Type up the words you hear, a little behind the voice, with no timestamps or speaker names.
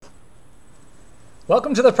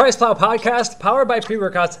Welcome to the Price Plow Podcast, powered by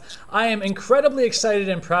Pre-Workouts. I am incredibly excited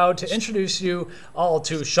and proud to introduce you all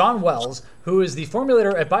to Shawn Wells, who is the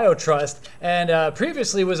formulator at BioTrust and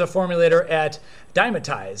previously was a formulator at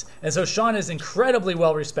Dymatize. And so Shawn is incredibly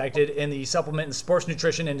well respected in the supplement and sports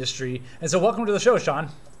nutrition industry. And so welcome to the show, Shawn.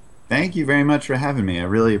 Thank you very much for having me. I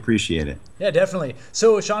really appreciate it. Yeah, definitely.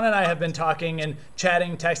 So Shawn and I have been talking and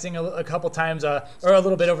chatting, texting a couple times, or a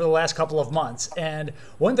little bit over the last couple of months. And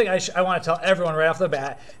one thing I want to tell everyone right off the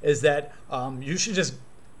bat is that you should just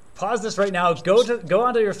pause this right now. Go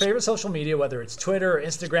onto your favorite social media, whether it's Twitter or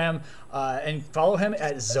Instagram, and follow him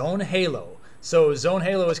at Zone Halo. So Zone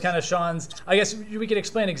Halo is kind of Shawn's. I guess we could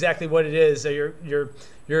explain exactly what it is.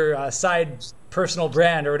 Your side personal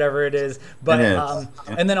brand or whatever it is, but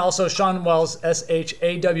and then also Shawn Wells,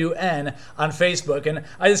 SHAWN on Facebook. And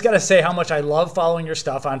I just got to say how much I love following your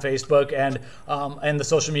stuff on Facebook and the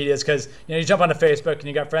social medias, because you jump onto Facebook and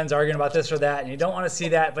you got friends arguing about this or that, and you don't want to see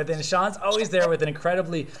that. But then Shawn's always there with an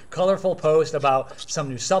incredibly colorful post about some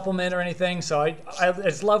new supplement or anything. So I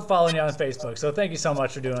just love following you on Facebook. So thank you so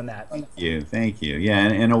much for doing that. Thank you. Yeah,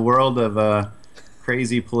 in a world of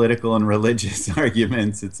crazy political and religious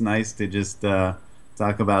arguments, it's nice to just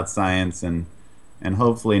talk about science and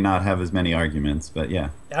hopefully not have as many arguments. But yeah,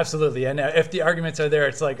 absolutely. And if the arguments are there,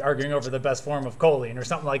 it's like arguing over the best form of choline or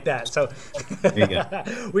something like that. So there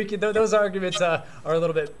you go. Those arguments are a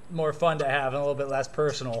little bit more fun to have and a little bit less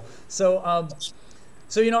personal. So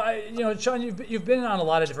Shawn, you've been on a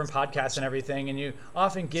lot of different podcasts and everything, and you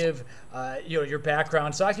often give your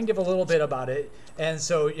background. So I can give a little bit about it. And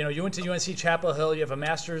so you went to UNC Chapel Hill. You have a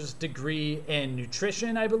master's degree in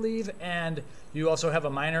nutrition, I believe, and you also have a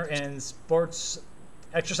minor in sports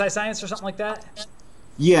exercise science or something like that.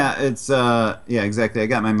 Yeah, it's exactly. I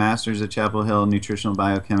got my master's at Chapel Hill, nutritional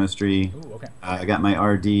biochemistry. Ooh, okay. I got my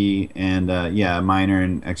RD and a minor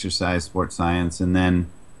in exercise sports science, and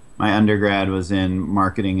then my undergrad was in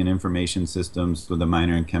marketing and information systems with a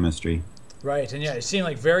minor in chemistry. Right, and yeah, you seem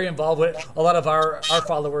like very involved with it. A lot of our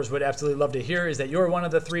followers would absolutely love to hear is that you're one of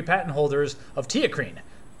the 3 patent holders of Teacrine.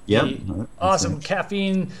 Yep. Awesome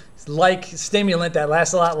caffeine-like stimulant that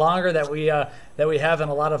lasts a lot longer that we have in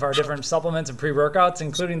a lot of our different supplements and pre-workouts,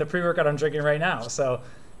 including the pre-workout I'm drinking right now. So,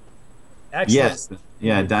 excellent. Yes.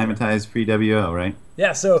 Yeah, Dymatize pre-WO, right?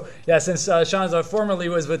 Yeah, so since Shawn formerly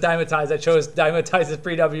was with Dymatize, I chose Dymatize's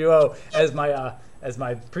pre-WO as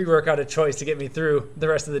my pre-workout of choice to get me through the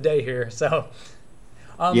rest of the day here. So,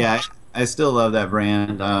 I still love that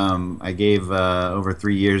brand. I gave over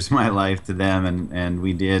 3 years of my life to them, and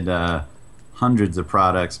we did hundreds of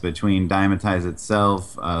products between Dymatize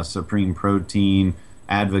itself, Supreme Protein,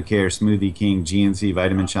 Advocare, Smoothie King, GNC,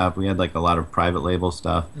 Vitamin Shop. We had like a lot of private label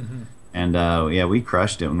stuff. Mm-hmm. And we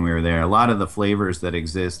crushed it when we were there. A lot of the flavors that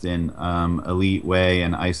exist in Elite Whey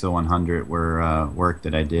and ISO 100 were work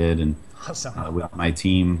that I did, and awesome. With my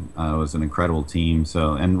team. It was an incredible team.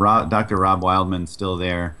 So, and Dr. Rob Wildman's still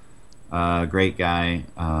there. Great guy.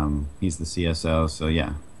 He's the CSO. So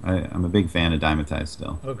yeah, I'm a big fan of Dymatize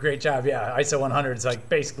still. Oh, great job. Yeah, ISO 100 is like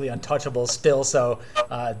basically untouchable still. So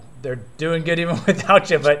they're doing good even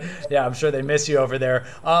without you. But yeah, I'm sure they miss you over there.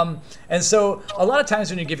 And so a lot of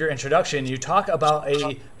times when you give your introduction, you talk about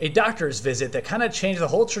a doctor's visit that kind of changed the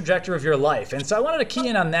whole trajectory of your life. And so I wanted to key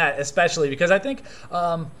in on that, especially because I think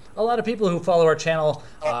a lot of people who follow our channel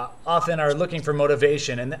often are looking for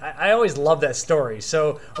motivation. And I always love that story.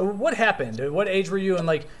 So what happened? What age were you? And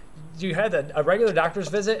like, you had a regular doctor's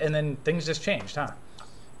visit and then things just changed, huh?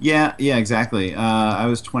 Yeah, exactly. I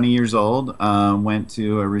was 20 years old, went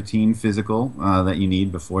to a routine physical that you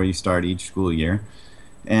need before you start each school year.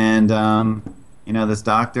 And, this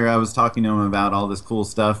doctor, I was talking to him about all this cool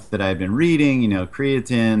stuff that I had been reading,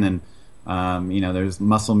 creatine and, there's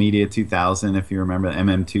Muscle Media 2000, if you remember.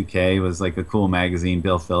 MM2K was like a cool magazine,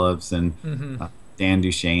 Bill Phillips and Dan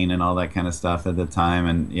Duchesne and all that kind of stuff at the time.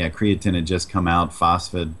 And yeah, creatine had just come out,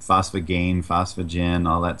 phosphagain, phosphagen,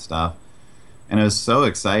 all that stuff. And it was so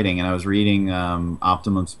exciting. And I was reading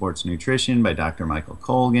Optimum Sports Nutrition by Dr. Michael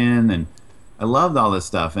Colgan, and I loved all this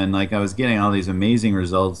stuff. And like I was getting all these amazing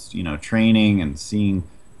results, training and seeing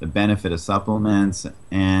the benefit of supplements.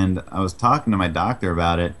 And I was talking to my doctor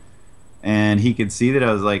about it, and he could see that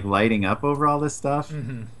I was like lighting up over all this stuff.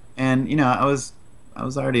 Mm-hmm. And I was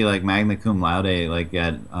already like magna cum laude, like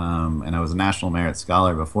at and I was a National Merit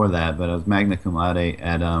Scholar before that, but I was magna cum laude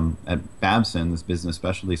at Babson, this business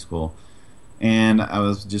specialty school. And I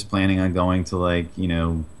was just planning on going to like,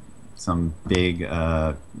 some big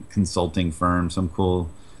consulting firm, some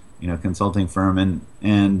cool, consulting firm,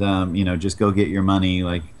 and just go get your money.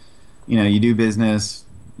 Like, you do business,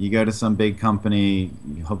 you go to some big company,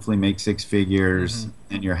 you hopefully make 6 figures,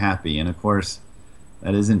 and you're happy. And of course,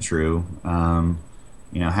 that isn't true.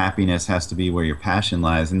 Happiness has to be where your passion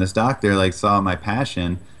lies. And this doctor like saw my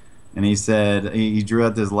passion, and he said he drew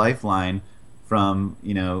out this lifeline from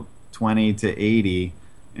 20 to 80,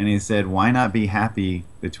 and he said, "Why not be happy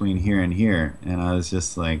between here and here?" And I was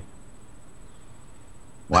just like,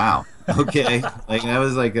 "Wow, okay." Like that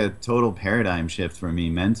was like a total paradigm shift for me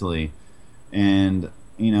mentally. And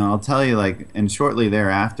I'll tell you, like, and shortly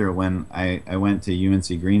thereafter, when I went to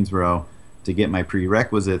UNC Greensboro to get my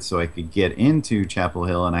prerequisites so I could get into Chapel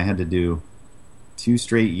Hill, and I had to do 2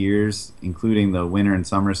 straight years, including the winter and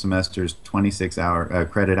summer semesters, 26-hour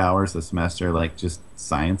credit hours a semester, like just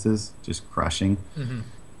sciences, just crushing. Hmm.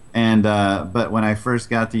 And but when I first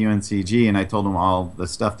got to UNCG and I told him all the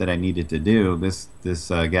stuff that I needed to do, this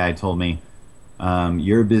guy told me,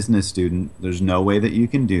 "You're a business student. There's no way that you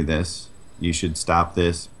can do this. You should stop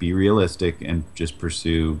this, be realistic, and just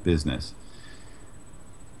pursue business."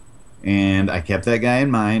 And I kept that guy in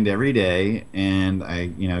mind every day, and I,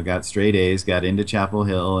 got straight A's, got into Chapel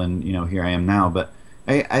Hill, and here I am now. But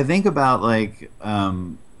I think about like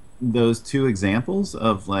those two examples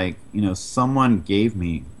of like someone gave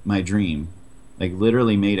me my dream, like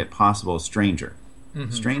literally made it possible. A stranger, Hmm.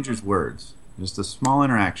 stranger's words, just a small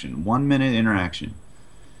interaction, 1 minute interaction.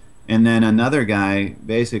 And then another guy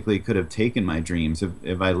basically could have taken my dreams.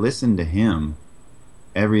 If I listened to him,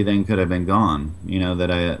 everything could have been gone,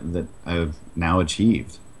 that I've now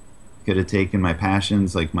achieved. Could have taken my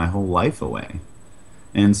passions, like my whole life away.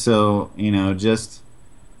 And so, just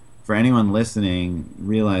for anyone listening,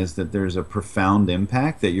 realize that there's a profound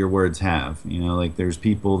impact that your words have. Like there's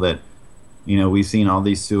people that, we've seen all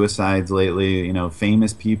these suicides lately,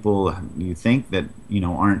 famous people you think that,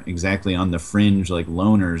 aren't exactly on the fringe, like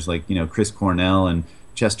loners, like, Chris Cornell and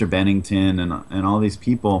Chester Bennington and all these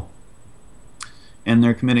people, and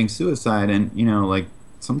they're committing suicide. And like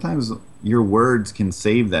sometimes your words can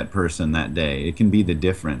save that person that day. It can be the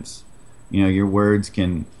difference. Your words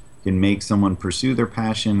can make someone pursue their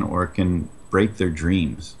passion, or it can break their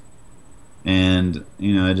dreams. And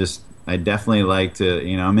I definitely like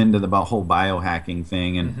to, I'm into the whole biohacking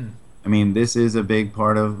thing. And Hmm. I mean, this is a big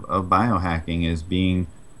part of biohacking, is being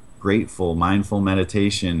grateful, mindful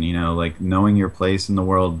meditation, like knowing your place in the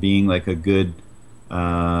world, being a good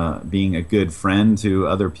friend to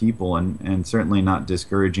other people, and certainly not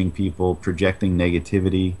discouraging people, projecting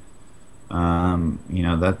negativity.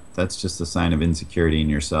 That's just a sign of insecurity in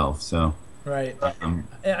yourself. So, Right. um,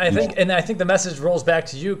 And I think the message rolls back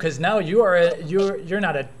to you, because now you're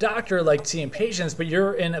not a doctor like seeing patients, but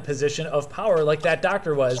you're in a position of power like that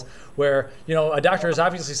doctor was, where a doctor is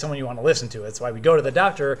obviously someone you want to listen to. That's why we go to the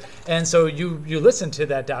doctor, and so you listen to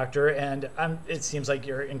that doctor, and it seems like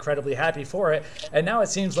you're incredibly happy for it. And now it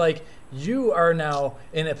seems like you are now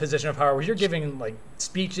in a position of power where you're giving like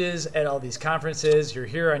speeches at all these conferences. You're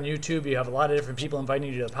here on YouTube. You have a lot of different people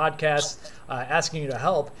inviting you to the podcast, asking you to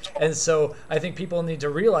help. And so I think people need to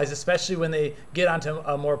realize, especially when they get onto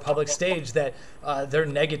a more public stage, that their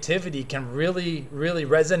negativity can really, really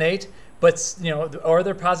resonate. But or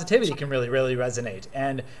their positivity can really, really resonate,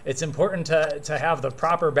 and it's important to have the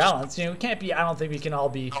proper balance. We can't be. I don't think we can all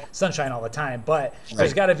be sunshine all the time, but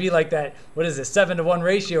there's got to be like that. What is it, 7-to-1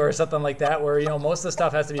 ratio or something like that, where most of the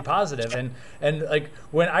stuff has to be positive. And like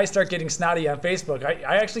when I start getting snotty on Facebook,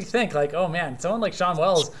 I actually think like, oh man, someone like Shawn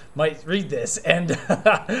Wells might read this, and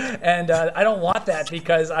and I don't want that,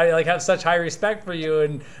 because I like have such high respect for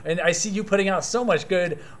you, and I see you putting out so much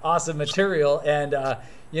good, awesome material, and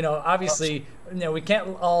obviously, we can't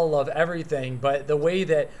all love everything, but the way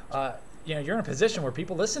that, you're in a position where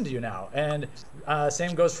people listen to you now, and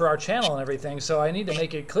same goes for our channel and everything. So I need to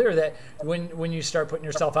make it clear that when you start putting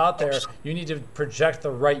yourself out there, you need to project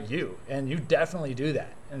the right you, and you definitely do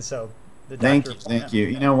that. And so the Thank doctor, you, thank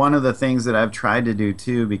you. One of the things that I've tried to do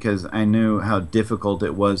too, because I knew how difficult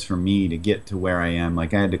it was for me to get to where I am.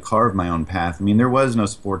 Like I had to carve my own path. I mean, there was no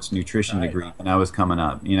sports nutrition right? degree when I was coming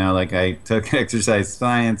up. Like I took exercise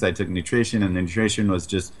science, I took nutrition, and the nutrition was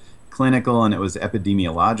just clinical, and it was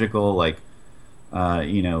epidemiological, like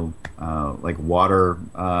water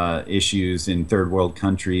issues in third world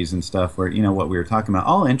countries and stuff, where what we were talking about,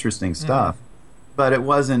 all interesting stuff. But it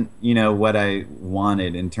wasn't, what I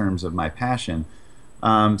wanted in terms of my passion.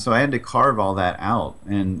 So I had to carve all that out.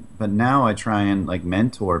 But now I try and like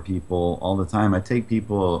mentor people all the time. I take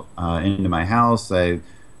people into my house. I,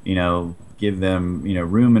 give them,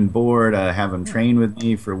 room and board. I have them train with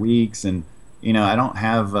me for weeks, and I don't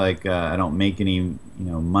have like I don't make any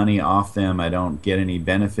money off them. I don't get any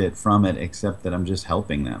benefit from it, except that I'm just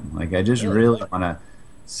helping them. Like I just really want to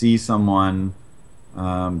see someone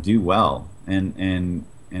do well, and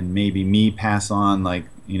and maybe me pass on, like,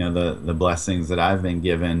 the blessings that I've been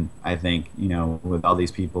given. I think, with all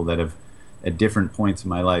these people that have at different points in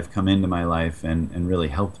my life come into my life and really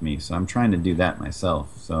helped me. So I'm trying to do that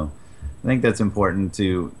myself. So I think that's important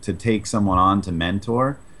to take someone on to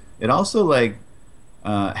mentor. It also, like,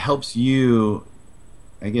 helps you,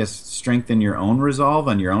 I guess, strengthen your own resolve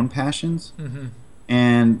on your own passions. Mm-hmm.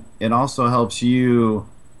 And it also helps you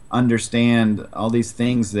understand all these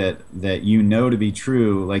things that to be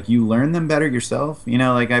true. Like, you learn them better yourself.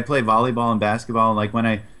 Like, I play volleyball and basketball. Like, when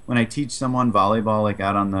I teach someone volleyball, like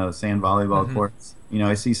out on the sand volleyball Mm-hmm. courts,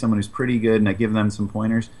 I see someone who's pretty good and I give them some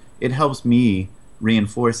pointers. It helps me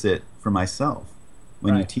reinforce it for myself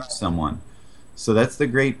when you Right. teach someone. So that's the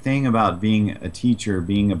great thing about being a teacher,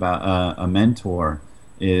 being about a mentor,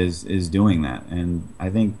 is doing that. And I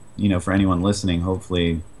think, for anyone listening,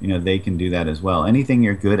 hopefully, they can do that as well. Anything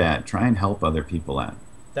you're good at, try and help other people at.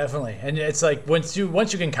 Definitely, and it's like once you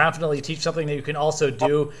can confidently teach something that you can also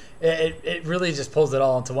do, it really just pulls it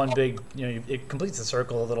all into one big. It completes the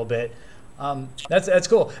circle a little bit. That's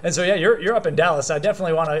cool. And so yeah, you're up in Dallas. I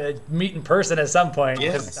definitely want to meet in person at some point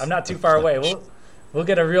because Yes. I'm not too far away. We'll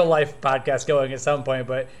get a real life podcast going at some point,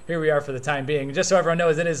 but here we are for the time being. Just so everyone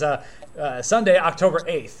knows, it is Sunday, October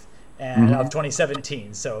 8th. Of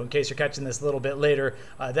 2017. So in case you're catching this a little bit later,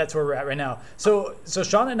 that's where we're at right now. So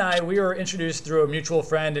Shawn and I, we were introduced through a mutual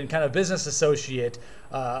friend and kind of business associate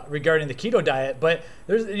regarding the keto diet. But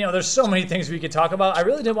there's so many things we could talk about. I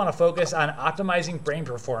really did want to focus on optimizing brain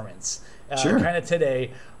performance. Sure. Kind of today,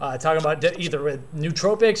 talking about either with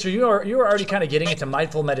nootropics or you are already kind of getting into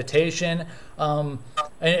mindful meditation. And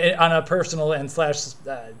on a personal and slash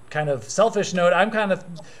kind of selfish note, I'm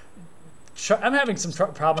having some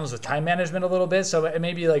problems with time management a little bit, so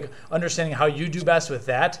maybe like understanding how you do best with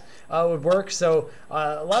that would work. So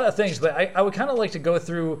a lot of things, but I would kind of like to go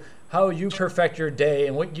through how you perfect your day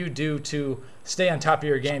and what you do to stay on top of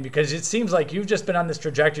your game, because it seems like you've just been on this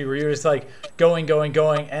trajectory where you're just like going,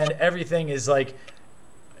 and everything is like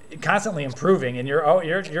constantly improving, and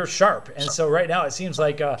you're sharp. And so right now it seems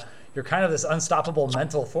like you're kind of this unstoppable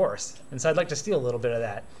mental force. And so I'd like to steal a little bit of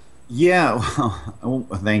that. Yeah, well,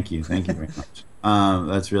 thank you very much.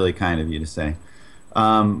 That's really kind of you to say.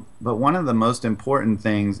 But one of the most important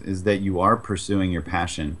things is that you are pursuing your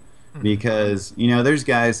passion, because there's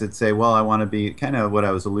guys that say, well, I want to be, kind of what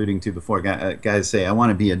I was alluding to before. Guys say, I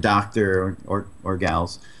want to be a doctor, or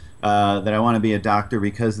gals, that I want to be a doctor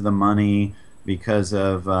because of the money, because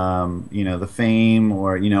of the fame,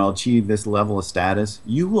 or I'll achieve this level of status.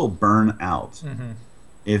 You will burn out. Mm-hmm.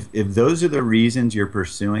 If those are the reasons you're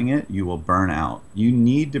pursuing it, you will burn out. You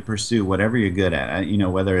need to pursue whatever you're good at.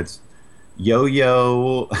 Whether it's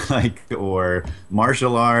yo-yo, like, or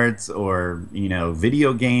martial arts, or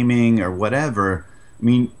video gaming, or whatever. I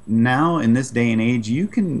mean, now in this day and age, you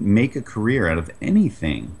can make a career out of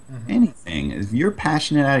anything. Mm-hmm. Anything. If you're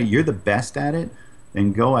passionate at it, you're the best at it,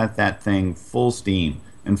 then go at that thing full steam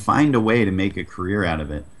and find a way to make a career out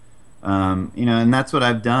of it. And that's what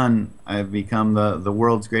I've done. I've become the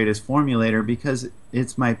world's greatest formulator because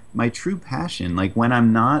it's my true passion. Like, when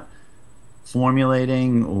I'm not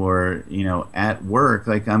formulating or at work,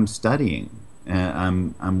 like, I'm studying,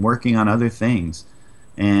 I'm working on other things,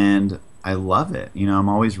 and I love it. I'm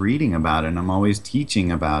always reading about it, and I'm always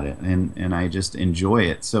teaching about it, and I just enjoy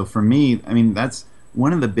it. So for me, I mean, that's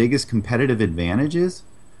one of the biggest competitive advantages,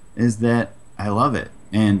 is that I love it.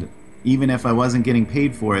 And even if I wasn't getting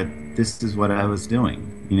paid for it, this is what I was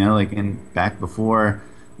doing. Like, back before,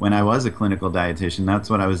 when I was a clinical dietitian, that's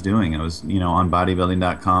what I was doing. I was, on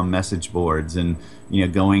bodybuilding.com message boards, and,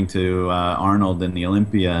 going to Arnold and the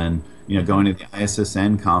Olympia, and, going to the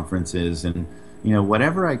ISSN conferences, and,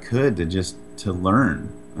 whatever I could to learn.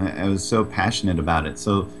 I was so passionate about it.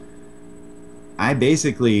 So I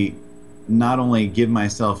basically not only give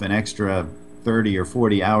myself an extra 30 or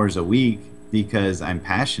 40 hours a week because I'm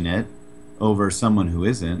passionate over someone who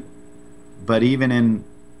isn't, but even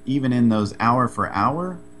in those hour for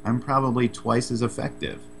hour, I'm probably twice as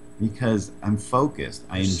effective because I'm focused.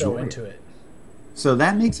 I enjoy so into it. So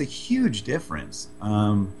that makes a huge difference.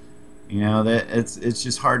 That it's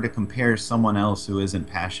just hard to compare someone else who isn't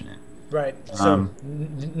passionate. Right. So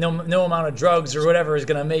no amount of drugs or whatever is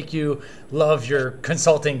going to make you love your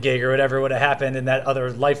consulting gig or whatever would have happened in that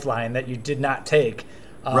other lifeline that you did not take.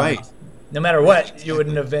 Right. No matter what, you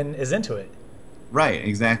wouldn't have been as into it. Right.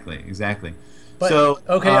 Exactly. But, so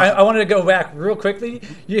okay, I wanted to go back real quickly.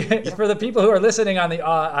 For the people who are listening on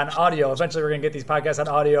audio, eventually we're going to get these podcasts on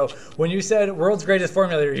audio. When you said world's greatest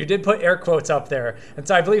formulator, you did put air quotes up there. And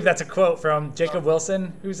so I believe that's a quote from Jacob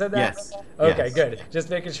Wilson, who said that? Yes. Okay, Yes. good. Just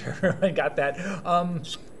making sure everyone got that.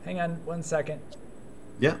 Hang on one second.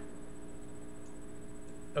 Yeah.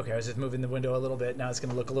 Okay, I was just moving the window a little bit. Now it's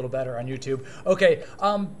going to look a little better on YouTube. Okay,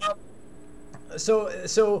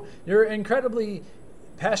 so you're incredibly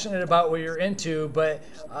passionate about what you're into, but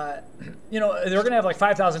they're going to have like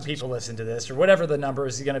 5,000 people listen to this or whatever the number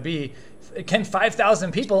is going to be. Can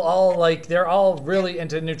 5,000 people all they're all really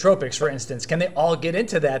into nootropics, for instance? Can they all get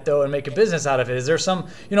into that though and make a business out of it? Is there some,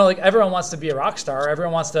 like everyone wants to be a rock star,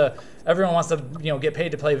 everyone wants to get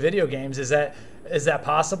paid to play video games? Is that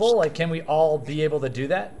possible? Like, can we all be able to do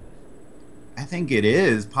that? I think it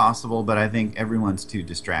is possible, but I think everyone's too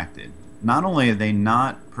distracted. Not only are they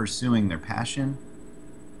not pursuing their passion,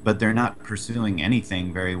 but they're not pursuing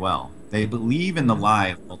anything very well. They believe in the lie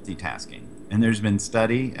of multitasking. And there's been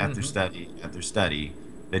study after study after study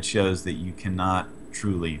that shows that you cannot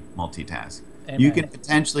truly multitask. Amen.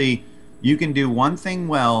 You can do one thing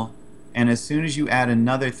well, and as soon as you add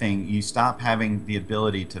another thing, you stop having the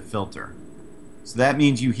ability to filter. So that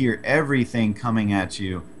means you hear everything coming at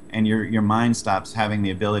you, and your mind stops having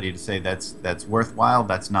the ability to say that's worthwhile,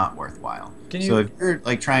 that's not worthwhile. So if you're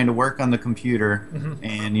like trying to work on the computer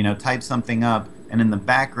and type something up, and in the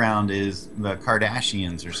background is the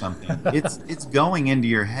Kardashians or something, it's going into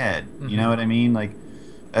your head. You know what I mean? Like,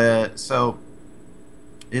 so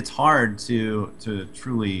it's hard to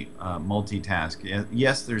truly multitask.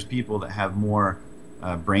 Yes, there's people that have more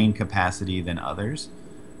brain capacity than others,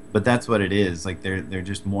 but that's what it is. Like they're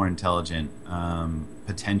just more intelligent,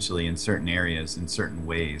 potentially in certain areas, in certain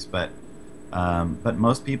ways. But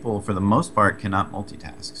most people, for the most part, cannot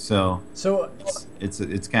multitask. So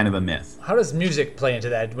it's kind of a myth. How does music play into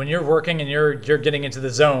that? When you're working and you're getting into the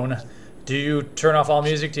zone, do you turn off all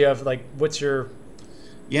music? Do you have what's your?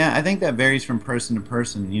 Yeah, I think that varies from person to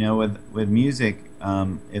person. With music,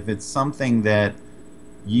 if it's something that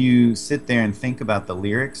you sit there and think about the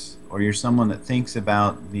lyrics, or you're someone that thinks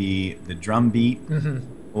about the drum beat,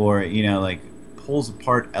 or pulls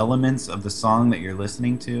apart elements of the song that you're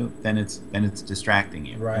listening to, then it's distracting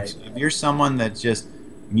you. Right. If you're someone that just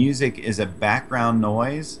music is a background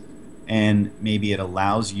noise, and maybe it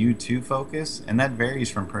allows you to focus, and that varies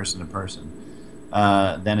from person to person,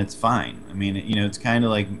 then it's fine. I mean, it's kind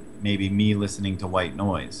of like maybe me listening to white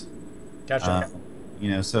noise. Gotcha.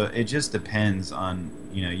 So it just depends on,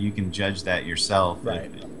 you can judge that yourself. Right.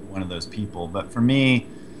 If you're one of those people. But for me,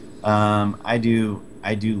 I do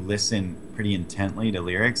listen pretty intently to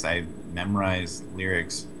lyrics. I memorize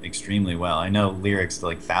lyrics extremely well. I know lyrics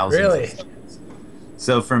to thousands really? Of songs.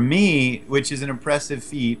 So for me, which is an impressive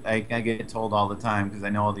feat, I get told all the time because I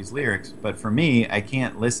know all these lyrics, but for me, I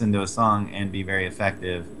can't listen to a song and be very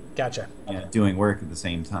effective. Gotcha. Doing work at the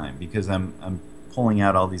same time because I'm pulling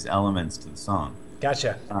out all these elements to the song.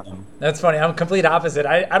 Gotcha. That's funny. I'm complete opposite.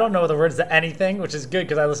 I don't know the words to anything, which is good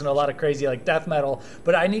because I listen to a lot of crazy death metal.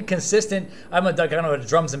 But I need consistent. I'm a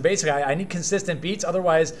drums and bass guy. I need consistent beats.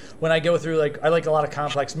 Otherwise, when I go through I like a lot of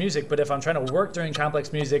complex music. But if I'm trying to work during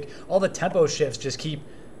complex music, all the tempo shifts just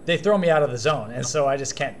they throw me out of the zone, and so I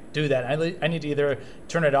just can't do that. I need to either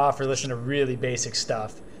turn it off or listen to really basic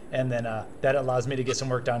stuff. And then that allows me to get some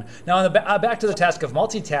work done. Now, on the back to the task of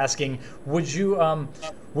multitasking, would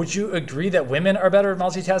you agree that women are better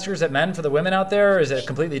multitaskers than men for the women out there, or is it a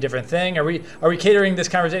completely different thing? Are we catering this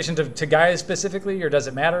conversation to guys specifically, or does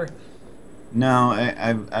it matter? No,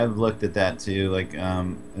 I've looked at that too.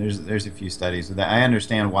 There's a few studies with that. I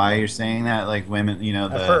understand why you're saying that. Women,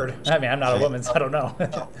 I've heard. I mean, I'm not a woman, so I don't know.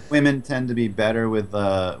 Women tend to be better with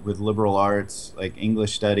liberal arts, like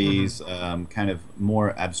English studies, kind of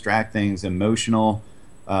more abstract things, emotional,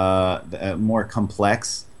 more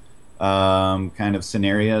complex kind of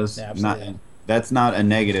scenarios. Yeah, absolutely. That's not a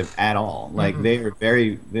negative at all. They're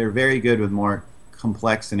very good with more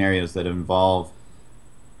complex scenarios that involve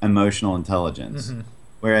emotional intelligence,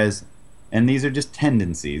 whereas, and these are just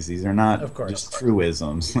tendencies. These are not just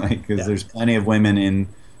truisms. Because there's plenty of women in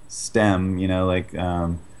STEM,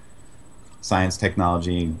 science,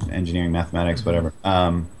 technology, engineering, mathematics, whatever.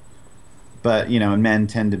 But men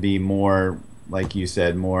tend to be more, like you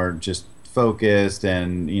said, more just focused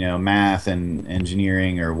and math and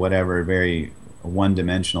engineering or whatever, very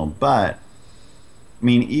one-dimensional. But I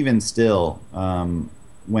mean, even still.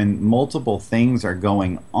 When multiple things are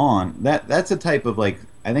going on, that's a type of I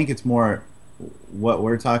think it's more what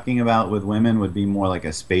we're talking about with women would be more like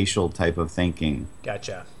a spatial type of thinking.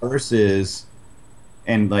 Gotcha. Versus,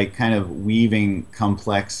 and kind of weaving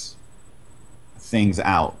complex things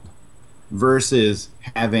out versus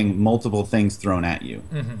having multiple things thrown at you.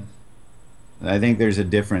 I think there's a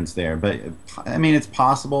difference there, but I mean, it's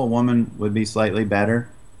possible a woman would be slightly better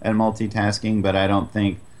at multitasking, but I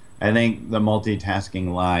think the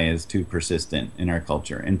multitasking lie is too persistent in our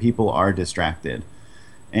culture, and people are distracted.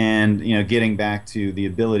 And getting back to the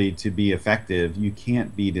ability to be effective, you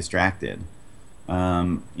can't be distracted.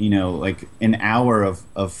 Like an hour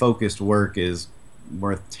of focused work is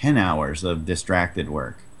worth 10 hours of distracted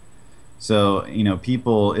work. So,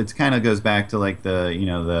 people, it kind of goes back to like the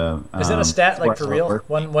Is that a stat like for 4 hour real? work.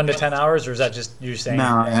 One to 10 hours, or is that just you No, saying?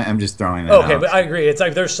 I'm just throwing that Okay, out. but I agree. It's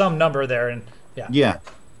like there's some number there, and yeah. Yeah,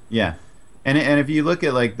 yeah. And if you look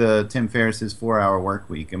at like the Tim Ferriss's 4 hour work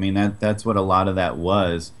week, I mean that's what a lot of that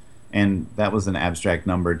was. And that was an abstract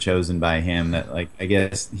number chosen by him that, like, I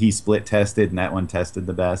guess he split tested and that one tested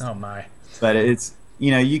the best. Oh my. But it's,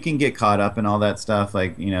 you can get caught up in all that stuff,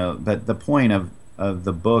 like, but the point of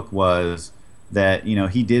the book was that,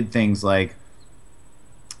 he did things like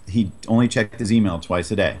he only checked his email twice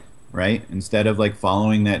a day, right? Instead of like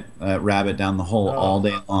following that rabbit down the hole all Oh.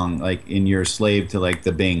 day long, like in your slave to like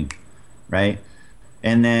the Bing, right?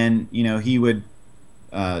 And then, he would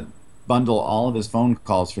uh, bundle all of his phone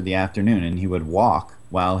calls for the afternoon, and he would walk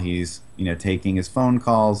while he's taking his phone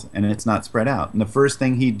calls, and it's not spread out. And the first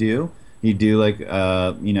thing he'd do like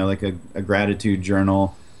like a gratitude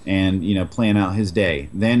journal, and plan out his day.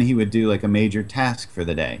 Then he would do like a major task for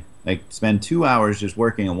the day, like spend 2 hours just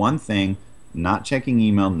working on one thing, not checking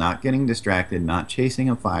email, not getting distracted, not chasing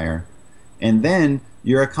a fire, and then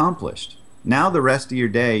you're accomplished. Now the rest of your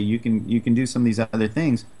day, you can do some of these other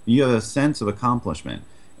things. You have a sense of accomplishment.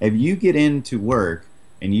 If you get into work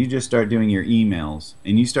and you just start doing your emails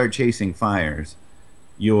and you start chasing fires,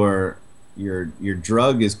 your your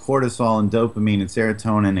drug is cortisol and dopamine and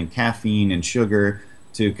serotonin and caffeine and sugar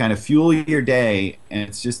to kind of fuel your day, and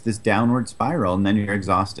it's just this downward spiral, and then you're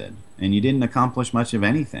exhausted and you didn't accomplish much of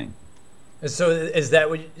anything. So is that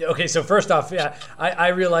what? Okay, so first off, yeah, I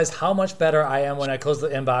realized how much better I am when I close the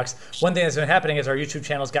inbox. One thing that's been happening is our YouTube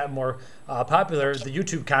channel's gotten more popular. The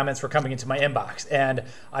YouTube comments were coming into my inbox, and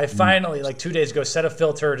I finally, like 2 days ago, set a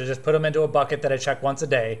filter to just put them into a bucket that I check once a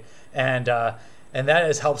day, and that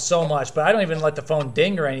has helped so much. But I don't even let the phone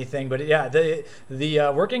ding or anything. But yeah,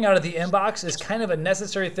 the working out of the inbox is kind of a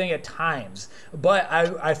necessary thing at times. But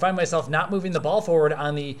I find myself not moving the ball forward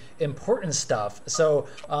on the important stuff. So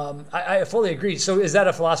I fully agree. So is that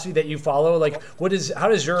a philosophy that you follow? Like, how does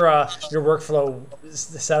your workflow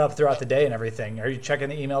set up throughout the day and everything? Are you checking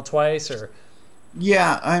the email twice or?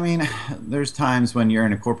 Yeah, I mean, there's times when you're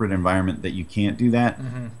in a corporate environment that you can't do that,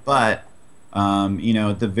 but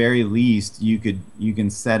at the very least, you can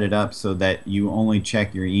set it up so that you only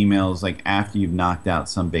check your emails like after you've knocked out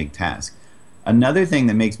some big task. Another thing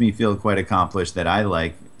that makes me feel quite accomplished that I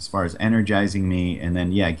like, as far as energizing me, and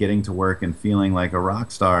then getting to work and feeling like a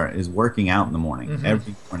rock star, is working out in the morning,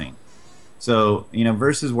 every morning. So,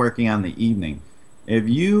 versus working on the evening. If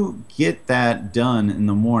you get that done in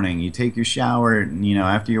the morning, you take your shower,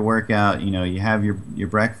 after your workout, you have your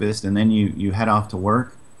breakfast, and then you head off to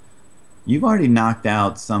work, you've already knocked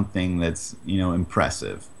out something that's,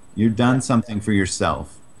 impressive. You've done something for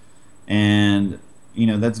yourself. And,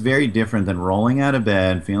 that's very different than rolling out of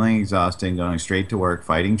bed, feeling exhausted, going straight to work,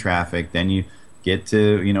 fighting traffic. Then you get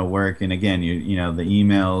to, work, and again, the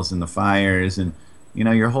emails and the fires, and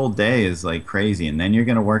your whole day is like crazy, and then you're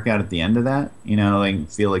going to work out at the end of that, like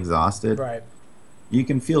feel exhausted. Right. You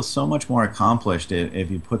can feel so much more accomplished if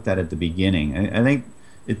you put that at the beginning. I think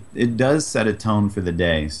it does set a tone for the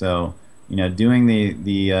day. So doing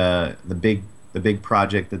the big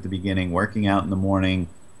project at the beginning, working out in the morning,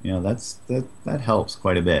 that helps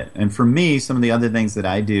quite a bit. And for me, some of the other things that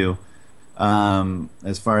I do,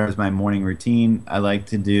 as far as my morning routine, I like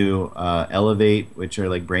to do Elevate, which are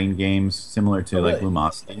like brain games similar to like Really?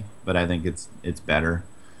 Lumosity, but I think it's better.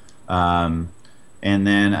 And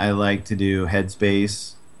then I like to do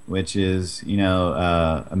Headspace, which is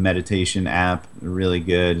a meditation app, really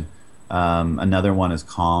good. Another one is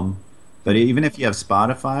Calm. But even if you have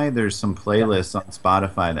Spotify, there's some playlists on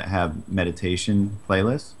Spotify that have meditation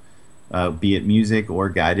playlists, be it music or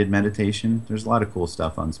guided meditation. There's a lot of cool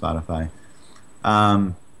stuff on Spotify.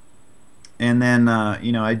 Um, and then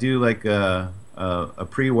I do like a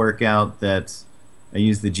pre-workout that's I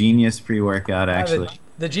use the Genius pre-workout actually.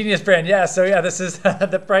 The Genius brand, yeah. So yeah, this is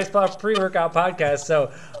the Price Pop pre-workout podcast.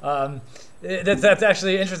 So that's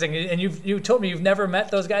actually interesting. And you told me you've never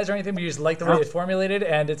met those guys or anything, but you just like the way it's formulated.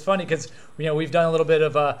 And it's funny because we've done a little bit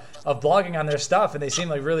of blogging on their stuff, and they seem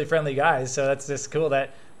like really friendly guys. So that's just cool.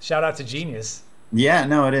 That shout out to Genius. Yeah,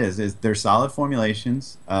 no, it is. They're solid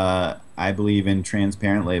formulations. I believe in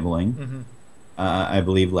transparent labeling. I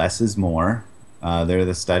believe less is more. They're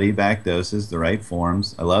the study-backed doses, the right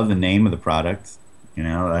forms. I love the name of the product.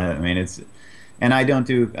 I mean, and I don't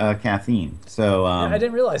do caffeine. So Yeah, I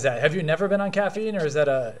didn't realize that. Have you never been on caffeine, or is that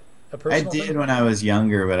a I personal did thing? when I was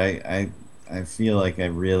younger, but I I feel like I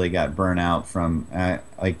really got burnt out from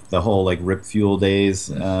like the whole like Rip Fuel days,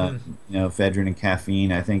 ephedrine and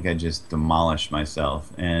caffeine. I think I just demolished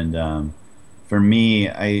myself. And for me,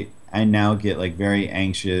 I now get like very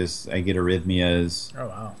anxious. I get arrhythmias. Oh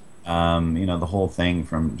wow. The whole thing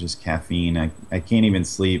from just caffeine. I can't even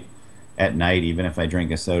sleep at night, even if I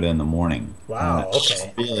drink a soda in the morning. Wow.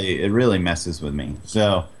 Okay. It really messes with me.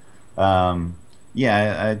 So,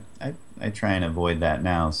 yeah, I try and avoid that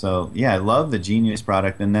now. So, yeah, I love the Genius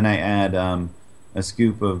product, and then I add a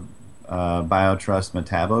scoop of BioTrust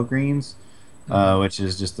Metabo Greens, which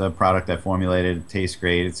is just a product I formulated. It tastes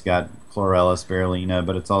great. It's got chlorella, spirulina,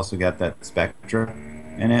 but it's also got that spectra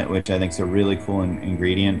in it, which I think is a really cool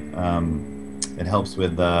ingredient. It helps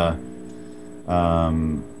with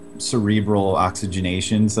cerebral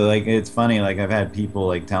oxygenation. So like it's funny, like I've had people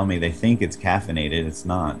like tell me they think it's caffeinated. It's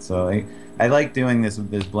not. So I like doing this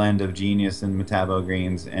blend of Genius and Metabo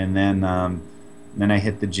Greens, and then I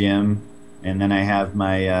hit the gym, and then I have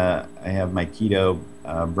my keto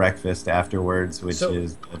breakfast afterwards, which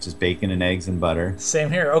is just bacon and eggs and butter.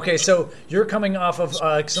 Same here. Okay, so you're coming off of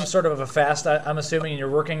some sort of a fast, I'm assuming, and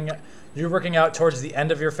you're working out towards the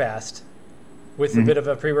end of your fast with a bit of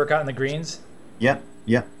a pre-workout in the greens.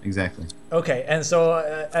 Yep, exactly. Okay, and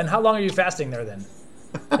so and how long are you fasting there then?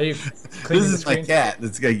 Are you cleaning This is the my screen? cat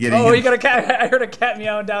that's getting. Oh, you got a cat. I heard a cat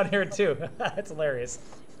meowing down here too. That's hilarious.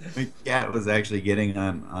 My cat was actually getting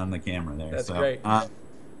on the camera there. That's so, great. I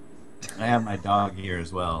have my dog here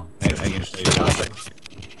as well. I can show you.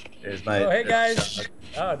 There's my. Oh, hey guys.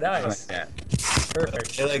 Oh, nice. My cat.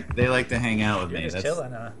 Perfect. They like to hang out with You're me. just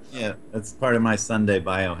chilling, huh? Yeah, that's part of my Sunday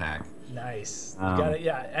biohack. Nice. You got it.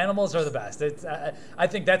 Yeah, animals are the best. It's. I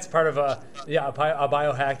think that's part of a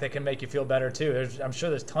biohack that can make you feel better too. I'm sure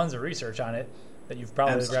there's tons of research on it that you've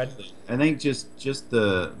probably read. I think just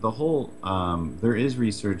the whole there is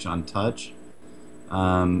research on touch,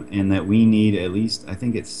 and that we need at least, I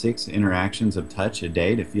think it's 6 interactions of touch a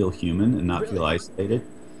day to feel human and not feel isolated.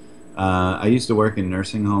 I used to work in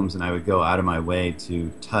nursing homes, and I would go out of my way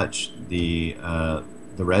to touch the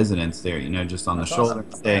residents there, just on the shoulder,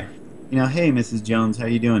 and say, hey, Mrs. Jones, how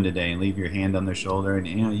you doing today? And leave your hand on their shoulder, and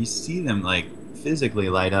you see them like physically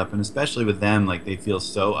light up, and especially with them, like they feel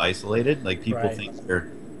so isolated. Like people think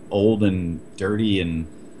they're old and dirty and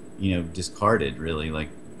discarded, really, like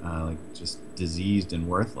just diseased and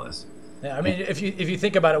worthless. Yeah, I mean, if you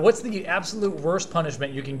think about it, what's the absolute worst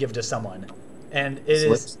punishment you can give to someone? And it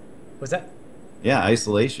is, what's that? Yeah,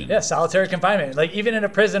 isolation. Yeah, solitary confinement. Like even in a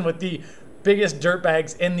prison with the biggest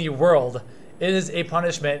dirtbags in the world, it is a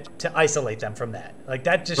punishment to isolate them from that. Like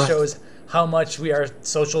that just shows how much we are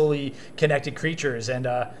socially connected creatures, and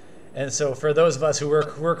so for those of us who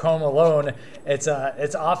work home alone, it's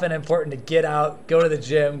often important to get out, go to the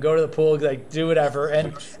gym, go to the pool, like do whatever.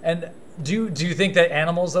 And do you think that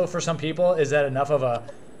animals, though, for some people, is that enough of a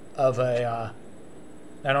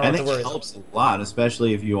I don't know I what think the word it is. helps a lot,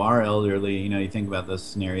 especially if you are elderly. You think about those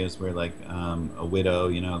scenarios where like a widow,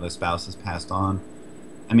 the spouse has passed on.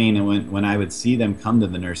 I mean, when I would see them come to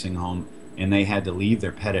the nursing home and they had to leave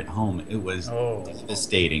their pet at home, it was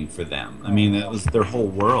devastating for them. I mean, that was their whole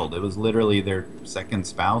world. It was literally their second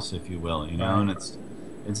spouse, if you will, and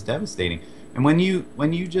it's devastating. And when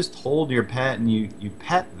you just hold your pet and you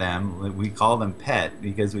pet them, we call them pet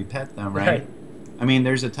because we pet them, right? I mean,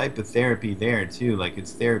 there's a type of therapy there too. Like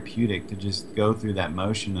it's therapeutic to just go through that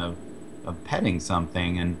motion of petting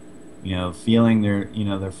something and feeling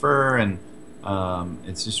their fur, and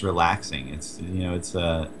it's just relaxing. It's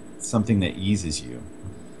something that eases you.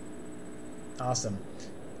 Awesome.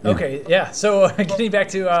 Yeah. Okay, yeah. So getting back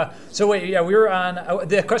to we were on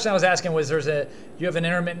the question I was asking was you have an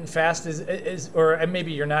intermittent fast or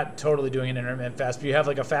maybe you're not totally doing an intermittent fast, but you have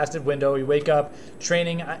like a fasted window. You wake up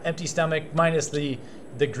training empty stomach minus the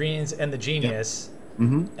greens and the Genius,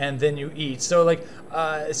 and then you eat. So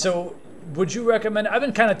would you recommend? I've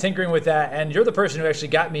been kind of tinkering with that, and you're the person who actually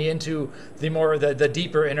got me into the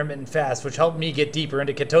deeper intermittent fast, which helped me get deeper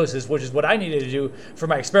into ketosis, which is what I needed to do for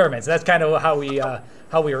my experiments. That's kind of how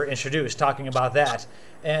we were introduced, talking about that.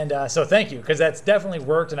 And so thank you, because that's definitely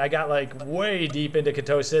worked, and I got like way deep into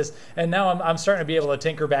ketosis, and now I'm starting to be able to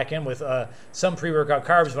tinker back in with some pre-workout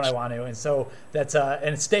carbs when I want to, and so that's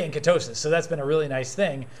and stay in ketosis. So that's been a really nice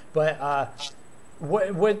thing, but.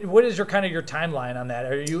 What is your timeline on that?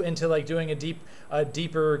 Are you into like doing a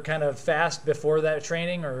deeper kind of fast before that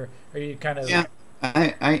training, or are you kind of? Yeah,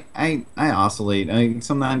 I oscillate.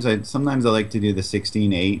 Sometimes I like to do the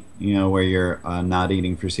 16-8, where you're not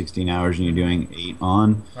eating for 16 hours and you're doing 8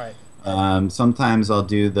 on. Right. Sometimes I'll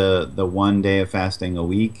do the 1 day of fasting a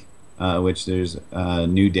week, which there's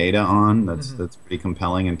new data on. That's pretty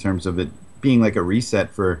compelling in terms of it being like a reset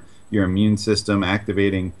for your immune system,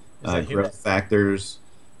 activating Is that human? growth factors.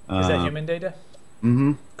 Is that Uh, human data?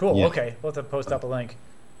 hmm Cool. Yeah, Okay, we'll have to post up a link.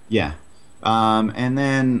 yeah. And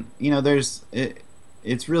then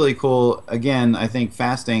it's really cool. Again, I think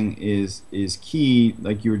fasting is key,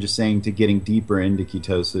 like you were just saying, to getting deeper into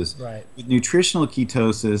ketosis. Right. With nutritional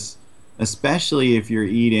ketosis, especially if you're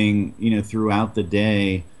eating, throughout the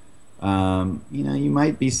day, you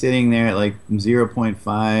might be sitting there at like zero point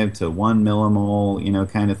 0.5 to 1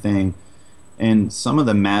 millimole, kind of thing. And some of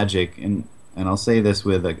the magic, and I'll say this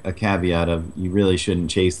with a caveat of you really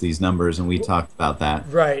shouldn't chase these numbers, and we talked about that.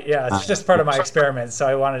 Right. Yeah. Uh, It's just part of my experiment, so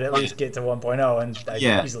I wanted to at least get to 1.0, and I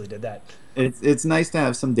yeah, easily did that. it's nice to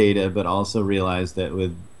have some data, but also realize that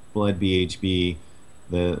with blood BHB,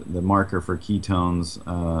 the marker for ketones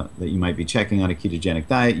that you might be checking on a ketogenic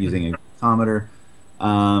diet using a glucometer,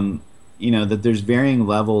 that there's varying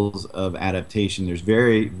levels of adaptation. There's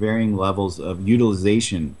very varying levels of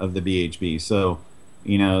utilization of the BHB. So,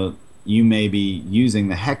 you may be using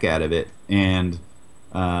the heck out of it, and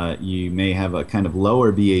you may have a kind of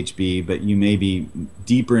lower BHB, but you may be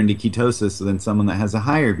deeper into ketosis than someone that has a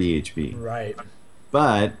higher BHB. Right.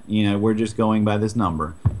 But, we're just going by this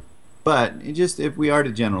number. But if we are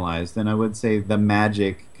to generalize, then I would say the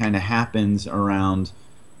magic kind of happens around,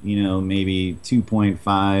 maybe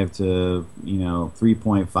 2.5 to,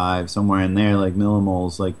 3.5, somewhere in there, like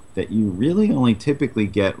millimoles, like that you really only typically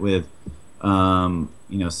get with,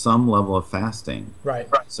 some level of fasting. Right.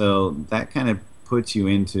 So that kind of puts you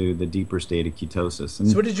into the deeper state of ketosis.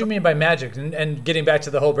 So what did you mean by magic? And getting back to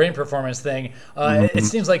the whole brain performance thing, it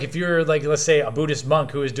seems like if you're like, let's say, a Buddhist monk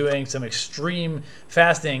who is doing some extreme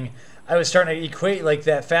fasting, I was starting to equate like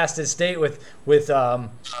that fasted state with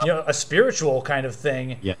a spiritual kind of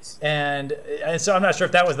thing. Yes. And so I'm not sure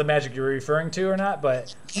if that was the magic you were referring to or not,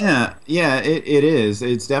 but yeah, it is.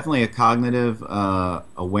 It's definitely a cognitive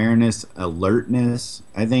awareness, alertness.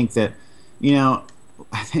 I think that,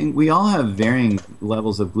 I think we all have varying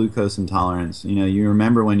levels of glucose intolerance. You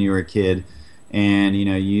remember when you were a kid and,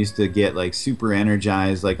 you used to get like super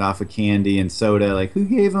energized, like off of candy and soda, like who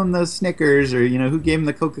gave them the Snickers or, who gave them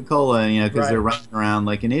the Coca-Cola, because they're running around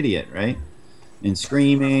like an idiot, right? And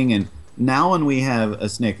screaming. And now when we have a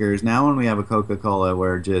Snickers, now when we have a Coca-Cola,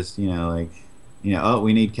 we're just, oh,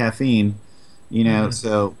 we need caffeine,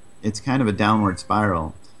 so it's kind of a downward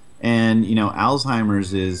spiral. And,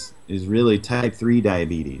 Alzheimer's is really type 3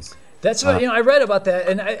 diabetes. that's what I read about that,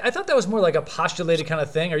 and I thought that was more like a postulated kind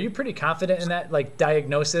of thing. Are you pretty confident in that, like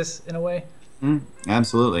diagnosis in a way?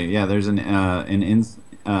 Absolutely, yeah. There's a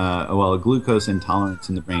glucose intolerance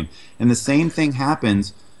in the brain, and the same thing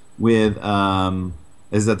happens with.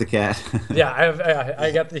 Is that the cat? Yeah,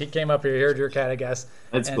 I got he came up here, heard your cat, I guess.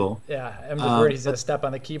 That's cool. Yeah, I'm just worried he's gonna step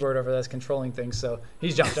on the keyboard over that's controlling things. So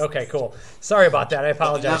he's jumped. Okay, cool. Sorry about that. I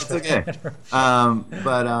apologize. That's okay.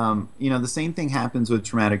 The same thing happens with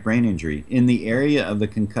traumatic brain injury. In the area of the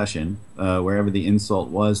concussion, wherever the insult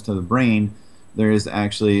was to the brain, there is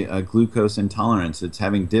actually a glucose intolerance. It's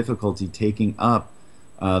having difficulty taking up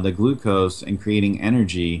the glucose and creating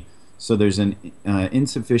energy. So there's an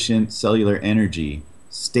insufficient cellular energy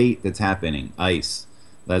state that's happening, ICE.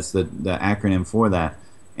 That's the acronym for that.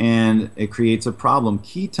 And it creates a problem.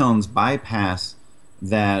 Ketones bypass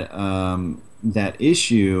that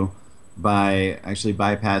issue by actually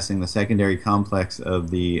bypassing the secondary complex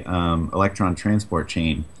of the electron transport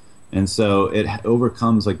chain. And so it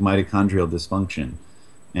overcomes like mitochondrial dysfunction.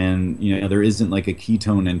 And there isn't like a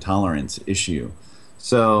ketone intolerance issue.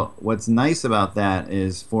 So what's nice about that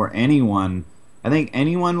is for anyone, I think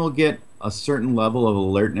anyone will get a certain level of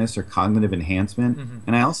alertness or cognitive enhancement.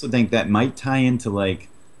 And I also think that might tie into like,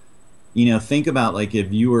 think about like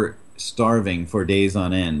if you were starving for days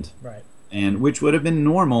on end, Right. and which would have been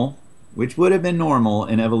normal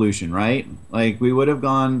in evolution, right? Like we would have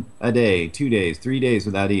gone a day, 2 days, 3 days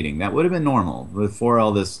without eating. That would have been normal before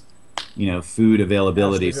all this, food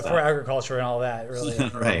availability Before stuff. agriculture and all that, really.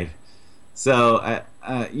 Right. So,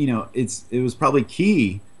 it was probably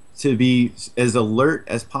key to be as alert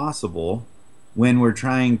as possible when we're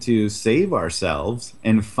trying to save ourselves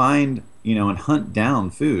and find, and hunt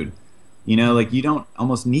down food. Like you don't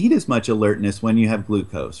almost need as much alertness when you have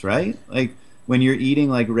glucose, right? Like when you're eating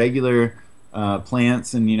like regular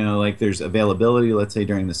plants and, like there's availability, let's say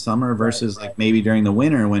during the summer versus like maybe during the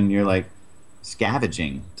winter when you're like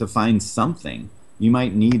scavenging to find something, you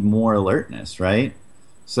might need more alertness, right?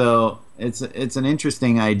 So it's an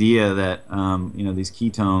interesting idea that these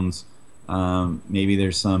ketones, maybe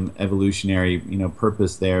there's some evolutionary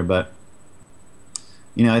purpose there, but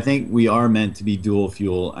I think we are meant to be dual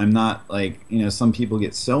fuel. I'm not like, some people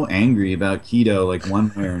get so angry about keto, like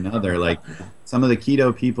one way or another. Like some of the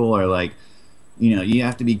keto people are like, you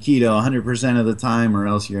have to be keto 100% of the time or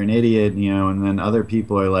else you're an idiot, and then other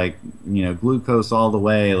people are like, glucose all the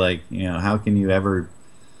way. Like, how can you ever,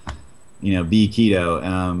 be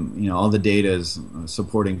keto? All the data is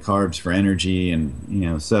supporting carbs for energy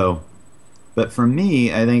so, but for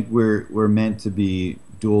me, I think we're meant to be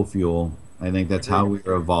dual fuel. I think that's how Agreed.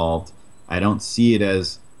 we were evolved. I don't see it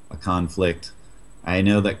as a conflict. I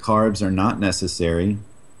know that carbs are not necessary,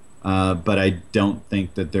 but I don't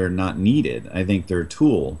think that they're not needed. I think they're a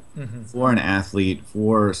tool for an athlete,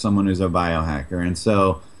 for someone who's a biohacker. And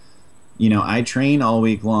so, I train all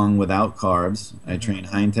week long without carbs. I train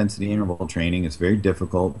high intensity interval training. It's very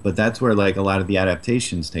difficult, but that's where like a lot of the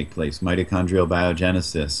adaptations take place, mitochondrial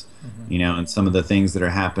biogenesis, and some of the things that are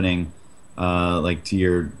happening, like to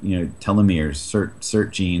your, telomeres,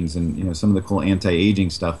 cert genes, and, some of the cool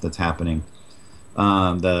anti-aging stuff that's happening.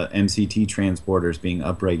 The MCT transporters being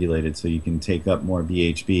upregulated so you can take up more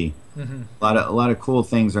BHB. A lot of cool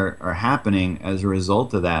things are happening as a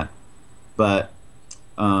result of that. But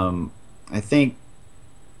I think,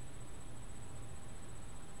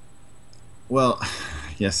 well,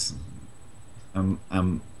 yes,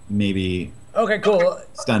 I'm maybe Okay, cool.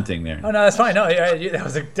 stunting there. Oh no, that's fine. No, yeah, that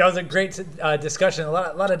was a great discussion. A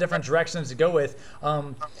lot of different directions to go with.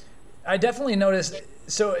 I definitely noticed.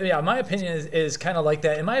 So yeah, my opinion is kind of like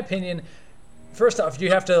that. In my opinion, first off, you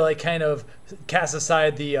have to like kind of cast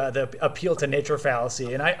aside the appeal to nature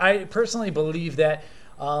fallacy, and I personally believe that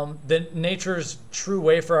the nature's true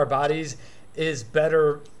way for our bodies is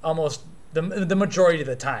better almost the majority of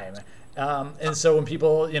the time. And so when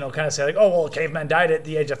people, kind of say like, oh, well, cavemen died at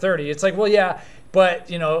the age of 30, it's like, well, yeah, but,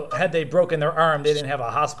 had they broken their arm, they didn't have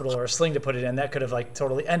a hospital or a sling to put it in. That could have like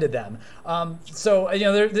totally ended them. So,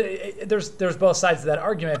 there's both sides of that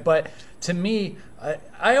argument. But to me,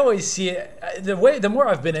 I always see it the more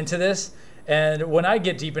I've been into this, and when I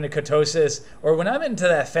get deep into ketosis or when I'm into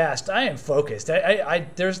that fast, I am focused.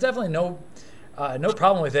 There's definitely no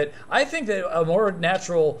problem with it. I think that a more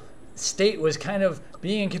natural state was kind of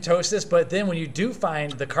being in ketosis, but then when you do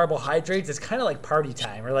find the carbohydrates, it's kind of like party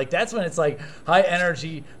time, or like that's when it's like high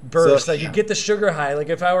energy burst. So, Like you get the sugar high. Like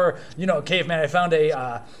if I were, a caveman, I found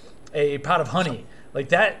a pot of honey. Like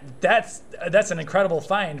that's an incredible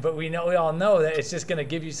find, but we all know that it's just gonna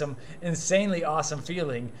give you some insanely awesome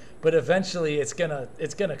feeling, but eventually it's gonna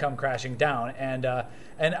come crashing down.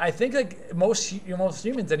 And I think like most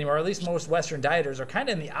humans anymore, or at least most Western dieters, are kind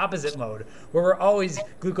of in the opposite mode, where we're always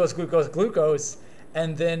glucose, glucose, glucose,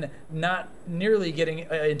 and then not nearly getting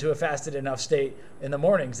into a fasted enough state in the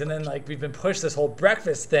mornings. And then like we've been pushed this whole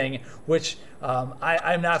breakfast thing, which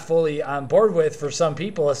I'm not fully on board with for some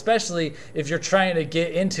people, especially if you're trying to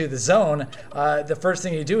get into the zone. The first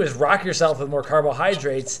thing you do is rock yourself with more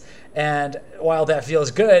carbohydrates, and while that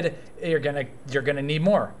feels good, you're gonna need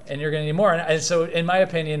more, and you're gonna need more. And so, in my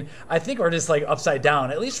opinion, I think we're just like upside down.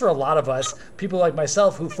 At least for a lot of us, people like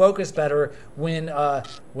myself who focus better when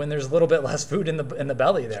there's a little bit less food in the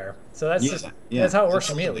belly there. So that's how it works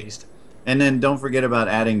for me, at least. And then don't forget about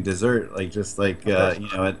adding dessert, like just like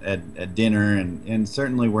at dinner, and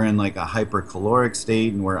certainly we're in like a hypercaloric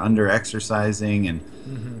state, and we're under exercising, and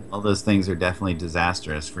all those things are definitely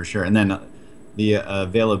disastrous for sure. And then the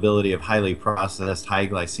availability of highly processed, high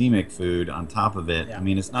glycemic food on top of it. Yeah. I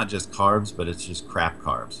mean, it's not just carbs, but it's just crap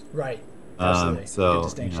carbs. Right. Absolutely. Good So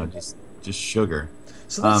distinction. just sugar.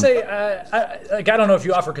 So let's say, I don't know if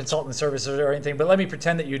you offer consultant services or anything, but let me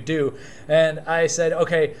pretend that you do. And I said,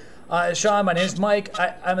 okay, Shawn, my name's Mike.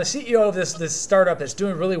 I'm the CEO of this startup that's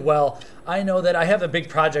doing really well. I know that I have a big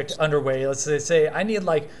project underway. Let's say I need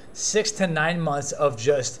like 6 to 9 months of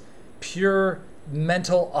just pure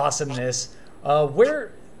mental awesomeness. What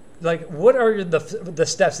are the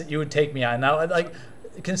steps that you would take me on now? Like,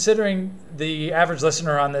 considering the average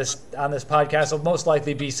listener on this podcast will most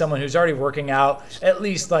likely be someone who's already working out at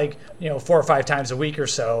least 4 or 5 times a week or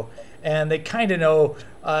so, and they kind of know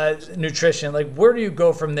nutrition. Like, where do you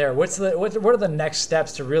go from there? What are the next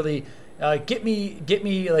steps to really get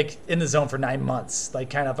me like in the zone for 9 months?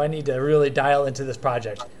 Like, kind of, I need to really dial into this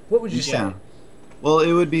project. What would you say? Well,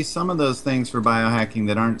 it would be some of those things for biohacking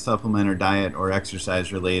that aren't supplement or diet or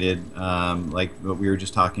exercise related, like what we were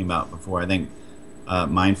just talking about before. I think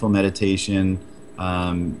mindful meditation,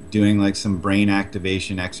 doing like some brain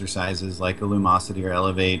activation exercises like a Lumosity or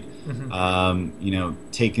Elevate,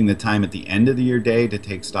 taking the time at the end of your day to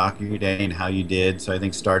take stock of your day and how you did. So I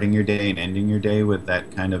think starting your day and ending your day with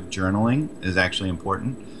that kind of journaling is actually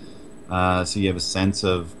important. so you have a sense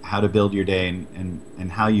of how to build your day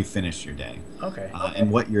and how you finish your day, Okay.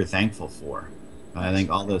 and what you're thankful for. I think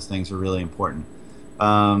all those things are really important.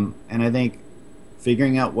 And I think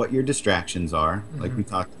figuring out what your distractions are, like we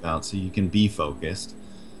talked about, so you can be focused.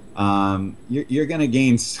 You're going to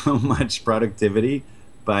gain so much productivity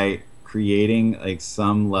by creating like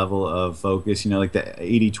some level of focus, like the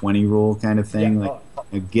 80-20 rule kind of Yeah. thing,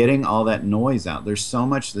 like getting all that noise out. There's so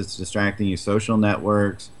much that's distracting you, social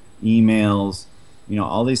networks, emails,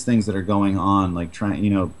 all these things that are going on, like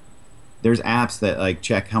there's apps that like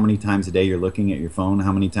check how many times a day you're looking at your phone,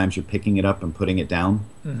 how many times you're picking it up and putting it down.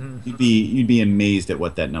 You'd be amazed at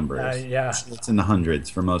what that number is. Yeah. It's in the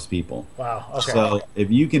hundreds for most people. Wow. Okay. So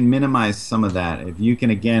if you can minimize some of that, if you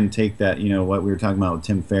can again take that, what we were talking about with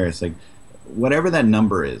Tim Ferriss, like whatever that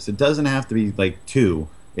number is, it doesn't have to be like 2.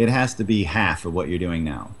 It has to be half of what you're doing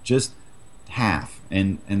now. Just half.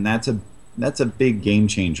 And that's a big game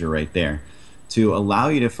changer right there, to allow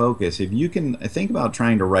you to focus. If you can think about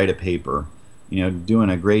trying to write a paper, doing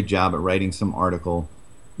a great job at writing some article,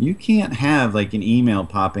 you can't have like an email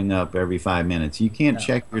popping up every 5 minutes. You can't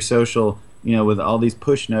check your social, with all these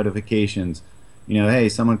push notifications. Hey,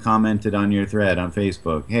 someone commented on your thread on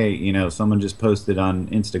Facebook. Hey, someone just posted on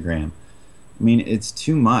Instagram. I mean, it's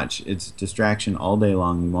too much. It's distraction all day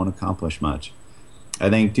long. You won't accomplish much. I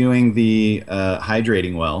think doing the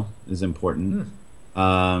hydrating well is important.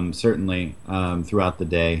 Certainly throughout the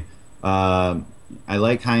day. I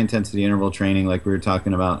like high intensity interval training like we were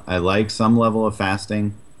talking about. I like some level of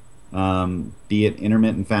fasting, be it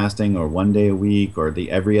intermittent fasting or 1 day a week or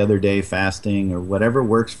the every other day fasting or whatever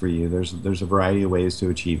works for you. There's a variety of ways to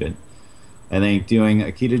achieve it. I think doing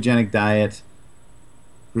a ketogenic diet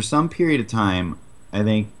for some period of time, I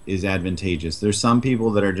think, is advantageous. There's some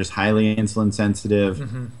people that are just highly insulin sensitive,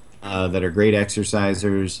 that are great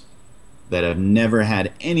exercisers, that have never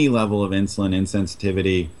had any level of insulin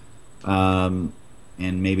insensitivity, and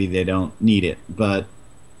maybe they don't need it. But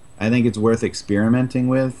I think it's worth experimenting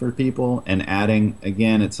with for people and adding,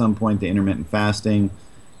 again, at some point, the intermittent fasting,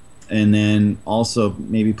 and then also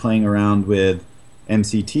maybe playing around with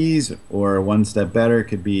MCTs, or one step better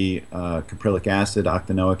could be caprylic acid,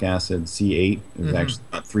 octanoic acid, C8 is actually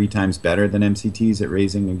about 3 times better than MCTs at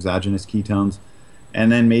raising exogenous ketones, and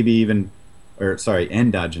then maybe even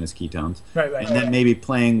endogenous ketones. Right. And then maybe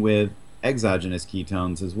playing with exogenous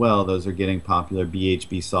ketones as well. Those are getting popular,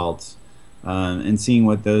 BHB salts, and seeing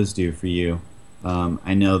what those do for you.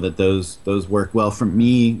 I know that those work well for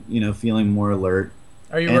me, feeling more alert.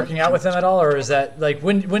 Are you working out with them at all, or is that like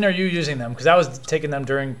when are you using them? Because I was taking them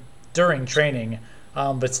during training,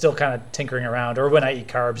 but still kind of tinkering around, or when I eat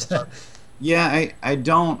carbs. Yeah, I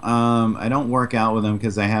don't work out with them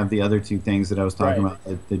because I have the other 2 things that I was talking about,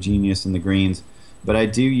 the Genius and the greens. But I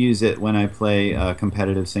do use it when I play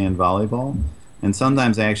competitive sand volleyball, and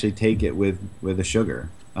sometimes I actually take it with a sugar.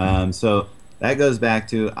 So that goes back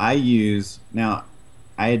to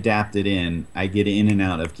I adapt it in. I get in and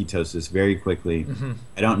out of ketosis very quickly.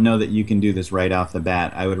 I don't know that you can do this right off the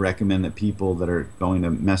bat. I would recommend that people that are going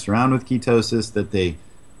to mess around with ketosis, that they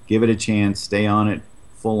give it a chance, stay on it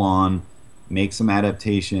full on, make some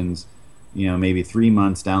adaptations, maybe 3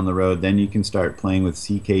 months down the road, then you can start playing with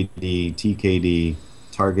CKD, TKD,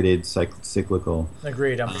 targeted cyclical.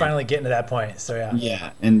 Agreed. I'm finally getting to that point. So yeah.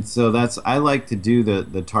 Yeah, and so I like to do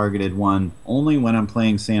the targeted one only when I'm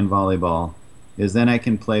playing sand volleyball, because then I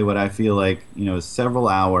can play what I feel like, several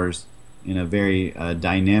hours in a very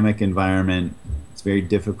dynamic environment. It's very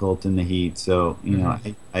difficult in the heat. So,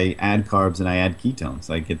 I add carbs and I add ketones.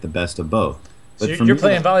 I get the best of both. But so you're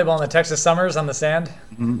playing volleyball in the Texas summers on the sand?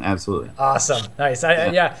 Absolutely. Awesome. Nice.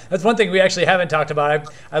 Yeah, that's one thing we actually haven't talked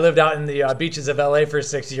about. I lived out in the beaches of LA for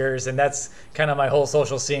 6 years, and that's kind of my whole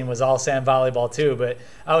social scene was all sand volleyball too. But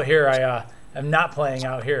out here, I am not playing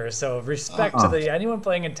out here. So respect to anyone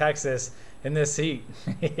playing in Texas in this heat.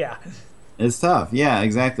 Yeah. It's tough. Yeah,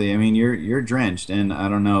 exactly. I mean, you're drenched, and I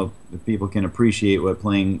don't know if people can appreciate what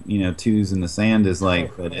playing 2s in the sand is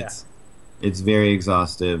like, but it's very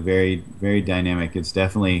exhaustive, very, very dynamic. It's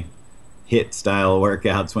definitely HIIT style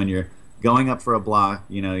workouts when you're going up for a block.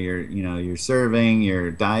 You're serving, you're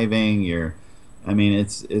diving,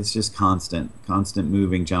 it's just constant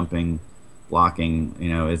moving, jumping, blocking.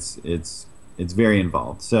 It's very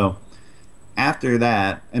involved. So after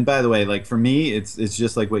that, and by the way, like for me, it's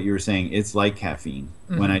just like what you were saying. It's like caffeine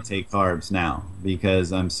when I take carbs now,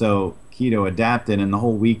 because I'm so keto adapted, and the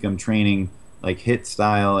whole week I'm training like HIIT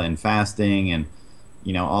style and fasting and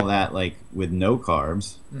all that, like with no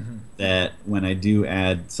carbs, that when I do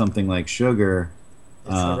add something like sugar,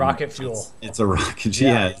 It's the rocket fuel. It's a rocket.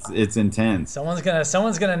 Yeah, it's intense. Someone's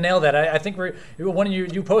gonna nail that. I think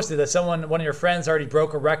you posted that one of your friends already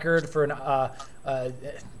broke a record for an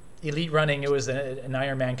elite running. It was an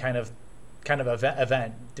Ironman kind of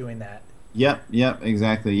event doing that. Yep,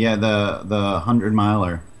 exactly. Yeah, the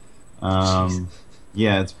 100-miler.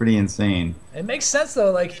 Yeah, it's pretty insane. It makes sense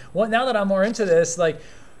though. Like now that I'm more into this, like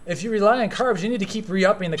if you rely on carbs, you need to keep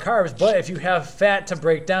re-upping the carbs. But if you have fat to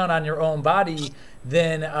break down on your own body,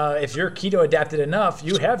 then if you're keto adapted enough,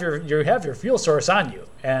 you have your fuel source on you,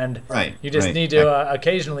 and you just need to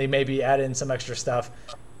occasionally maybe add in some extra stuff.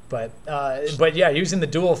 But yeah, using the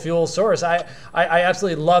dual fuel source, I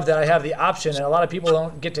absolutely love that I have the option, and a lot of people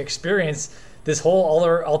don't get to experience this whole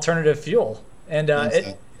other alternative fuel, and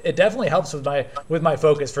it definitely helps with my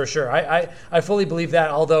focus for sure. I fully believe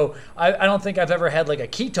that, although I don't think I've ever had like a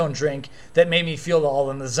ketone drink that made me feel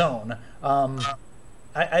all in the zone.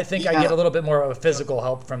 I think I get a little bit more of a physical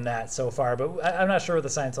help from that so far, but I'm not sure where the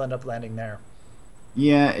science will end up landing there.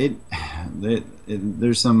 Yeah,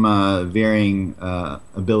 there's some varying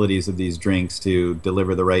abilities of these drinks to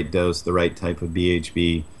deliver the right dose, the right type of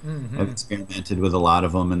BHB. I've experimented with a lot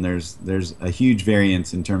of them, and there's a huge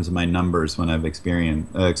variance in terms of my numbers when I've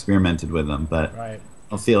experimented with them. But I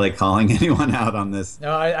don't feel like calling anyone out on this.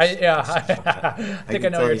 No, I think I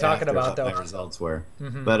know what you're talking about, though. What my results were.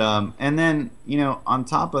 But and then on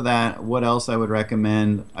top of that, what else I would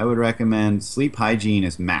recommend? I would recommend sleep hygiene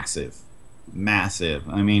is massive.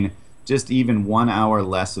 I mean, just even 1 hour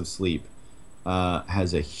less of sleep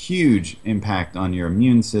has a huge impact on your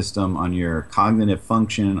immune system, on your cognitive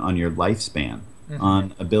function, on your lifespan,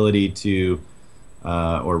 on ability to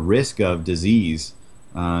or risk of disease,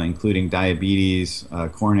 including diabetes,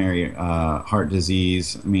 coronary heart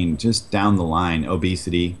disease. I mean, just down the line,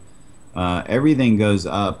 obesity. Everything goes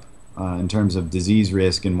up in terms of disease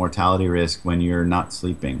risk and mortality risk when you're not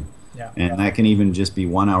sleeping. And that can even just be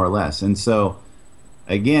 1 hour less. And so,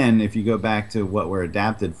 again, if you go back to what we're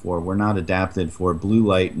adapted for, we're not adapted for blue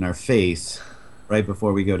light in our face right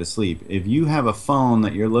before we go to sleep. If you have a phone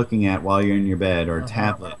that you're looking at while you're in your bed or a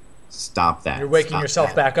tablet, stop that. You're waking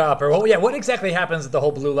yourself back up. Or what exactly happens with the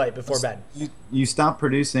whole blue light before bed? You stop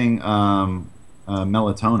producing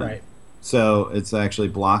melatonin. Right. So it's actually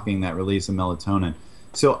blocking that release of melatonin.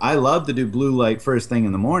 So I love to do blue light first thing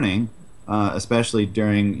in the morning. Especially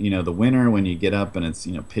during the winter when you get up and it's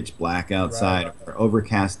pitch black outside or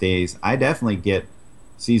overcast days. I definitely get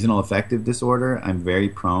seasonal affective disorder. I'm very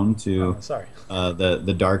prone to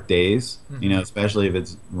the dark days. Especially if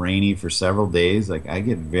it's rainy for several days. Like I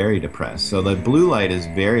get very depressed. So the blue light is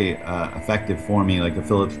very effective for me, like the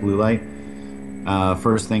Philips blue light,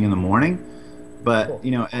 first thing in the morning. But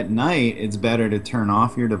at night it's better to turn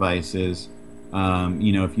off your devices.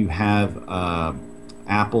 If you have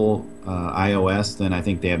Apple iOS, then I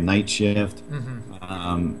think they have night shift.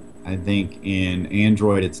 I think in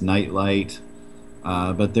Android it's night light,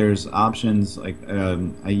 but there's options like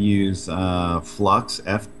I use Flux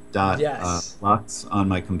Flux on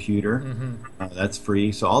my computer. That's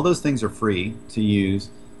free. So all those things are free to use,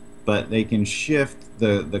 but they can shift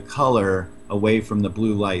the color away from the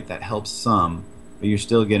blue light. That helps some, but you're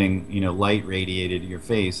still getting light radiated to your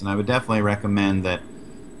face. And I would definitely recommend that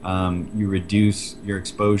you reduce your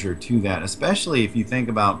exposure to that, especially if you think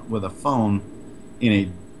about with a phone in a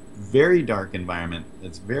very dark environment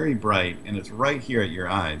that's very bright and it's right here at your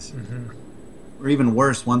eyes. Or even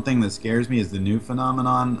worse, one thing that scares me is the new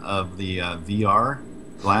phenomenon of the VR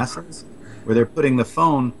glasses, where they're putting the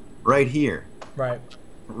phone right here,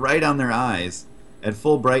 right on their eyes at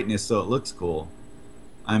full brightness so it looks cool.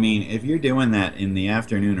 I mean, if you're doing that in the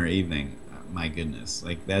afternoon or evening, my goodness,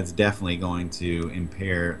 like that's definitely going to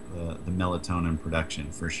impair the melatonin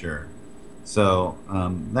production for sure. So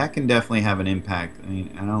that can definitely have an impact. I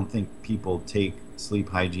mean, I don't think people take sleep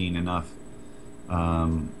hygiene enough,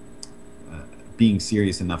 being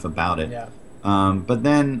serious enough about it. But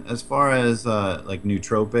then as far as like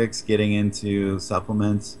nootropics, getting into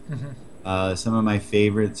supplements, some of my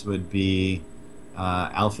favorites would be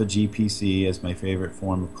alpha GPC as my favorite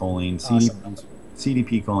form of choline.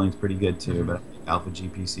 CDP choline is pretty good too, but alpha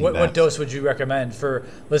GPC. What dose would you recommend for,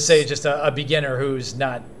 let's say, just a beginner who's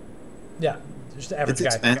not, just an average guy?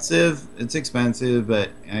 It's expensive, but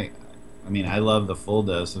I mean, I love the full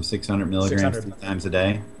dose of 600 milligrams 3 times a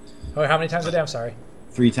day. Oh, how many times a day? I'm sorry.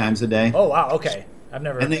 3 times a day. Oh wow, okay. I've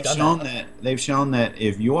never. And they've shown that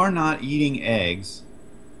if you are not eating eggs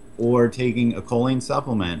or taking a choline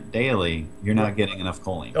supplement daily, you're not getting enough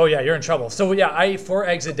choline. Oh yeah, you're in trouble. So yeah, I eat 4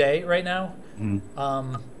 eggs a day right now.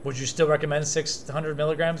 Would you still recommend 600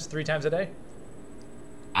 milligrams 3 times a day?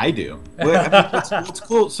 I do. Well, I mean, what's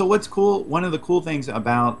cool? So what's cool? One of the cool things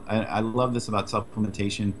about I love this about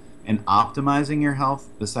supplementation and optimizing your health.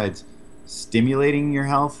 Besides stimulating your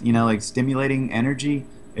health, like stimulating energy.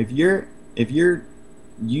 If you're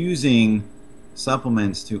using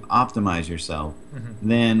supplements to optimize yourself,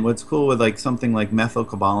 then what's cool with like something like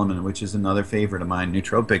methylcobalamin, which is another favorite of mine,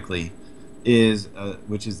 nootropically, is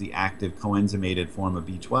which is the active coenzymated form of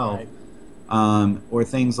B12, Right. or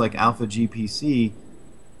things like alpha GPC.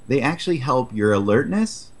 They actually help your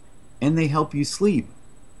alertness and they help you sleep.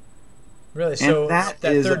 Really? And So that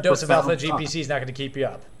that is a third dose of alpha profound thought. GPC is not going to keep you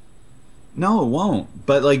up. No, it won't.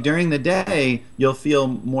 But like during the day, you'll feel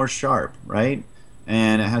more sharp, right?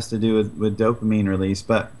 And it has to do with dopamine release.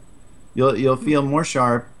 But you'll feel more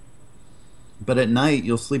sharp. But at night,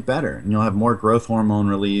 you'll sleep better, and you'll have more growth hormone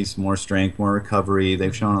release, more strength, more recovery.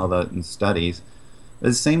 They've shown all that in studies. It's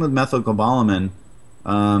the same with methylcobalamin.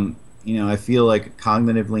 I feel like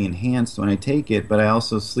cognitively enhanced when I take it, but I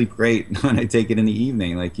also sleep great when I take it in the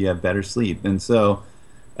evening. Like you have better sleep, and so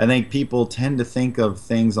I think people tend to think of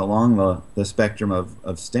things along the spectrum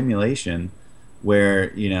of stimulation,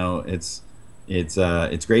 where it's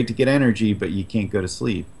great to get energy, but you can't go to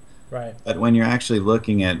sleep. Right. But when you're actually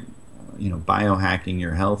looking at biohacking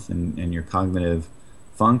your health and your cognitive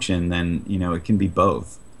function, then it can be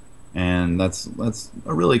both, and that's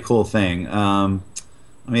a really cool thing.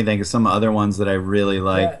 Let me think of some other ones that I really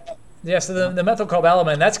like. Yeah, so the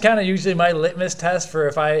methylcobalamin, that's kind of usually my litmus test for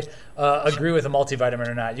if I agree with a multivitamin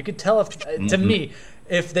or not. You could tell to me,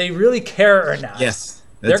 if they really care or not. Yes,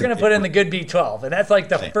 They're that's a going to good put in one. the good B12. And that's like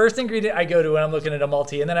the Right. first ingredient I go to when I'm looking at a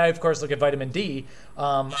multi. And then I, of course, look at vitamin D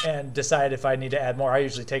and decide if I need to add more. I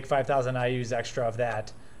usually take 5,000 IUs extra of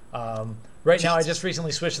that. Right now, I just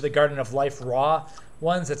recently switched to the Garden of Life Raw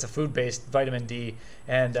ones. That's a food-based vitamin D.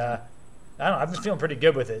 And I don't know, I've been feeling pretty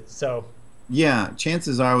good with it. So Yeah,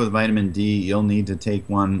 chances are with vitamin D, you'll need to take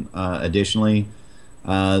one additionally,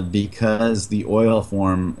 because the oil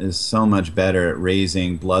form is so much better at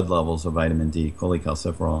raising blood levels of vitamin D,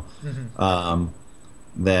 cholecalciferol.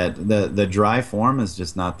 That the dry form is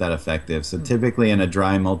just not that effective. So typically in a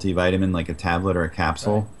dry multivitamin, like a tablet or a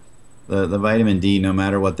capsule, the vitamin D, no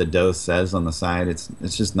matter what the dose says on the side,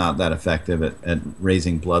 it's just not that effective at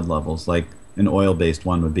raising blood levels like an oil-based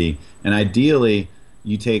one would be. And ideally,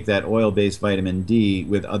 you take that oil-based vitamin D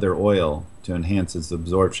with other oil to enhance its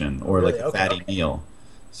absorption, or like really, a okay. fatty meal.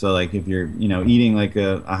 So like if you're eating like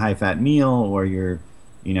a high-fat meal, or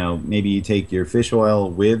maybe you take your fish oil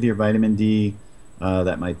with your vitamin D,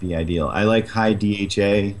 that might be ideal. I like high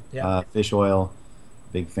DHA Yeah. fish oil.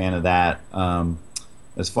 Big fan of that.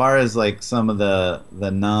 As far as like some of the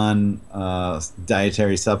non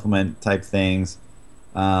dietary supplement type things,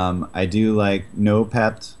 I do like No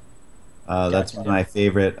Pept. That's Gotcha. one of my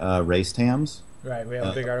favorite race hams. Right. We have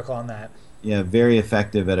a big article on that. Yeah, very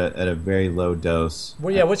effective at a very low dose.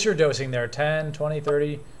 Well, yeah, what's your dosing there? 10, 20,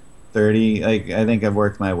 30? 30. I think I've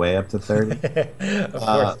worked my way up to 30. Of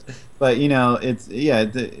Uh, course. but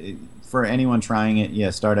it's for anyone trying it, yeah,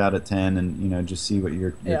 start out at 10 and just see what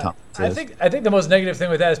your Yeah. tolerance I is. think the most negative thing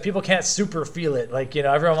with that is people can't super feel it. Like,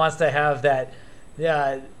 everyone wants to have that,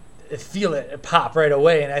 yeah, feel it pop right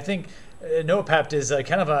away. And I think NoPept is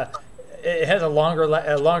kind of it has a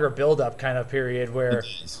longer build up kind of period where It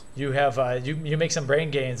is. you have you make some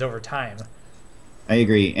brain gains over time. I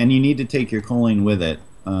agree, and you need to take your choline with it,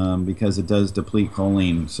 because it does deplete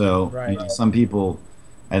choline. So Right. some people,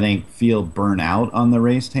 I think, feel burnt out on the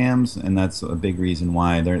raced hams, and that's a big reason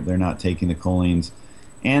why they're not taking the cholines,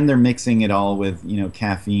 and they're mixing it all with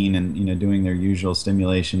caffeine and doing their usual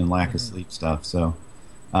stimulation and lack of sleep stuff. So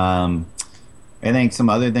I think some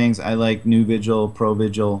other things I like: New Vigil, Pro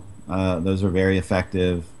Vigil. Those are very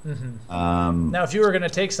effective. Now, if you were going to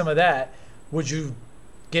take some of that, would you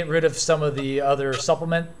get rid of some of the other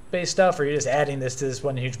supplement-based stuff, or are you just adding this to this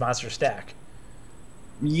one huge monster stack?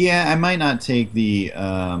 Yeah, I might not take the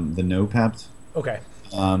No Pept. Okay.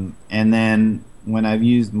 And then when I've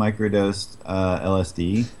used microdosed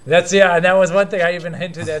LSD, And that was one thing I even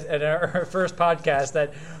hinted at our first podcast,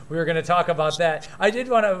 that we were going to talk about that.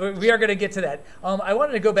 We are going to get to that. I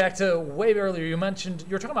wanted to go back to way earlier. You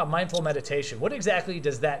were talking about mindful meditation. What exactly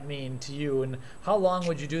does that mean to you, and how long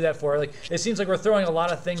would you do that for? Like, it seems like we're throwing a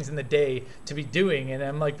lot of things in the day to be doing, and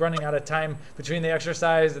I'm like running out of time between the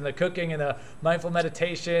exercise and the cooking and the mindful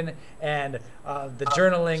meditation and the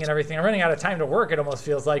journaling and everything. I'm running out of time to work, it almost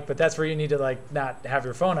feels like, but that's where you need to like not have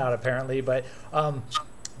your phone out apparently. But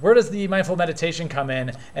where does the mindful meditation come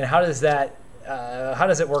in, and how does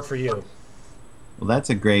it work for you? well, that's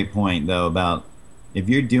a great point though about if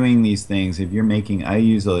you're doing these things, if you're making, I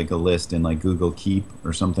use like a list in like Google Keep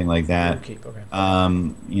or something like that. Google Keep, okay.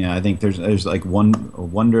 I think there's like a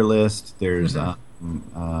Wonder List. There's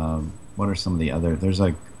Hmm. what are some of the other? There's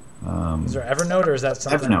like Is there Evernote, or is that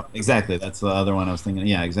something? Evernote. Exactly, that's the other one I was thinking.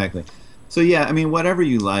 Yeah, exactly. So yeah, I mean, whatever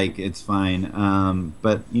you like, it's fine.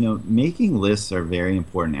 But making lists are very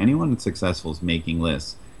important. Anyone that's successful is making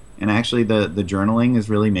lists, and actually, the journaling is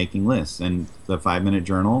really making lists, and the 5 minute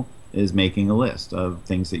journal is making a list of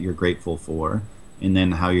things that you're grateful for, and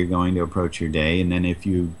then how you're going to approach your day, and then if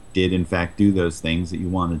you did in fact do those things that you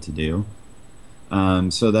wanted to do.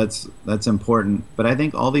 So that's important. But I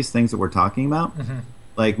think all these things that we're talking about, Hmm.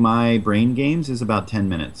 like my brain games, is about 10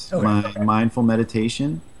 minutes. Okay. My mindful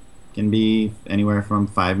meditation can be anywhere from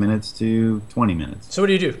 5 minutes to 20 minutes. So what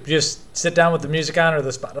do? You just sit down with the music on, or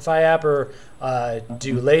the Spotify app, or do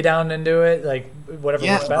you lay down and do it? Like whatever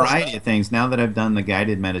Yeah, works a best. variety of things. Now that I've done the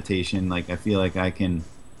guided meditation, like I feel like I can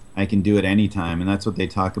do it anytime, and that's what they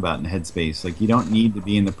talk about in Headspace. Like you don't need to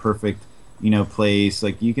be in the perfect, place.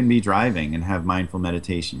 Like you can be driving and have mindful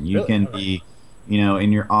meditation. You Really? can Okay. be,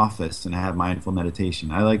 in your office and have mindful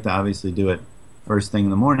meditation. I like to obviously do it first thing in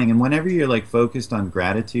the morning, and whenever you're like focused on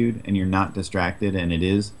gratitude and you're not distracted, and it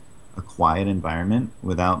is a quiet environment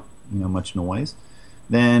without much noise,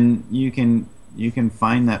 then you can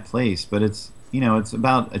find that place. But it's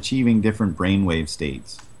about achieving different brainwave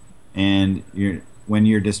states, and when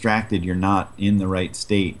you're distracted, you're not in the right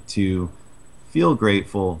state to feel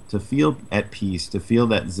grateful, to feel at peace, to feel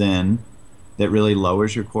that zen that really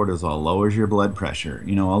lowers your cortisol, lowers your blood pressure,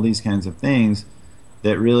 all these kinds of things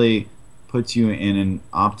that really puts you in an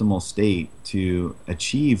optimal state to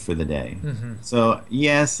achieve for the day. Hmm. So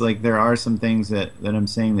yes, like there are some things that I'm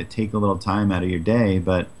saying that take a little time out of your day,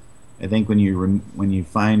 but I think when you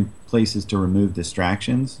find places to remove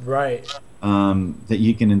distractions, Right. that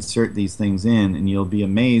you can insert these things in, and you'll be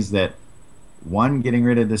amazed that one, getting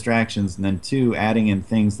rid of distractions, and then two, adding in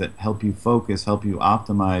things that help you focus, help you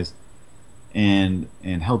optimize, and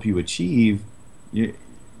help you achieve.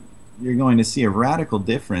 You're going to see a radical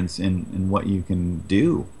difference in what you can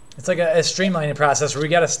do. It's like a streamlining process where we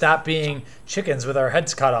got to stop being chickens with our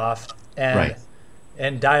heads cut off and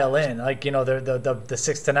Right. dial in. Like the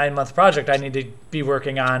 6 to 9 month project I need to be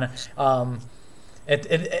working on.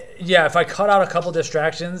 Yeah, if I cut out a couple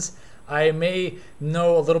distractions, I may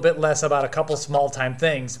know a little bit less about a couple small time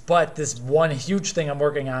things, but this one huge thing I'm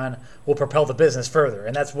working on will propel the business further.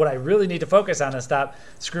 And that's what I really need to focus on, and stop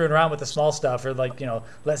screwing around with the small stuff, or like,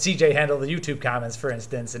 let CJ handle the YouTube comments, for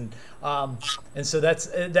instance. And so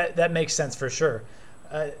that makes sense for sure.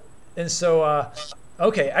 And so,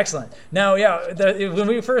 okay, excellent. Now, yeah, when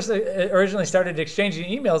we first originally started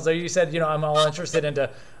exchanging emails, though, you said, I'm all interested into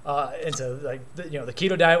like the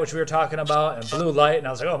keto diet, which we were talking about, and blue light, and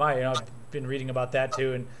I was like, oh my, I've been reading about that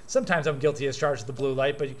too, and sometimes I'm guilty as charged with the blue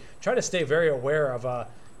light, but you try to stay very aware of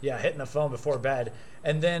hitting the phone before bed.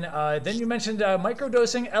 And then you mentioned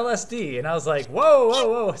microdosing LSD, and I was like, whoa, whoa,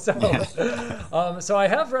 whoa. So, so I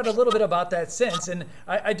have read a little bit about that since, and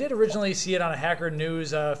I did originally see it on a Hacker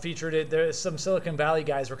News featured it. There's some Silicon Valley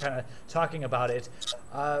guys were kind of talking about it.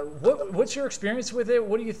 What's your experience with it?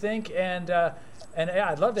 What do you think? And yeah,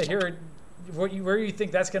 I'd love to hear where you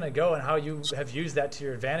think that's going to go, and how you have used that to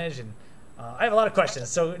your advantage. And I have a lot of questions.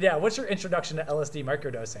 So yeah, what's your introduction to LSD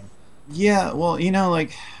microdosing? Yeah, well,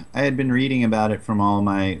 like I had been reading about it from all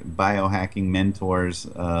my biohacking mentors,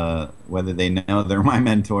 whether they know they're my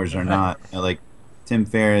mentors or Right. not. Like Tim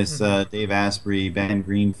Ferriss, Hmm. Dave Asprey, Ben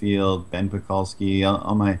Greenfield, Ben Pekulski,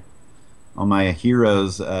 all my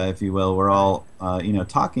heroes, if you will, were all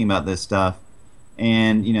talking about this stuff,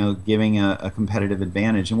 and giving a competitive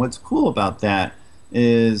advantage. And what's cool about that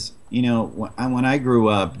is, when I grew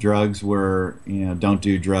up, drugs were, don't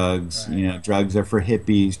do drugs. Right. Drugs are for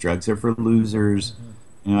hippies. Drugs are for losers.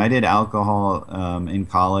 Hmm. I did alcohol in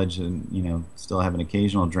college, and still have an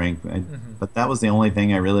occasional drink. Hmm. But that was the only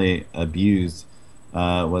thing I really abused,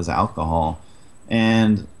 was alcohol.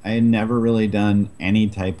 And I had never really done any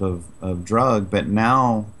type of drug. But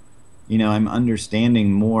now, I'm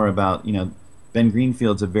understanding more about, Ben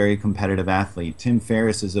Greenfield's a very competitive athlete. Tim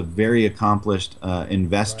Ferriss is a very accomplished Right.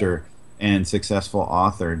 investor and successful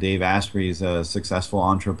author. Dave Asprey is a successful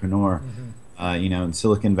entrepreneur, Hmm. in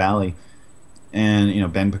Silicon Valley.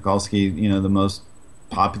 And, Ben Pekulski, the most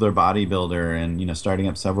popular bodybuilder, and, starting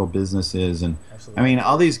up several businesses. And I Absolutely. mean,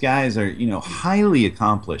 all these guys are, highly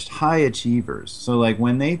accomplished, high achievers. So like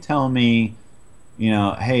when they tell me,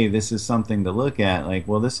 hey, this is something to look at. Like,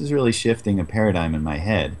 well, this is really shifting a paradigm in my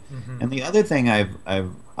head. Hmm. And the other thing I've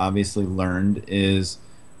obviously learned is,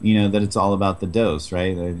 that it's all about the dose,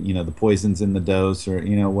 right? The poisons in the dose, or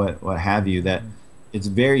what have you. That Hmm. it's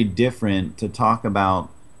very different to talk about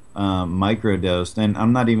microdosed, and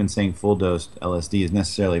I'm not even saying full dosed LSD is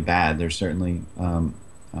necessarily bad. There's certainly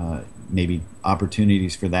maybe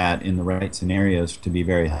opportunities for that in the right scenarios to be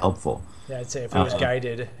very helpful. Yeah, I'd say if it was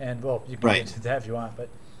guided, and well, you can get Right, into that if you want, but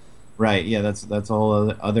right, yeah, that's a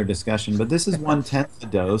whole other discussion. But this is 1/10 the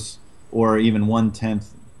dose, or even 1/10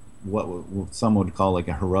 some would call like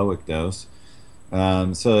a heroic dose.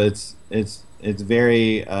 So it's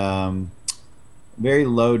very very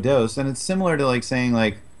low dose, and it's similar to like saying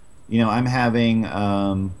like, I'm having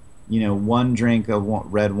one drink of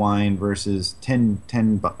red wine versus 10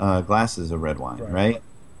 glasses of red wine, right. right?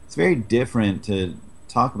 It's very different to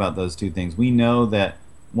talk about those two things. We know that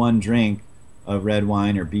one drink of red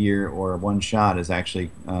wine or beer or one shot is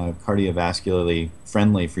actually cardiovascularly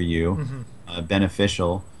friendly for you,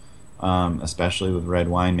 beneficial, especially with red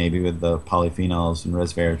wine, maybe with the polyphenols and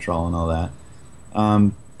resveratrol and all that.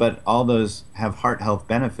 But all those have heart health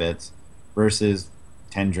benefits versus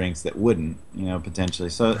 10 drinks that wouldn't, potentially.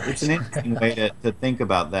 So it's an interesting way to think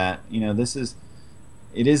about that.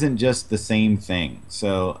 It isn't just the same thing.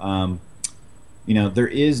 So, there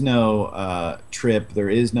is no trip, there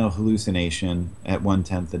is no hallucination at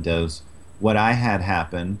 1/10 the dose. What I had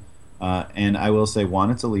happen, and I will say, one,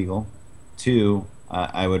 it's illegal. Two,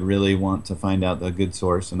 I would really want to find out the good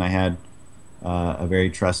source, and I had a very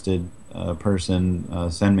trusted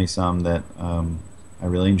person send me some that I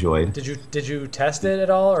really enjoyed. Did you test it at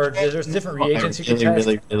all, or there's different reagents you can really, test?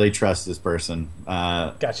 really, really trust this person.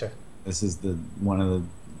 Gotcha. This is one of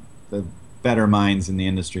the better minds in the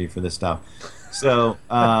industry for this stuff. So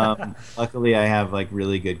luckily, I have like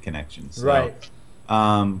really good connections. So, Right.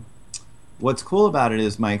 what's cool about it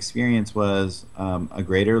is my experience was a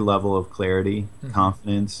greater level of clarity,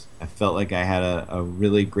 confidence. I felt like I had a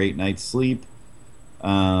really great night's sleep.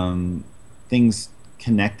 Things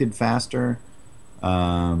connected faster.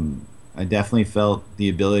 I definitely felt the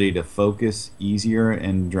ability to focus easier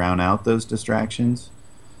and drown out those distractions.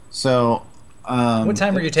 So, What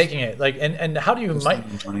time were you taking it? Like, and how do you first thing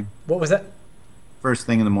in the morning. What was that? First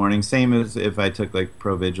thing in the morning, same as if I took like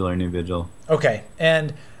Provigil or Nuvigil. Okay,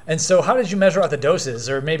 and so how did you measure out the doses,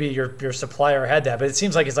 or maybe your supplier had that? But it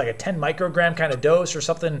seems like it's like a 10 microgram kind of dose or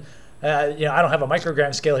something. I don't have a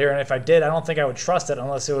microgram scale here, and if I did, I don't think I would trust it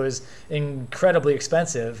unless it was incredibly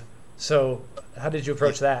expensive. So how did you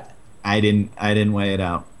approach that? I didn't weigh it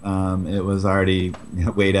out. It was already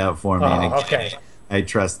weighed out for me. And Oh, okay. I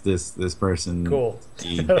trust this person Cool. to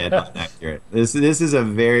be dead on accurate. This is a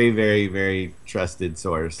very, very, very trusted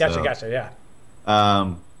source. Gotcha, yeah.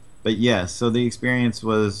 But yeah, so the experience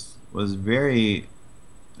was very.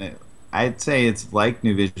 I'd say it's like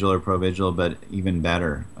Nuvigil or Provigil, but even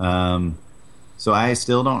better. So I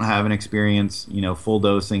still don't have an experience, full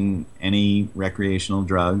dosing any recreational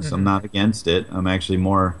drugs. I'm not against it. I'm actually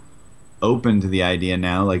more open to the idea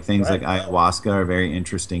now. Like things like ayahuasca are very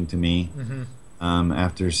interesting to me.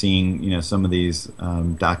 After seeing, some of these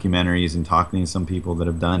documentaries and talking to some people that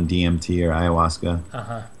have done DMT or ayahuasca.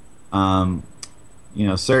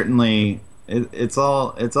 Certainly it's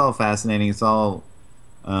all fascinating. It's all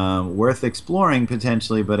worth exploring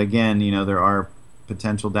potentially, but again, there are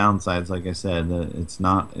potential downsides. Like I said, that it's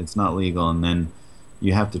not legal, and then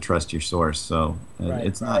you have to trust your source. So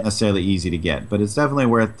it's not necessarily easy to get, but it's definitely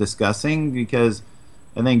worth discussing, because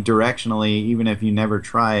I think directionally, even if you never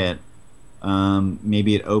try it,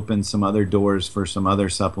 maybe it opens some other doors for some other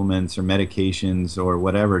supplements or medications or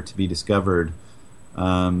whatever to be discovered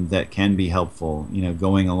that can be helpful,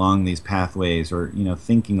 going along these pathways, or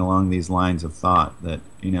thinking along these lines of thought that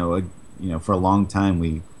for a long time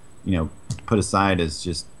we put aside as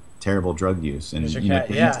just terrible drug use. And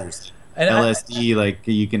dangers. And LSD, like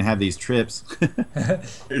you can have these trips.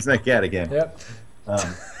 There's that cat again. Yep.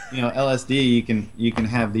 LSD, you can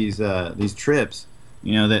have these trips,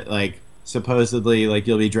 that like supposedly like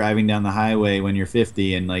you'll be driving down the highway when you're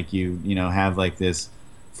 50, and like you have like this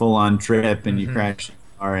full on trip, and you crash your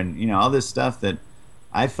car, and all this stuff that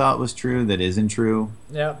I thought was true that isn't true.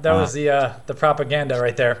 Yeah, that was the propaganda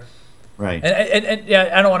right there. Right. And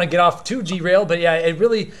yeah, I don't want to get off too derailed, but yeah, it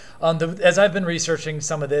really, as I've been researching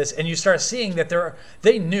some of this, and you start seeing that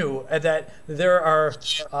they knew that there are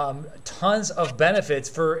tons of benefits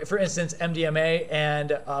for instance, MDMA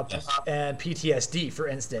and PTSD, for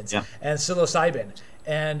instance, and psilocybin,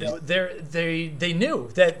 and they knew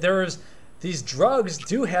that these drugs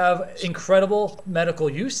do have incredible medical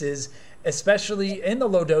uses, especially in the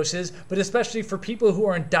low doses, but especially for people who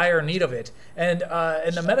are in dire need of it. And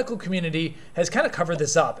the medical community has kind of covered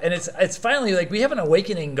this up. And it's finally like we have an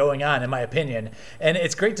awakening going on, in my opinion. And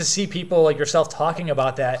it's great to see people like yourself talking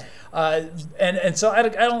about that. And so I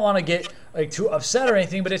don't want to get like too upset or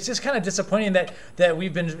anything, but it's just kind of disappointing that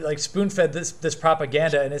we've been like spoon fed this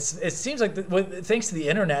propaganda, and it seems like thanks to the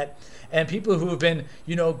internet and people who have been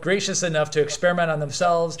gracious enough to experiment on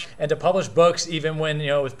themselves and to publish books even when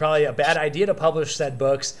it was probably a bad idea to publish said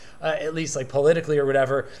books, at least like politically or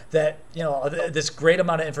whatever, that this great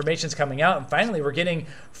amount of information is coming out, and finally we're getting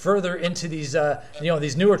further into these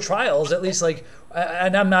these newer trials, at least like.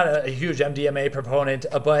 And I'm not a huge MDMA proponent,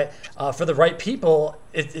 but for the right people,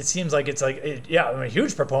 it seems like it's like, I'm a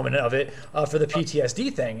huge proponent of it for the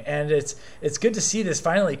PTSD thing. And it's good to see this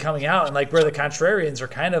finally coming out, and like where the contrarians are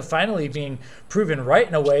kind of finally being proven right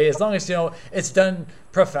in a way, as long as it's done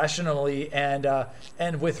professionally and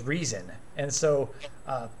with reason. And so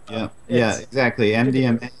exactly.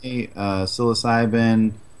 MDMA,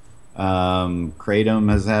 psilocybin,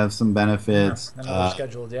 kratom have some benefits. Yeah, and they're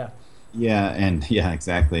scheduled,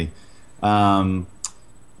 exactly.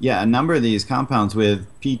 A number of these compounds with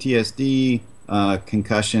PTSD,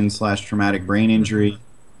 concussion / traumatic brain injury,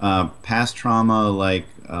 past trauma like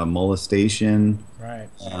molestation, right?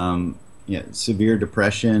 Severe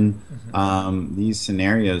depression. These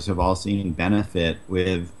scenarios have all seen benefit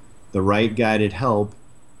with the right guided help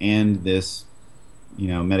and this,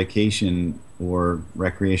 medication or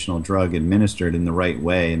recreational drug administered in the right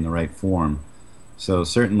way, in the right form. So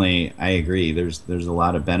certainly, I agree. There's a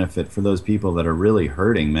lot of benefit for those people that are really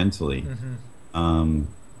hurting mentally. Can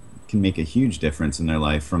make a huge difference in their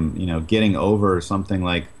life, from getting over something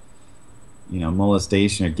like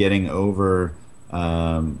molestation, or getting over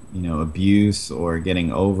abuse, or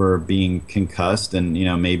getting over being concussed, and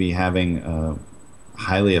maybe having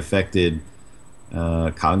highly affected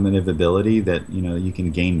cognitive ability that you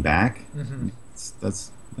can gain back.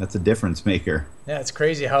 That's a difference maker. Yeah, it's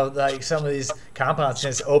crazy how like some of these compounds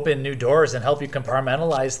just open new doors and help you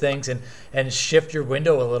compartmentalize things and shift your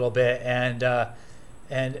window a little bit. And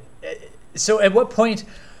so at what point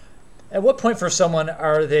for someone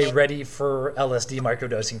are they ready for LSD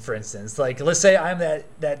microdosing, for instance? Like, let's say I'm that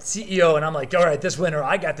CEO and I'm like, all right, this winter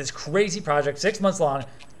I got this crazy project, 6 months long.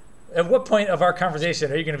 At what point of our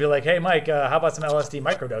conversation are you going to be like, hey, Mike, how about some LSD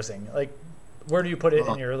microdosing? Like, where do you put it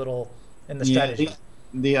in the strategy?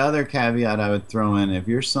 The other caveat I would throw in, if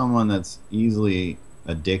you're someone that's easily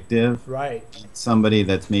addictive, right? Somebody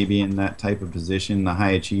that's maybe in that type of position, the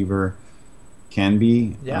high achiever can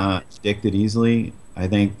be addicted easily. I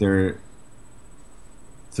think they're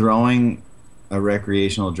throwing a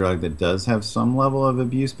recreational drug that does have some level of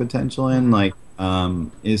abuse potential in,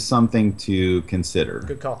 is something to consider.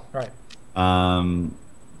 Good call, right?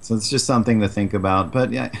 So it's just something to think about.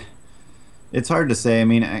 But yeah, it's hard to say. I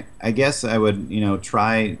mean, I guess I would,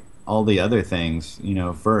 try all the other things,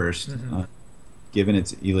 first, given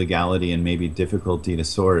its illegality and maybe difficulty to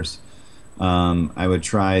source. I would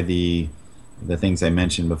try the things I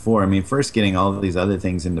mentioned before. I mean, first getting all of these other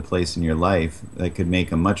things into place in your life that could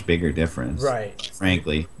make a much bigger difference. Right.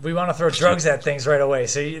 Frankly. We want to throw drugs at things right away.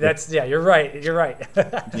 So you're right. You're right.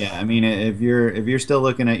 Yeah, I mean, if you're still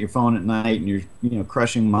looking at your phone at night and you're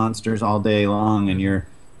crushing monsters all day long, and you're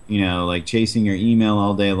like chasing your email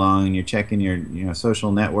all day long, and you're checking your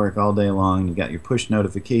social network all day long, and you got your push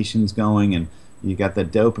notifications going, and you got the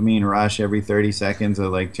dopamine rush every 30 seconds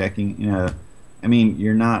of like checking, I mean,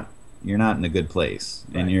 you're not in a good place,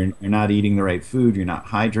 and you're not eating the right food, you're not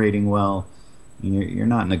hydrating well, you're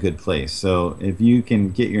not in a good place. So if you can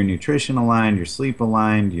get your nutrition aligned, your sleep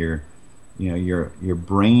aligned, your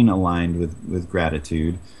brain aligned with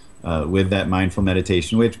gratitude, with that mindful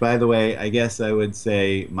meditation, which, by the way, I guess I would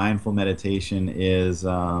say mindful meditation is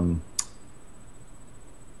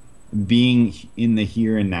being in the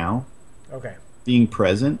here and now. Okay. Being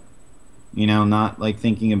present, not like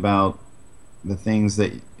thinking about the things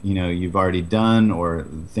that you've already done, or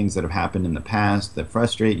things that have happened in the past that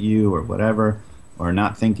frustrate you or whatever, or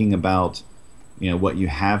not thinking about what you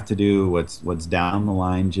have to do, what's down the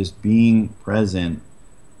line. Just being present.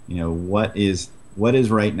 What is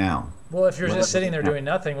right now. Well, if you're just sitting there doing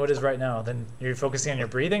nothing, what is right now? Then you're focusing on your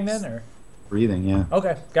breathing then, or? Breathing, yeah.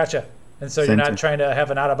 Okay, gotcha. And so you're not trying to have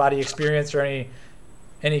an out-of-body experience or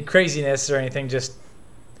any craziness or anything, just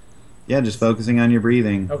focusing on your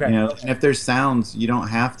breathing. Okay. And if there's sounds, you don't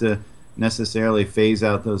have to necessarily phase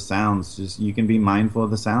out those sounds. Just you can be mindful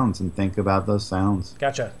of the sounds and think about those sounds.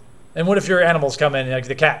 Gotcha. And what if your animals come in, like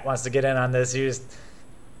the cat wants to get in on this? You just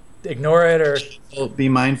ignore it, or be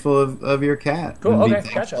mindful of your cat. Cool. And okay. be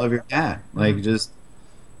thankful Gotcha. of your cat. Like just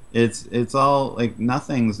it's all like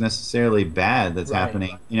nothing's necessarily bad that's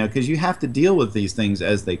happening. Because you have to deal with these things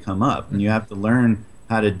as they come up, and you have to learn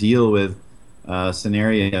how to deal with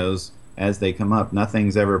scenarios as they come up.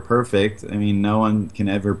 Nothing's ever perfect. I mean, no one can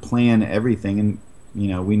ever plan everything,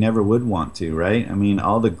 we never would want to, right? I mean,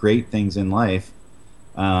 all the great things in life,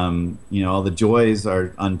 all the joys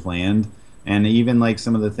are unplanned, and even like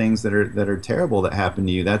some of the things that are terrible that happen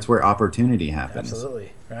to you, that's where opportunity happens.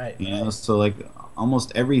 Absolutely. Right. So like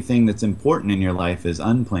almost everything that's important in your life is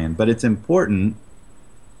unplanned, but it's important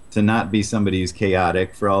to not be somebody who's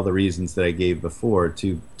chaotic for all the reasons that I gave before,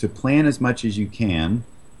 to plan as much as you can,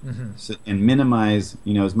 and minimize,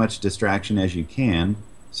 as much distraction as you can,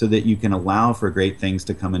 so that you can allow for great things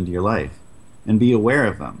to come into your life and be aware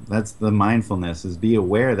of them. That's the mindfulness, is be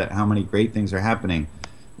aware that how many great things are happening.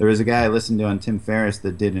 There was a guy I listened to on Tim Ferriss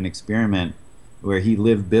that did an experiment where he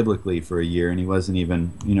lived biblically for a year, and he wasn't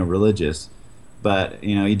even, religious, but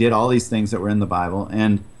he did all these things that were in the Bible,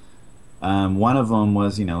 and one of them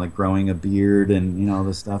was, like growing a beard and, all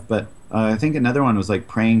this stuff. But I think another one was like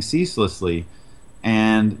praying ceaselessly.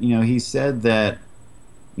 And, he said that,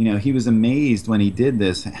 he was amazed when he did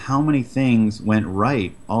this, how many things went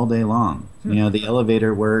right all day long. The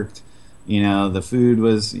elevator worked, the food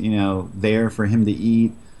was, there for him to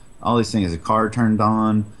eat, all these things, the car turned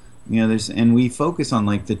on, and we focus on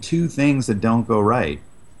like the two things that don't go right.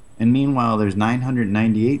 And meanwhile, there's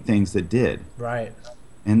 998 things that did. Right.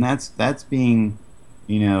 And that's being,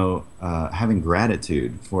 having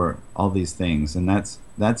gratitude for all these things, and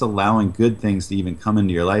that's allowing good things to even come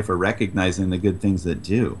into your life, or recognizing the good things that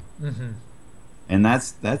do. And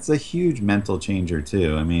that's a huge mental changer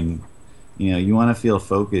too. I mean, you want to feel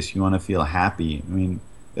focused, you want to feel happy. I mean,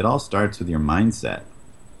 it all starts with your mindset.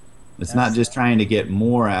 It's not just trying to get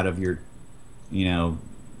more out of your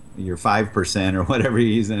 5% or whatever you're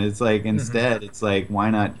using. It's like, instead, it's like, why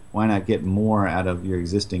not get more out of your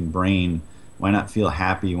existing brain? Why not feel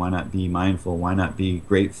happy? Why not be mindful? Why not be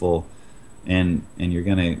grateful? And you're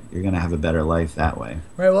gonna have a better life that way.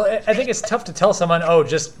 Right. Well, I think it's tough to tell someone, oh,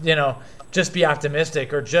 just be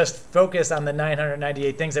optimistic, or just focus on the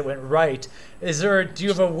 998 things that went right. Do you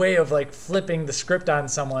have a way of like flipping the script on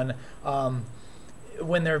someone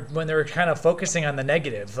when they're kind of focusing on the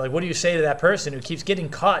negative? Like, what do you say to that person who keeps getting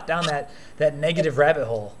caught down that negative rabbit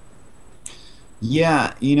hole?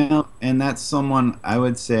 Yeah, and that's someone I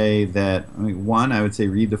would say that, I would say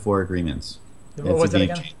read the Four Agreements. What was that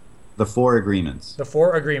again? The Four Agreements. The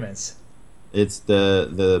Four Agreements. It's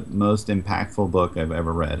the most impactful book I've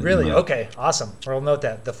ever read. Really? Okay, awesome. We'll note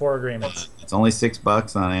that, the Four Agreements. It's only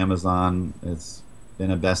 $6 on Amazon. It's been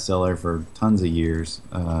a bestseller for tons of years.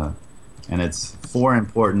 And it's 4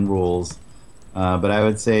 important rules. But I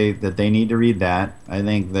would say that they need to read that. I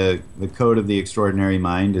think the Code of the Extraordinary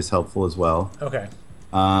Mind is helpful as well. Okay.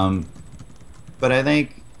 But I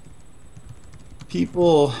think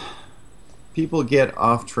people get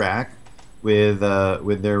off track with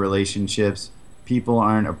their relationships. People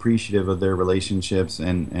aren't appreciative of their relationships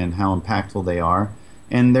and how impactful they are,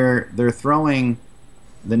 and they're throwing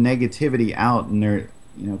the negativity out, and they're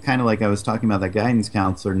kind of like I was talking about that guidance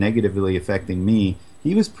counselor negatively affecting me.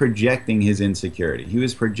 He was projecting his insecurity. He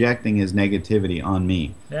was projecting his negativity on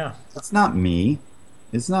me. Yeah. It's not me.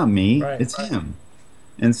 It's not me. Right. It's him.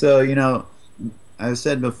 And so, I've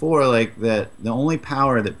said before, like, that the only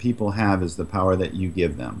power that people have is the power that you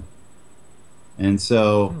give them. And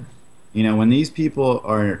so, when these people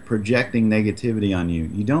are projecting negativity on you,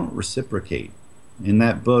 you don't reciprocate. In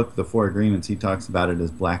that book, The Four Agreements, he talks about it as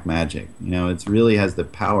black magic. It really has the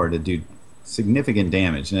power to do significant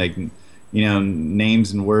damage. Like,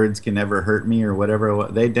 names and words can never hurt me or whatever.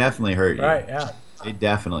 They definitely hurt you. Right, yeah. They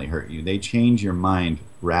definitely hurt you. They change your mind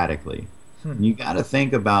radically. You got to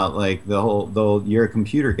think about like the whole. You're a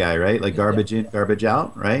computer guy, right? Like garbage in, garbage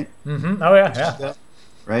out, right? Mm-hmm. Oh yeah.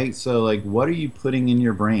 Right. So like, what are you putting in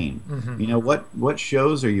your brain? What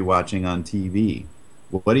shows are you watching on TV?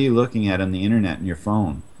 What are you looking at on the internet and your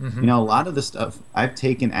phone? A lot of the stuff, I've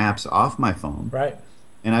taken apps off my phone. Right.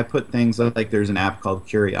 And I put things like there's an app called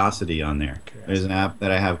Curiosity on there. There's an app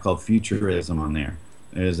that I have called Futurism on there.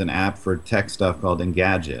 There's an app for tech stuff called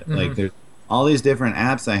Engadget. Like there's all these different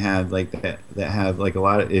apps I have like that have like a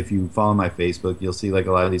lot of, if you follow my Facebook, you'll see like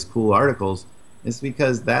a lot of these cool articles. It's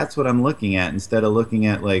because that's what I'm looking at instead of looking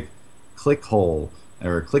at like Clickhole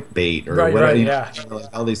or clickbait or whatever. Like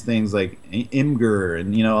all these things like Imgur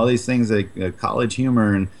and all these things like college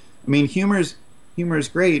humor. And I mean, humor is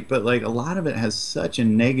great, but like a lot of it has such a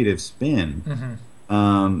negative spin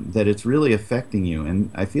that it's really affecting you.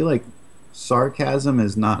 And I feel like sarcasm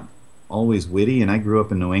is not always witty, and I grew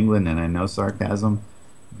up in New England and I know sarcasm,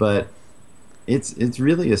 but it's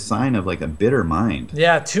really a sign of like a bitter mind.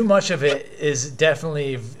 Yeah, too much of it is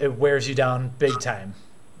definitely, it wears you down big time.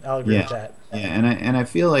 I'll agree with that. Yeah, and I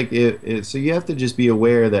feel like so you have to just be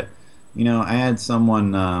aware that I had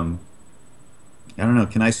someone I don't know.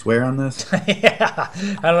 Can I swear on this? Yeah,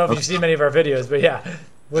 I don't know if you've seen many of our videos, but yeah,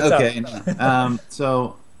 what's up? Okay.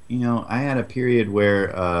 So, I had a period where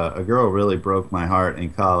a girl really broke my heart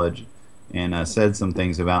in college and said some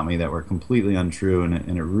things about me that were completely untrue.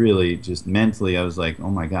 And it really just mentally, I was like, oh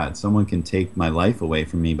my God, someone can take my life away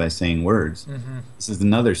from me by saying words. Mm-hmm. This is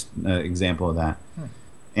another example of that.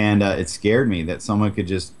 And it scared me that someone could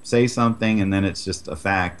just say something and then it's just a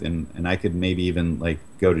fact. And I could maybe even like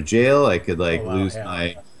go to jail. I could Oh like wow, lose yeah,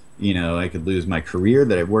 my I could lose my career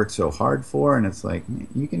that I've worked so hard for, and it's like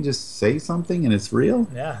you can just say something and it's real,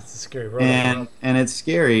 yeah, it's a scary world. and it's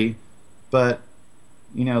scary. But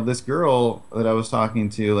this girl that I was talking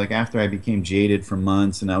to, like after I became jaded for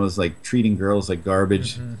months, and I was like treating girls like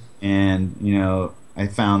garbage, Mm-hmm. and I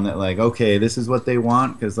found that like okay, this is what they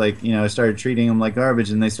want because like I started treating them like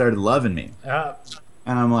garbage, and they started loving me, Uh,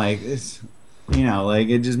 and I'm like it's like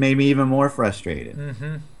it just made me even more frustrated,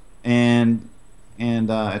 mm-hmm.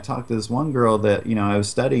 and I talked to this one girl that I was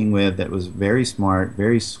studying with that was very smart,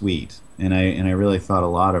 very sweet, and I really thought a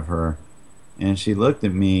lot of her. And she looked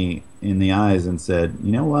at me in the eyes and said,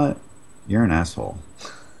 "You know what? You're an asshole."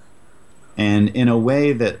 And in a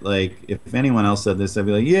way that, like, if anyone else said this, I'd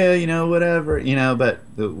be like, "Yeah, whatever," But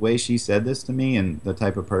the way she said this to me and the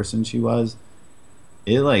type of person she was,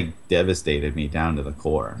 it like devastated me down to the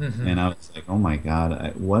core. Mm-hmm. And I was like, "Oh my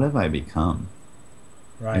God, what have I become?"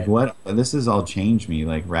 Like Right. what this has all changed me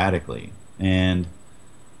like radically. And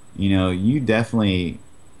you definitely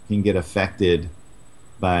can get affected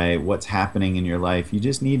by what's happening in your life. You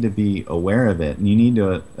just need to be aware of it, and you need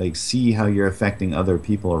to like see how you're affecting other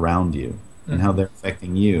people around you and how Mm-hmm. they're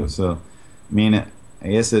affecting you. So I mean I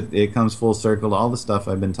guess it comes full circle to all the stuff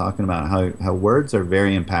I've been talking about, how words are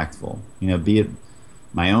very impactful. Be it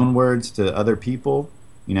my own words to other people,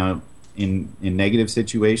 in negative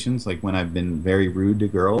situations, like when I've been very rude to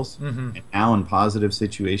girls, Mm-hmm. and now in positive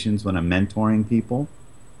situations when I'm mentoring people,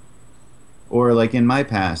 or like in my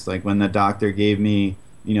past, like when the doctor gave me,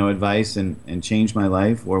 advice and changed my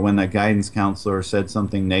life, or when the guidance counselor said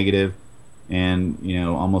something negative and,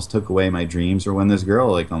 almost took away my dreams, or when this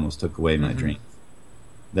girl like almost took away my Mm-hmm. dreams.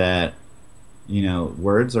 That,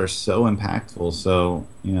 words are so impactful. So,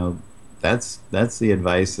 that's the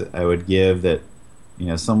advice that I would give, that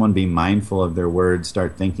someone be mindful of their words,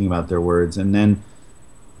 start thinking about their words, and then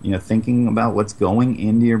thinking about what's going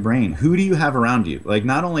into your brain. Who do you have around you? Like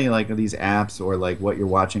not only like these apps or like what you're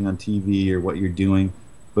watching on TV or what you're doing,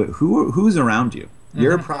 but who's around you.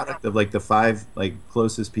 You're a Mm-hmm. product of like the five like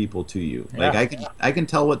closest people to you. Like Yeah. I can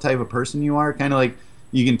tell what type of person you are, kind of like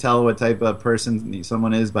you can tell what type of person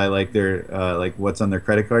someone is by like their like what's on their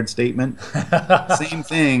credit card statement. Same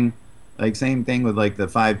thing, like same thing with like the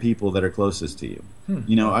five people that are closest to you.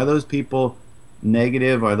 Hmm. Are those people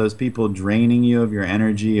negative? Are those people draining you of your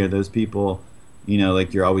energy? Are those people,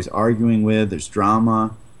 like you're always arguing with? There's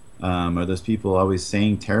drama. Are those people always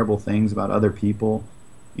saying terrible things about other people?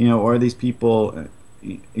 Or are these people,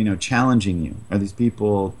 challenging you? Are these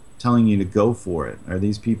people telling you to go for it? Are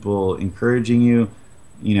these people encouraging you?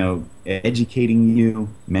 Educating you,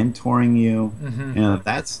 mentoring you? Mm-hmm.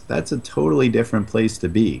 That's a totally different place to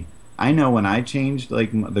be. I know when I changed like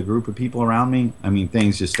the group of people around me, I mean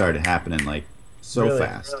things just started happening like so Really.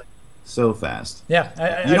 fast, so fast. Yeah.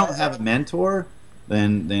 If you don't have a mentor,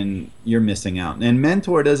 then you're missing out. And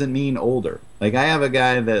mentor doesn't mean older. Like I have a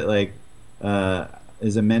guy that like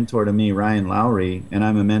is a mentor to me, Ryan Lowry, and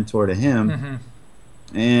I'm a mentor to him, Mm-hmm.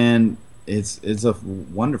 and it's a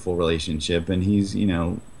wonderful relationship. And he's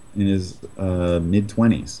in his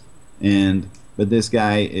mid-20s, but this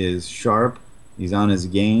guy is sharp. He's on his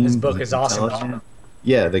game. His book He's is awesome. intelligent.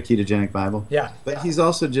 Yeah, the Ketogenic Bible. Yeah. But he's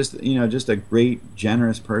also just a great,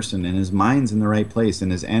 generous person, and his mind's in the right place,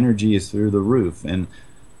 and his energy is through the roof, and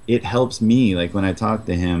it helps me, like when I talk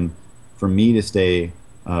to him, for me to stay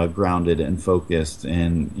grounded and focused,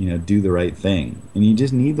 and do the right thing. And you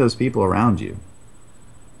just need those people around you.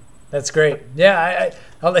 That's great. Yeah,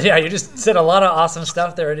 yeah. You just said a lot of awesome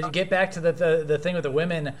stuff there. To get back to the thing with the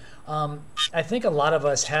women, I think a lot of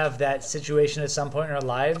us have that situation at some point in our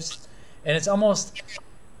lives, and it's almost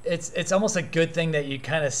a good thing that you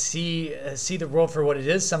kind of see the world for what it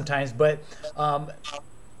is sometimes. But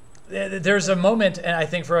there's a moment, and I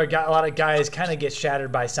think for a lot of guys, kind of get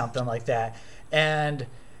shattered by something like that, and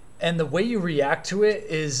the way you react to it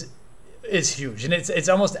is huge, and it's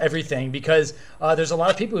almost everything, because there's a lot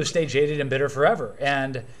of people who stay jaded and bitter forever,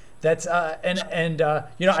 and that's I've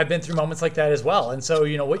been through moments like that as well. And so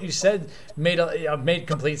what you said made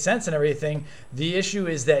complete sense and everything. The issue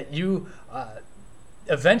is that you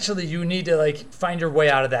eventually you need to like find your way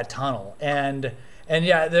out of that tunnel, and And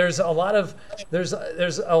yeah, there's a lot of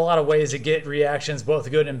ways to get reactions, both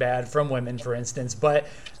good and bad, from women, for instance. But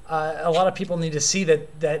a lot of people need to see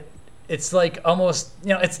that it's like almost,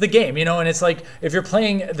 it's the game, and it's like if you're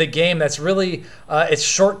playing the game, that's really it's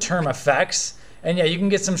short-term effects. And yeah, you can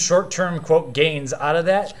get some short-term quote gains out of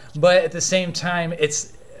that, but at the same time,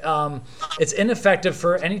 it's ineffective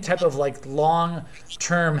for any type of like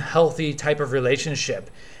long-term healthy type of relationship.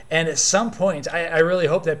 And at some point, I really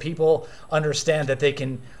hope that people understand that they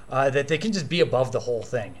can just be above the whole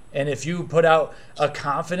thing. And if you put out a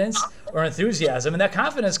confidence or enthusiasm, and that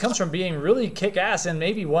confidence comes from being really kick-ass in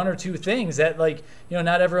maybe one or two things that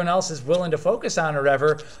not everyone else is willing to focus on or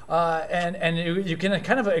whatever, and you can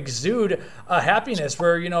kind of exude a happiness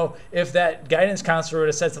where, if that guidance counselor would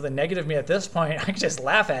have said something negative to me at this point, I could just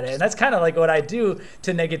laugh at it. And that's kind of like what I do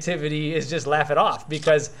to negativity, is just laugh it off,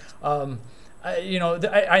 because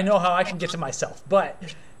I know how I can get to myself, but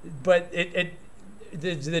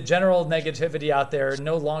the general negativity out there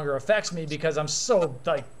no longer affects me, because I'm so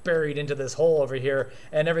like buried into this hole over here,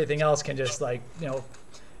 and everything else can just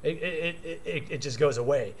it just goes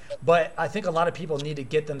away. But I think a lot of people need to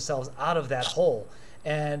get themselves out of that hole,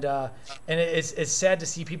 and it's sad to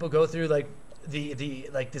see people go through like the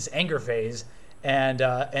like this anger phase and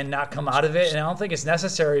not come out of it. And I don't think it's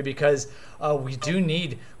necessary, because we do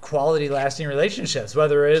need quality, lasting relationships,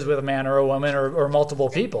 whether it is with a man or a woman or multiple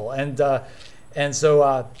people. And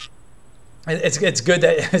so it's good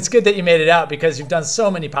that you made it out, because you've done so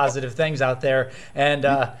many positive things out there, and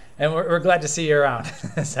we're glad to see you around.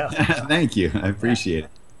 So thank you, I appreciate it.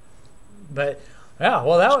 But yeah,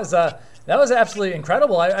 well, that was absolutely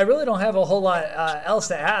incredible. I really don't have a whole lot else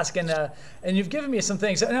to ask, and you've given me some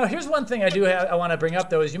things. Now, here's one thing I want to bring up,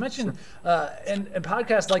 though, is you mentioned in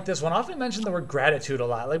podcasts like this one, often mention the word gratitude a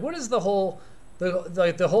lot. Like, what is the whole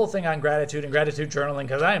thing on gratitude and gratitude journaling?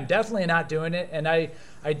 Because I am definitely not doing it, and I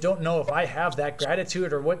don't know if I have that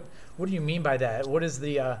gratitude, or what do you mean by that? What is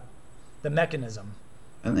the mechanism?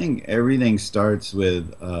 I think everything starts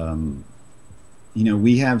with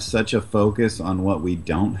we have such a focus on what we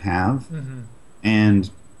don't have, mm-hmm. and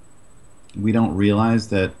we don't realize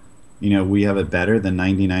that, we have it better than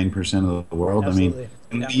 99% of the world. Absolutely.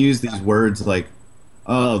 I mean, we use these words like,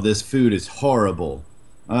 oh, this food is horrible.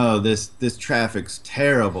 Oh, this traffic's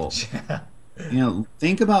terrible.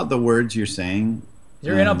 Think about the words you're saying.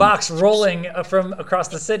 You're in a box rolling from across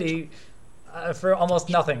the city for almost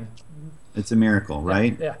nothing. It's a miracle,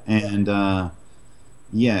 right? Yeah. And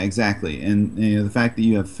yeah, exactly. And the fact that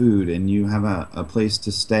you have food, and you have a place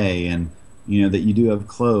to stay, and that you do have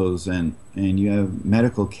clothes, and you have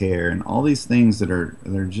medical care, and all these things that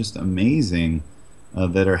are just amazing,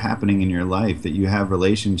 that are happening in your life, that you have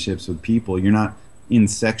relationships with people. You're not in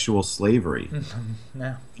sexual slavery.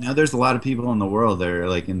 Yeah. There's a lot of people in the world that are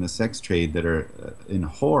like in the sex trade, that are in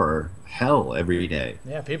hell every day.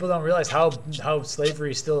 Yeah, people don't realize how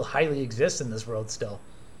slavery still highly exists in this world still.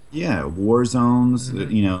 Yeah, war zones.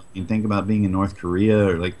 Mm-hmm. You think about being in North Korea,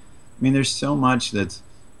 or there's so much that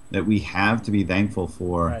we have to be thankful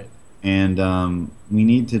for, right. And we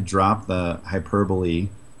need to drop the hyperbole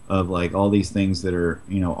of like all these things that are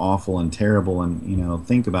awful and terrible, and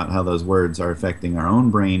think about how those words are affecting our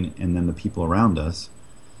own brain and then the people around us.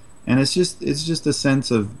 And it's just a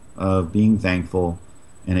sense of being thankful,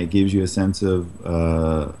 and it gives you a sense of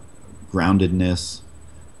groundedness.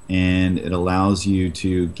 And it allows you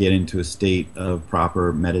to get into a state of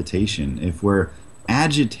proper meditation. If we're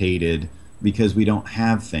agitated because we don't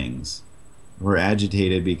have things, we're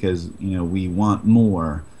agitated because we want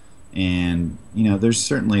more, and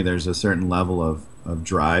there's a certain level of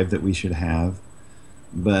drive that we should have,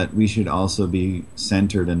 but we should also be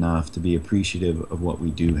centered enough to be appreciative of what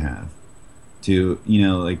we do have. To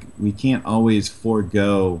we can't always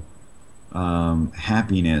forego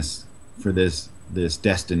happiness for this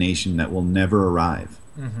destination that will never arrive.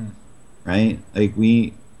 Mm-hmm. Right? Like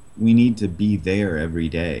we need to be there every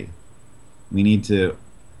day. We need to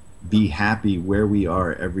be happy where we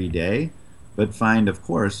are every day, but find, of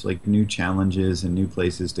course, like new challenges and new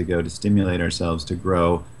places to go to stimulate ourselves to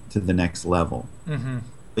grow to the next level. Mm-hmm.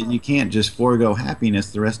 But you can't just forego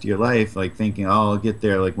happiness the rest of your life, like thinking, oh, I'll get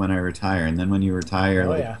there like when I retire. And then when you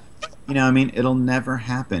retire, it'll never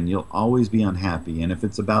happen. You'll always be unhappy. And if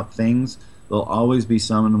it's about things, there'll always be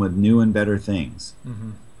someone with new and better things.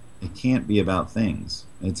 Mm-hmm. It can't be about things.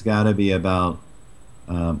 It's got to be about,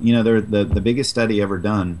 the biggest study ever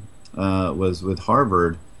done was with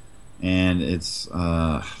Harvard, and it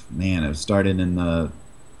started in the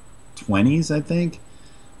 1920s, I think,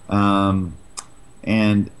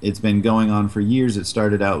 and it's been going on for years. It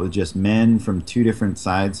started out with just men from two different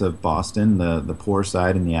sides of Boston, the poor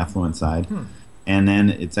side and the affluent side. and then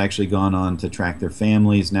it's actually gone on to track their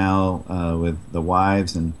families now with the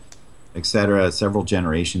wives and etc. Several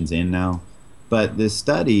generations in now. But this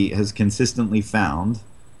study has consistently found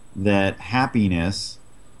that happiness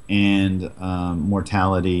and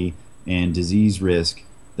mortality and disease risk,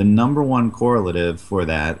 the number one correlative for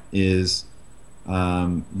that is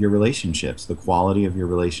your relationships, the quality of your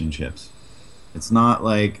relationships. It's not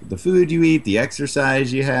like the food you eat, the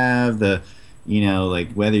exercise you have,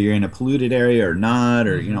 like whether you're in a polluted area or not,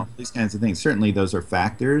 or, these kinds of things. Certainly those are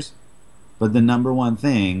factors, but the number one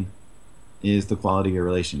thing is the quality of your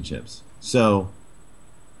relationships. So,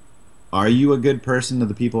 are you a good person to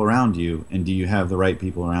the people around you, and do you have the right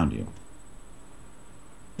people around you?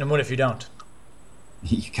 And what if you don't?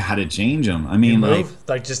 You got to change them. I You mean, move,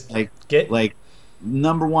 like just like, get. like,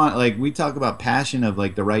 number one, like we talk about passion of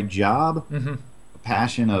like the right job, Hmm.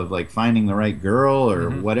 passion of like finding the right girl or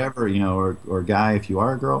whatever, or guy if you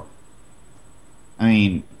are a girl. I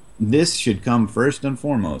mean, this should come first and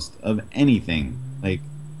foremost of anything, like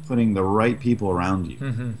putting the right people around you.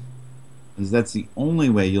 Hmm. Because that's the only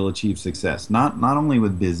way you'll achieve success. Not only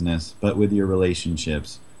with business, but with your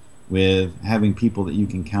relationships, with having people that you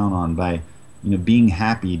can count on by, being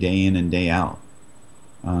happy day in and day out.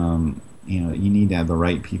 You need to have the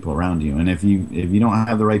right people around you. And if you don't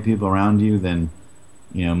have the right people around you, then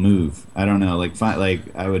move. I don't know, like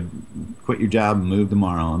I would quit your job and move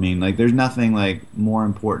tomorrow. I mean, like there's nothing like more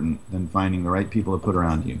important than finding the right people to put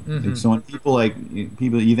around you. Like, so when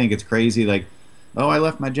people you think it's crazy, like, oh, I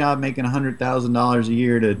left my job making $100,000 a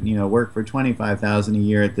year to work for 25,000 a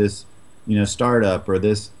year at this startup or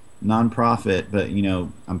this nonprofit, but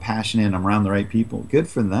I'm passionate and I'm around the right people. Good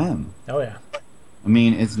for them. Oh yeah. I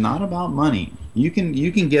mean, it's not about money. You can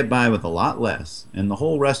get by with a lot less, and the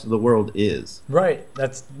whole rest of the world is. Right.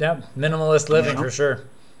 That's minimalist living for sure.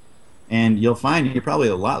 And you'll find you're probably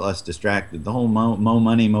a lot less distracted. The whole mo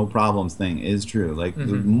money, mo problems thing is true. Like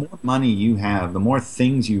the more money you have, the more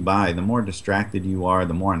things you buy, the more distracted you are,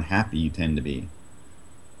 the more unhappy you tend to be.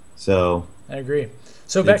 So I agree.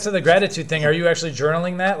 So back to the gratitude thing. Are you actually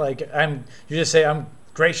journaling that? Like you just say I'm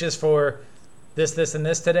gracious for this, and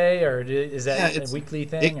this today, or is that a weekly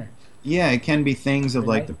thing? It can be things of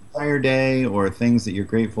like the prior day or things that you're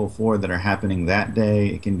grateful for that are happening that day.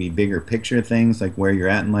 It can be bigger picture things like where you're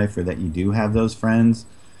at in life or that you do have those friends.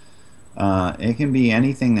 It can be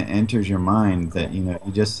anything that enters your mind that you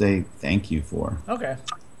just say thank you for. Okay.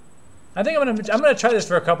 I think I'm gonna try this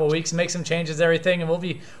for a couple of weeks, make some changes, everything, and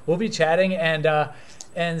we'll be chatting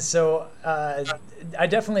and so I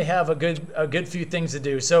definitely have a good few things to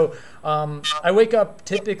do. So I wake up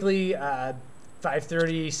typically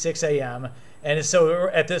 5:30, 6 a.m. and so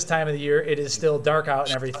at this time of the year it is still dark out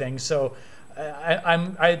and everything. So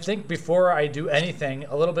I think before I do anything,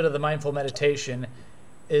 a little bit of the mindful meditation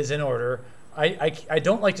is in order. I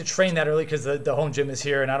don't like to train that early because the home gym is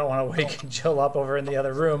here and I don't want to wake Jill up over in the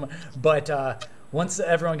other room. But once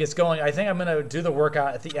everyone gets going, I think I'm going to do the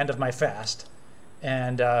workout at the end of my fast.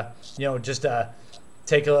 And just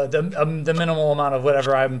take the minimal amount of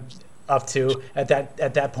whatever I'm up to at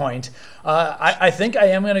that point. I think I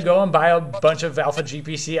am going to go and buy a bunch of alpha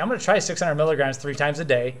GPC. I'm going to try 600 milligrams 3 times a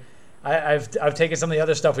day. I've taken some of the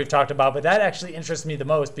other stuff we've talked about, but that actually interests me the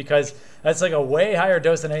most because that's like a way higher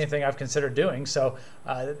dose than anything I've considered doing. So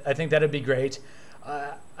I think that'd be great.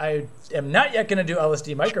 I am not yet going to do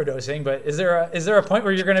LSD microdosing, but is there a point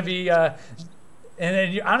where you're going to be and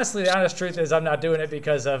then honestly, the honest truth is I'm not doing it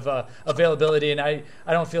because of availability, and I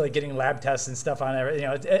don't feel like getting lab tests and stuff on everything.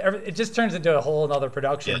 It just turns into a whole other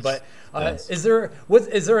production. Yes. But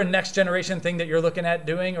is there a next generation thing that you're looking at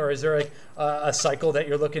doing, or is there a cycle that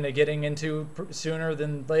you're looking at getting into sooner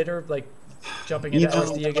than later, like jumping into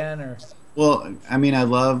LSD again, or? Well, I mean, I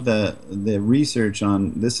love the research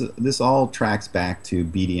on this. This all tracks back to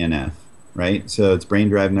BDNF, right? So it's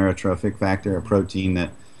brain-derived neurotrophic factor, a protein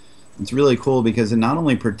that it's really cool because it not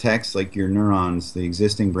only protects like your neurons, the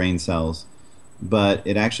existing brain cells, but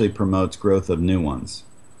it actually promotes growth of new ones.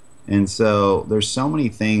 And so there's so many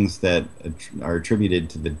things that are attributed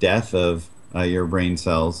to the death of your brain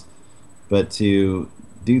cells, but to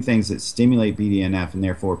do things that stimulate BDNF and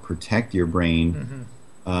therefore protect your brain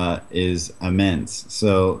is immense.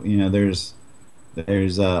 So there's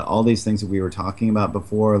all these things that we were talking about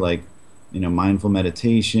before, like mindful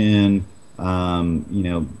meditation,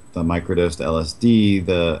 the microdosed LSD,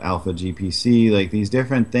 the alpha GPC, like these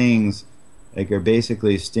different things, like are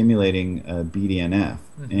basically stimulating BDNF,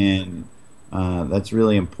 and that's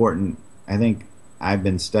really important. I think I've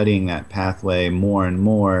been studying that pathway more and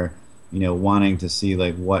more, wanting to see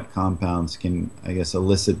like what compounds can, I guess,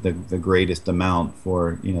 elicit the greatest amount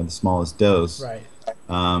for the smallest dose. Right.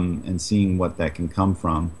 and seeing what that can come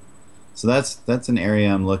from. So that's an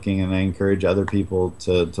area I'm looking, and I encourage other people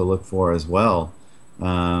to look for as well.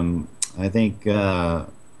 I think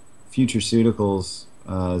Futureceuticals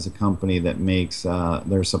is a company that makes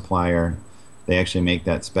their supplier. They actually make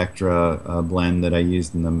that Spectra blend that I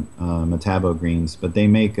used in the Metabo greens, but they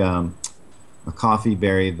make a coffee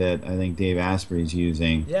berry that I think Dave Asprey's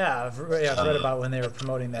using. Yeah, I've read about when they were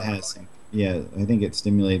promoting that. Yeah, I think it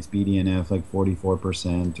stimulates BDNF like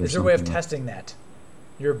 44% or Is there a way of something testing that?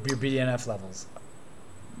 Your BDNF levels?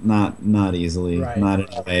 Not easily, Right. not in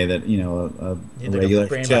a way that a Like regular a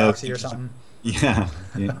brain Joe biopsy or something. yeah,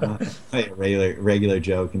 not like a regular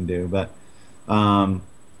Joe can do. But I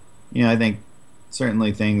think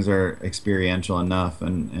certainly things are experiential enough,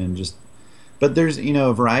 and just. But there's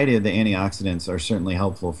a variety of the antioxidants are certainly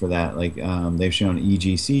helpful for that. Like they've shown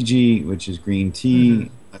EGCG, which is green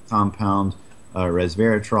tea, a compound,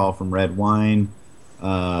 resveratrol from red wine,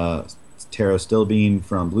 pterostilbene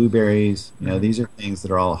from blueberries. These are things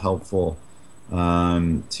that are all helpful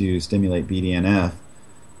to stimulate BDNF.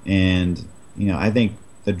 And I think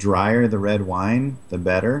the drier the red wine, the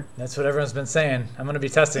better. That's what everyone's been saying. I'm going to be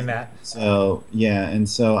testing that. So yeah, and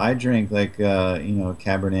so I drink like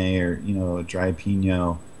Cabernet or a dry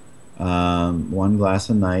Pinot, 1 glass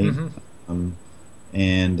a night.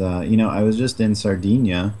 And I was just in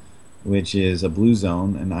Sardinia, which is a blue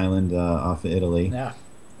zone, an island off of Italy. Yeah.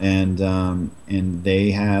 And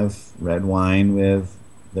they have red wine with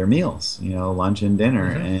their meals, lunch and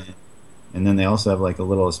dinner, and then they also have like a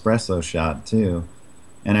little espresso shot too.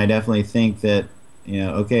 And I definitely think that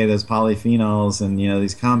those polyphenols and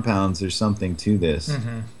these compounds, there's something to this.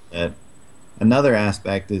 That another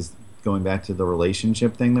aspect is going back to the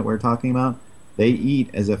relationship thing that we're talking about. They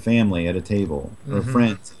eat as a family at a table or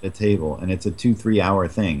friends at a table, and it's a 2-3 hour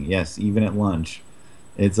thing. Yes, even at lunch,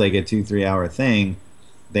 it's like a 2-3 hour thing.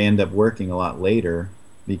 They end up working a lot later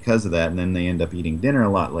because of that, and then they end up eating dinner a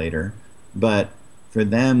lot later. But for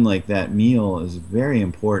them, like, that meal is very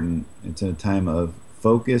important. It's a time of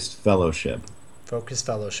focused fellowship. Focused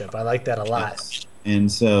fellowship. I like that a lot. Yes. And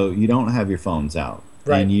so you don't have your phones out.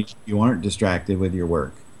 Right. And you aren't distracted with your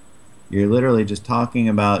work. You're literally just talking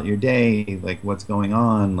about your day, like what's going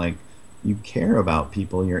on. Like, you care about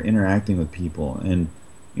people. You're interacting with people. And,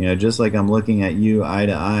 just like I'm looking at you eye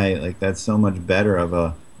to eye, like, that's so much better of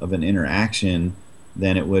an interaction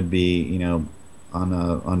than it would be,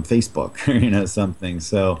 on Facebook or something.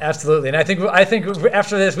 So absolutely. And I think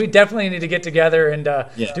after this we definitely need to get together and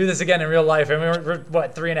do this again in real life. I mean, we're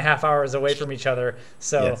what, 3.5 hours away from each other,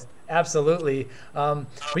 so yes. Absolutely. But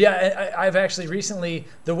yeah, I've actually recently,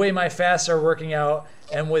 the way my fasts are working out,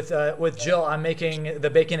 and with Jill, I'm making the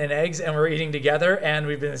bacon and eggs, and we're eating together. And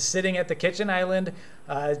we've been sitting at the kitchen island.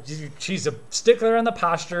 She's a stickler on the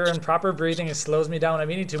posture and proper breathing. It slows me down when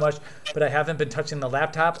I'm eating too much, but I haven't been touching the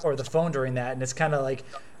laptop or the phone during that. And it's kind of like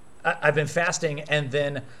I've been fasting, and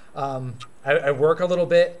then I work a little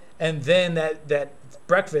bit, and then that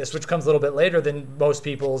breakfast, which comes a little bit later than most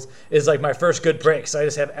people's, is like my first good break. So I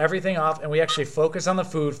just have everything off, and we actually focus on the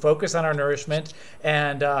food, focus on our nourishment,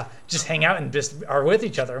 and just hang out and just are with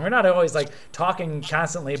each other. And we're not always like talking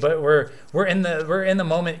constantly, but we're in the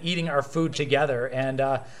moment eating our food together. And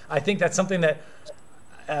I think that's something that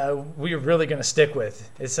we're really going to stick with.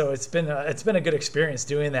 So it's been a good experience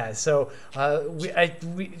doing that. So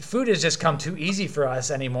food has just come too easy for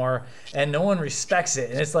us anymore, and no one respects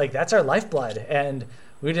it. And it's like, that's our lifeblood, and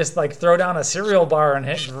we just like throw down a cereal bar and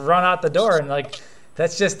run out the door, and like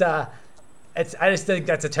that's just I just think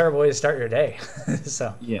that's a terrible way to start your day.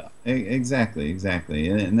 So yeah, exactly,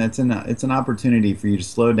 and it's an opportunity for you to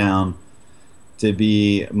slow down, to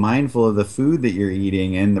be mindful of the food that you're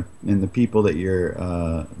eating and the people that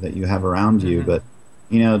you have around you, but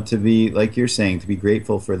to be, like you're saying, to be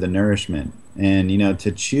grateful for the nourishment, and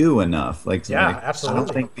to chew enough. Absolutely. I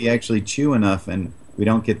don't think we actually chew enough, and we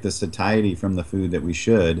don't get the satiety from the food that we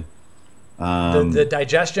should. The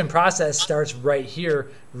digestion process starts right here,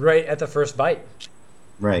 right at the first bite.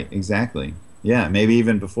 Right, exactly. Yeah, maybe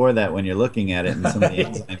even before that, when you're looking at it and some of the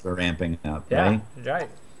enzymes are ramping up. Right. Yeah, right.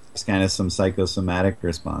 It's kind of some psychosomatic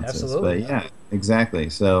responses. Absolutely. But yeah, exactly.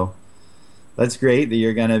 So that's great that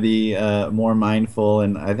you're going to be more mindful,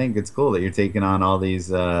 and I think it's cool that you're taking on all these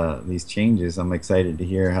changes. I'm excited to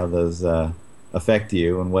hear how those affect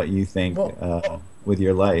you and what you think with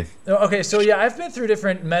your life. Okay, so yeah, I've been through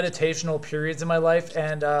different meditational periods in my life,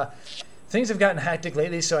 and things have gotten hectic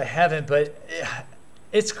lately, so I haven't. But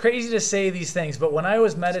it's crazy to say these things, but when I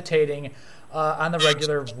was meditating on the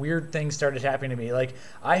regular, weird things started happening to me. Like,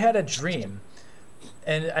 I had a dream,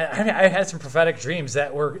 and I had some prophetic dreams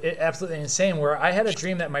that were absolutely insane, where I had a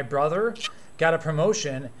dream that my brother got a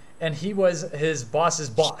promotion, and he was his boss's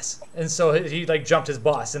boss, and so he like jumped his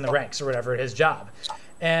boss in the ranks or whatever, his job.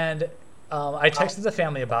 And I texted the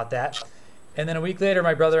family about that, and then a week later,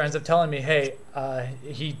 my brother ends up telling me, "Hey,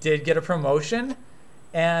 he did get a promotion."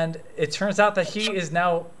 And it turns out that he is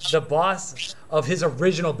now the boss of his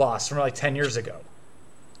original boss from like 10 years ago.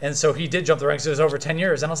 And so he did jump the ranks. It was over 10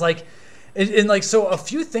 years. And I was like, and like, so a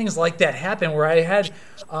few things like that happened where I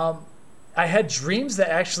had dreams that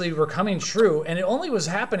actually were coming true. And it only was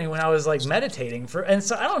happening when I was like meditating and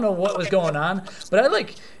so I don't know what was going on,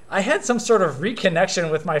 but I had some sort of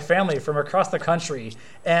reconnection with my family from across the country.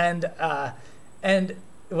 And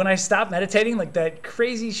when I stop meditating, like that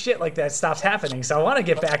crazy shit like that stops happening. So I want to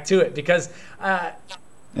get back to it because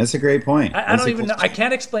that's a great point. I don't even know. I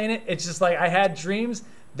can't explain it. It's just like I had dreams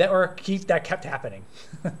that kept happening.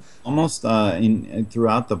 Almost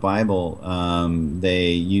throughout the Bible,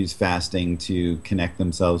 they use fasting to connect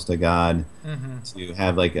themselves to God, to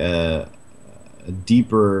have like a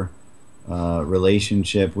deeper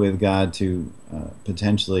relationship with God, to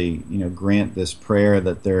potentially grant this prayer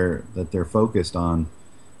that they're focused on.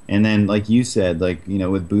 And then, like you said, like,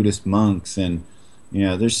 with Buddhist monks and,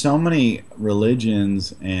 there's so many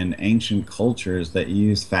religions and ancient cultures that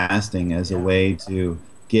use fasting as a way to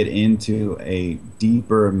get into a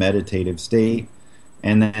deeper meditative state.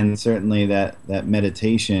 And then certainly that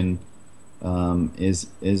meditation is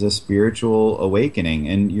a spiritual awakening.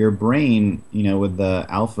 And your brain, with the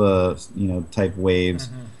alpha, type waves,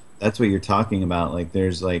 that's what you're talking about. Like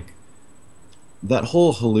there's like that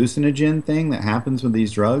whole hallucinogen thing that happens with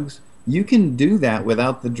these drugs, you can do that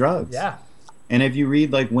without the drugs. Yeah. And if you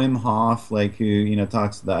read like Wim Hof, like who,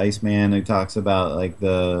 talks to the Iceman, who talks about like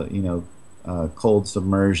the, cold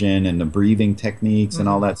submersion and the breathing techniques and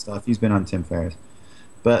all that stuff. He's been on Tim Ferriss.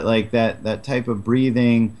 But like that type of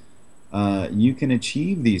breathing, you can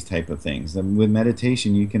achieve these type of things. And with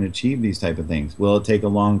meditation, you can achieve these type of things. Will it take a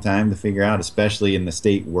long time to figure out, especially in the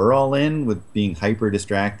state we're all in with being hyper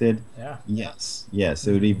distracted? Yeah. Yes.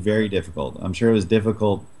 It would be very difficult. I'm sure it was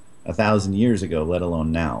difficult 1,000 years ago, let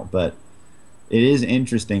alone now. But it is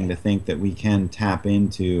interesting to think that we can tap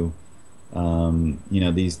into,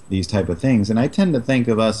 these type of things. And I tend to think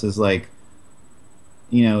of us as like,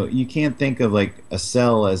 you can't think of like a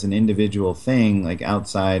cell as an individual thing, like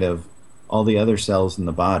outside of all the other cells in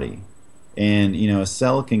the body. And, a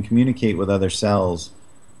cell can communicate with other cells,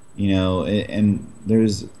 and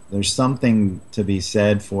there's something to be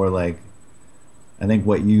said for like, I think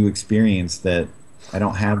what you experienced, that I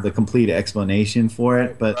don't have the complete explanation for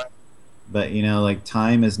it, but like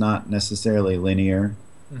time is not necessarily linear.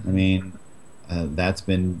 I mean, that's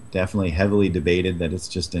been definitely heavily debated, that it's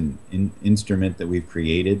just an instrument that we've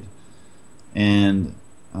created. And,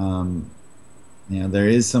 there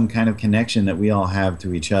is some kind of connection that we all have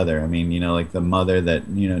to each other. I mean, like the mother that,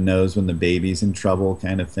 knows when the baby's in trouble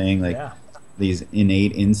kind of thing, like these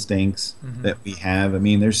innate instincts that we have. I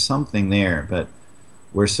mean, there's something there, but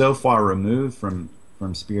we're so far removed from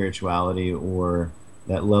spirituality or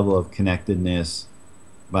that level of connectedness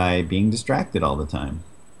by being distracted all the time.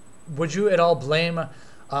 Would you at all blame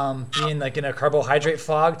being like in a carbohydrate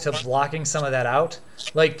fog to blocking some of that out?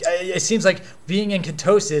 Like it seems like being in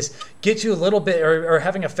ketosis gets you a little bit, or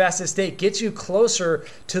having a fasted state gets you closer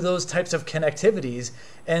to those types of connectivities.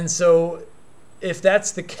 And so if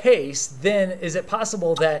that's the case, then is it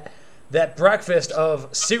possible that breakfast of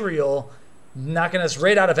cereal, knocking us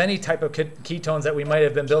right out of any type of ketones that we might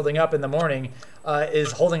have been building up in the morning,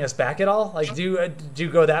 is holding us back at all? Like, do you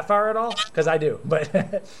go that far at all? Because I do,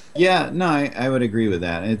 but yeah, no, I would agree with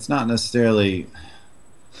that. It's not necessarily.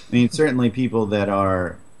 I mean, certainly people that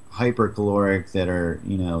are hypercaloric, that are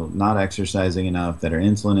not exercising enough, that are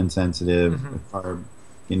insulin insensitive, carb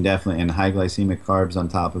can definitely, and high glycemic carbs on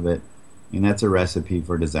top of it. I mean, that's a recipe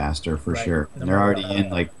for disaster for sure. And they're already in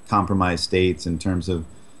like compromised states in terms of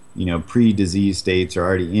pre-disease states, or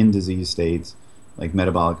already in disease states like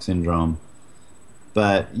metabolic syndrome.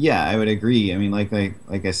 But yeah, I would agree. I mean, like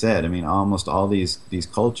I said, I mean, almost all these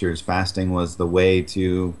cultures, fasting was the way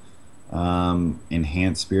to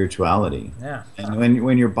enhance spirituality. Yeah. And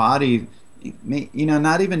when your body,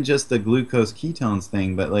 not even just the glucose ketones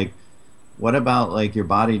thing, but like, what about like your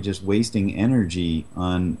body just wasting energy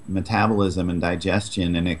on metabolism and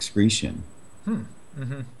digestion and excretion?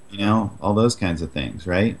 All those kinds of things,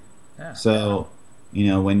 right? Yeah. So,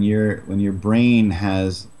 when your brain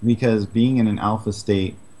has, because being in an alpha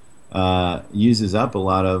state uses up a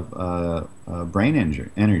lot of brain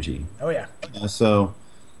energy. Oh yeah. So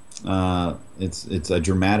it's a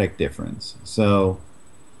dramatic difference. So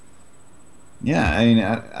Yeah, I mean,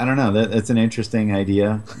 I don't know. That's an interesting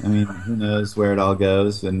idea. I mean, who knows where it all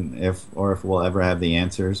goes, and if we'll ever have the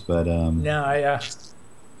answers. But No,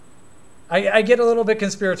 I get a little bit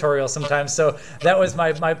conspiratorial sometimes, so that was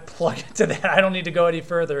my plug to that. I don't need to go any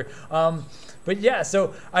further. But yeah,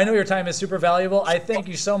 so I know your time is super valuable. I thank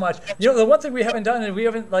you so much. The one thing we haven't done is we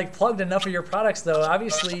haven't like plugged enough of your products, though.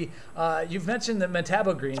 Obviously, you've mentioned the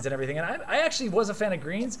Metabo greens and everything, and I actually was a fan of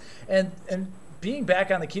greens, and being back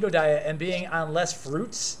on the keto diet and being on less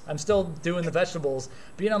fruits, I'm still doing the vegetables.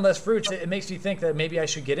 Being on less fruits, it makes me think that maybe I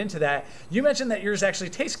should get into that. You mentioned that yours actually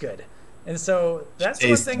tastes good. And so that's the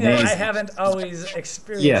one tastes thing that I amazing. haven't always experienced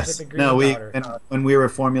with Yes. the green No, powder. when we were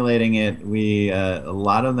formulating it, we a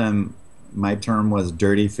lot of them. My term was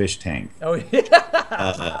dirty fish tank. Oh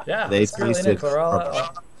yeah, yeah. They Spirulina, tasted chlorella.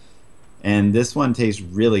 horrible. And this one tastes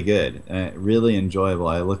really good, really enjoyable.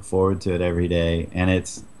 I look forward to it every day. And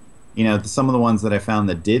it's, some of the ones that I found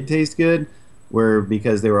that did taste good were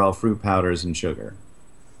because they were all fruit powders and sugar.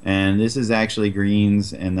 And this is actually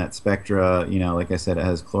greens and that spectra. Like I said, it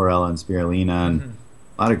has chlorella and spirulina and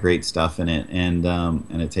a lot of great stuff in it, and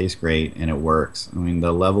it tastes great and it works. I mean,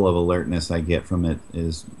 the level of alertness I get from it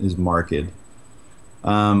is marked.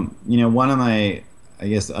 One of my, I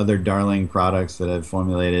guess, other darling products that I've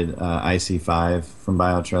formulated, IC5 from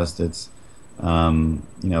BioTrust. It's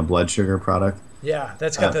blood sugar product. Yeah,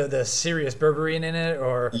 that's got the serious berberine in it,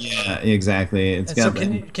 or Yeah, exactly. It's and got so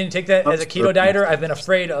can you take that as a keto dieter? I've been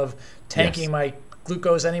afraid of tanking Yes. my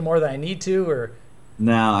glucose any more than I need to, or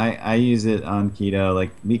No, I use it on keto,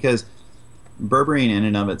 because berberine in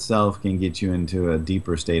and of itself can get you into a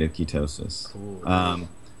deeper state of ketosis. Cool.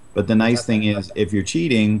 But the nice thing is, if you're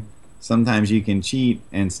cheating, sometimes you can cheat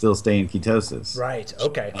and still stay in ketosis. right?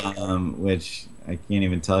 Okay. Which I can't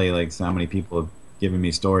even tell you, like, so how many people have given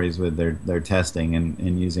me stories with their testing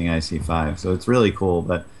and using IC5. So it's really cool.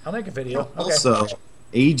 But I'll make a video. Okay. also,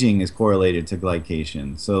 aging is correlated to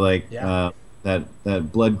glycation. So like Yeah.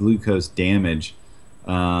 that blood glucose damage,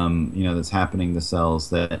 that's happening to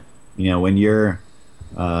cells. That when you're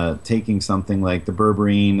taking something like the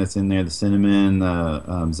berberine that's in there, the cinnamon, the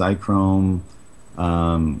xychrome.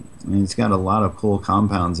 It's got a lot of cool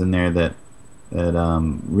compounds in there that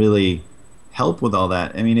really help with all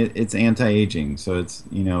that. I mean, it's anti-aging, so it's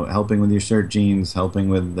helping with your SERT genes, helping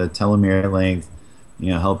with the telomere length,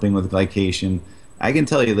 helping with glycation. I can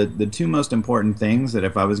tell you that the two most important things that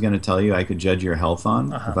if I was going to tell you I could judge your health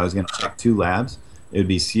on, if I was going to check two labs, it would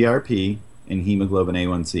be CRP and hemoglobin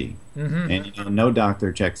A1C. And no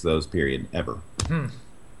doctor checks those, period, ever.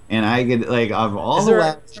 And I get, like, of all the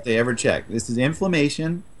labs that they ever check, this is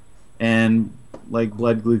inflammation and like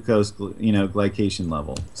blood glucose, glycation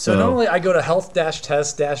level. So normally I go to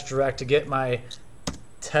health-test-direct to get my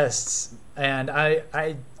tests, and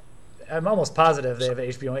I'm almost positive they have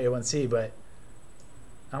HbA1c, but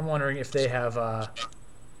I'm wondering if they have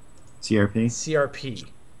CRP. CRP.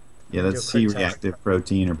 Yeah, that's C-reactive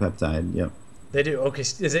protein or peptide. Yep. They do. Okay,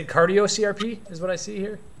 is it cardio CRP? Is what I see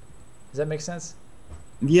here. Does that make sense?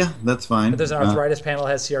 Yeah, that's fine. But there's an arthritis panel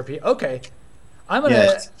that has CRP. Okay. I'm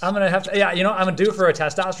gonna have to, I'm gonna do for a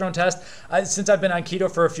testosterone test. Since I've been on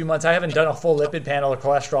keto for a few months, I haven't done a full lipid panel or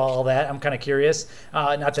cholesterol, all that. I'm kind of curious.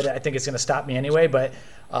 Not that I think it's gonna stop me anyway, but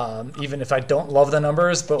even if I don't love the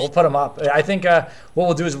numbers, but we'll put them up. I think what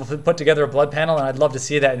we'll do is we'll put together a blood panel, and I'd love to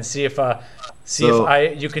see that and see if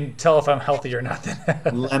you can tell if I'm healthy or not.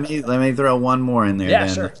 let me throw one more in there. Yeah,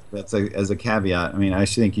 then. sure. That's as a caveat. I mean, I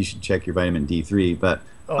think you should check your vitamin D3, but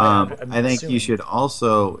I'm I think assuming. you should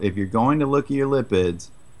also, if you're going to look at your lipids,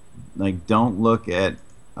 like, don't look at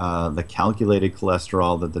the calculated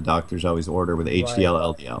cholesterol that the doctors always order with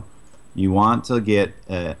HDL, LDL. You want to get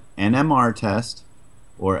an NMR test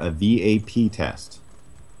or a VAP test,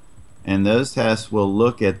 and those tests will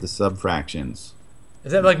look at the subfractions.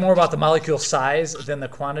 Is that like more about the molecule size than the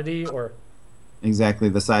quantity, or? Exactly,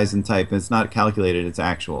 the size and type. It's not calculated; it's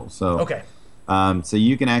actual. So Okay. So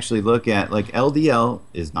you can actually look at, like, LDL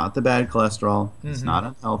is not the bad cholesterol. It's not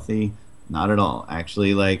unhealthy, not at all.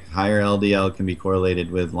 Actually, like, higher LDL can be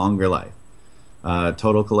correlated with longer life.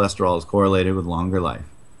 Total cholesterol is correlated with longer life.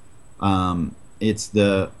 It's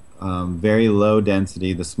the very low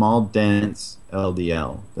density, the small dense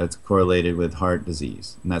LDL that's correlated with heart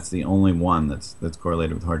disease, and that's the only one that's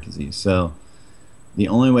correlated with heart disease. So the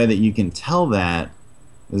only way that you can tell that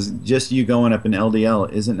is just you going up in LDL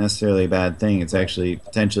isn't necessarily a bad thing. It's actually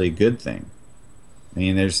potentially a good thing. I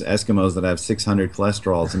mean, there's Eskimos that have 600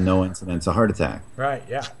 cholesterols and no incidence of heart attack. Right.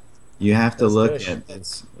 Yeah. You have to That's look good. at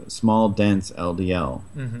this small, dense LDL.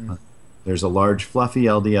 There's a large, fluffy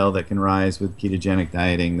LDL that can rise with ketogenic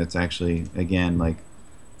dieting that's actually, again, like,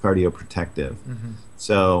 cardioprotective.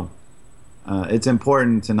 So it's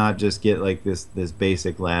important to not just get like this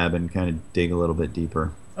basic lab and kind of dig a little bit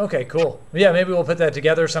deeper. Okay, cool. Yeah, maybe we'll put that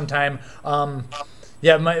together sometime.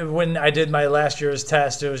 Yeah, when I did my last year's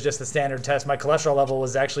test, it was just the standard test. My cholesterol level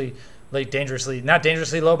was actually like not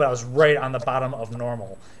dangerously low, but I was right on the bottom of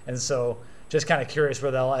normal. And so just kind of curious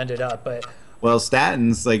where they all ended up. But Well,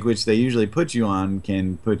 statins, like which they usually put you on,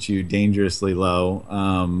 can put you dangerously low.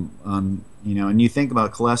 And you think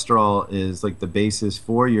about cholesterol is like the basis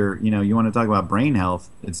for your, you want to talk about brain health.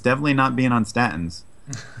 It's definitely not being on statins.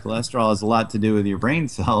 Cholesterol has a lot to do with your brain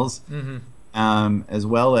cells, as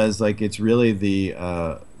well as like it's really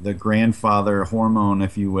the grandfather hormone,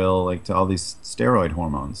 if you will, like to all these steroid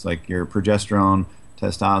hormones, like your progesterone,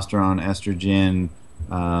 testosterone, estrogen.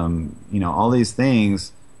 All these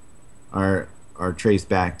things are traced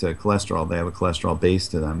back to cholesterol. They have a cholesterol base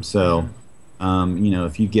to them. So,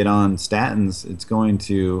 if you get on statins, it's going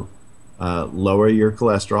to lower your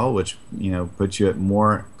cholesterol, which puts you at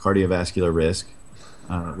more cardiovascular risk,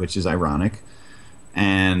 which is ironic,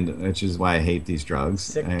 and which is why I hate these drugs.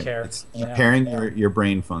 Sick care. It's impairing your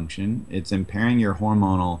brain function. It's impairing your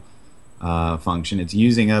hormonal function. It's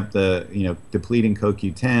using up depleting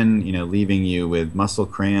CoQ10, leaving you with muscle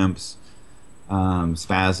cramps,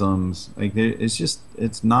 spasms. Like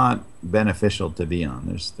it's not beneficial to be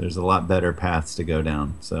on. There's a lot better paths to go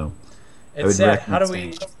down. So it's sad.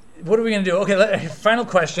 What are we gonna do? Okay, final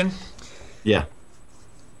question. Yeah.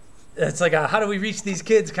 It's like how do we reach these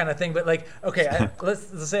kids kind of thing. But like, okay,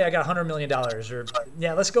 let's say I got $100 million, or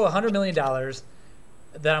let's go $100 million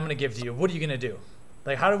that I'm gonna give to you. What are you gonna do?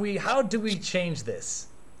 Like, how do we change this?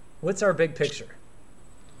 What's our big picture?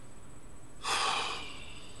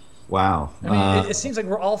 Wow. I mean, it seems like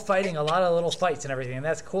we're all fighting a lot of little fights and everything, and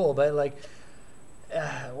that's cool. But like,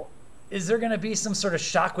 is there going to be some sort of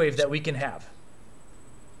shockwave that we can have?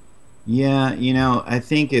 Yeah, I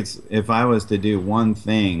think if I was to do one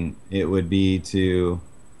thing, it would be to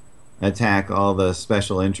attack all the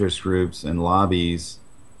special interest groups and lobbies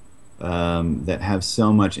that have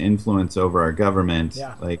so much influence over our government,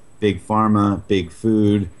 like big pharma, big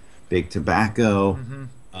food, big tobacco,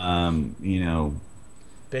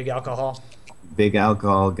 big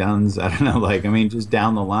alcohol, guns. I don't know. Like, I mean, just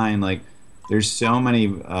down the line, like there's so many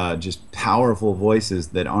just powerful voices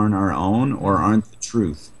that aren't our own or aren't the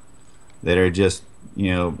truth, that are just,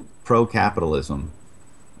 pro-capitalism.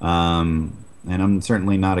 And I'm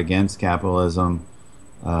certainly not against capitalism.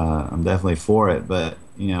 I'm definitely for it, but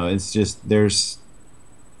it's just there's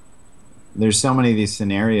so many of these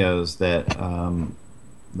scenarios that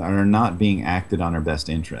are not being acted on our best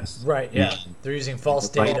interests. Right. Yeah. They're using false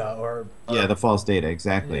data or the false data,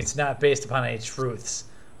 exactly. It's not based upon any truths.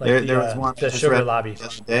 Like there was one the sugar lobby the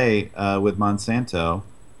other day with Monsanto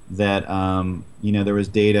that there was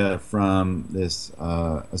data from this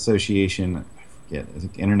association, I forget,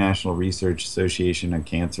 International Research Association on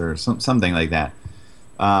Cancer, or something like that.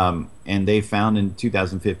 And they found in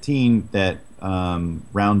 2015 that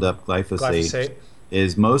Roundup glyphosate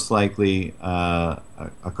is most likely a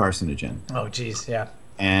carcinogen. Oh, geez, yeah.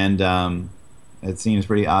 And it seems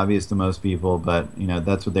pretty obvious to most people, but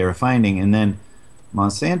that's what they were finding. And then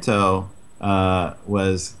Monsanto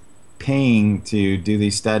was paying to do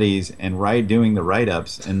these studies and doing the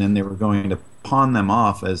write-ups, and then they were going to pawn them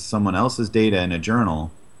off as someone else's data in a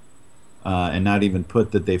journal, and not even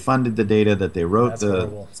put that they funded the data, that they wrote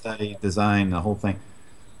the study, design, the whole thing.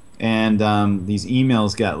 And these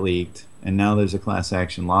emails got leaked, and now there's a class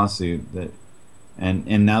action lawsuit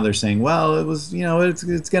and now they're saying, well, it was,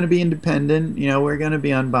 it's going to be independent, we're going to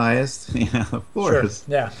be unbiased. Of course.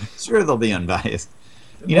 Sure. Yeah. Sure, they'll be unbiased.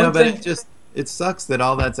 It sucks that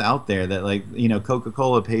all that's out there, that like,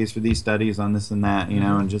 Coca-Cola pays for these studies on this and that,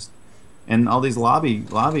 and all these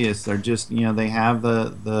lobbyists are just, they have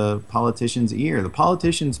the politician's ear. The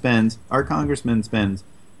politician our congressman spends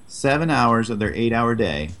 7 hours of their 8-hour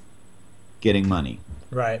day getting money.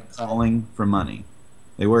 Right. Calling for money.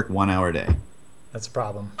 They work 1 hour a day. That's a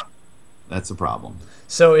problem. That's a problem.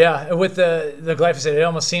 So yeah, with the glyphosate, it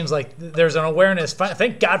almost seems like there's an awareness.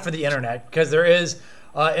 Thank God for the internet, because there is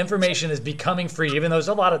information is becoming free, even though there's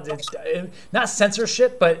a lot of not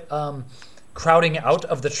censorship, but crowding out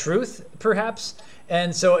of the truth, perhaps.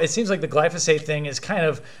 And so it seems like the glyphosate thing is kind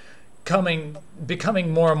of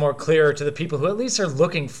becoming more and more clear to the people who at least are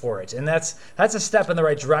looking for it, and that's a step in the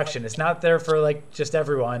right direction. It's not there for like just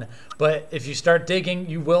everyone, but if you start digging,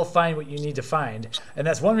 you will find what you need to find. And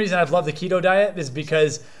that's one reason I've loved the keto diet, is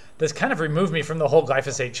because this kind of removed me from the whole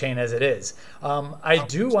glyphosate chain as it is. I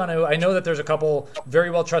know that there's a couple very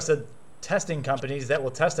well trusted testing companies that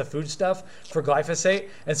will test a foodstuff for glyphosate.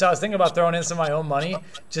 And so I was thinking about throwing in some of my own money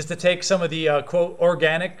just to take some of the quote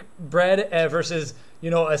organic bread versus,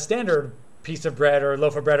 a standard piece of bread or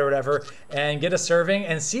loaf of bread or whatever, and get a serving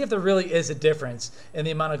and see if there really is a difference in the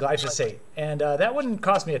amount of glyphosate. And that wouldn't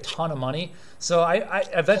cost me a ton of money. So I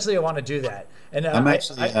eventually want to do that. And I'm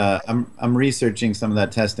actually I'm researching some of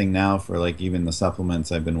that testing now for like even the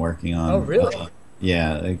supplements I've been working on. Oh, really?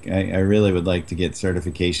 Yeah, like I really would like to get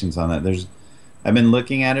certifications on that. I've been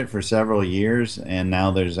looking at it for several years, and now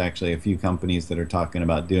there's actually a few companies that are talking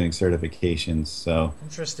about doing certifications. So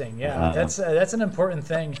interesting. Yeah, that's an important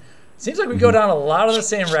thing. Seems like we go down a lot of the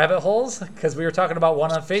same rabbit holes, because we were talking about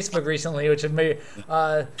one on Facebook recently, which had made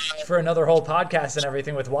for another whole podcast and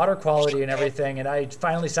everything with water quality and everything. And I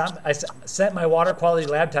finally sent my water quality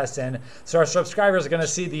lab test in, so our subscribers are going to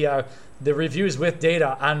see the reviews with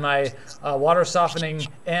data on my water softening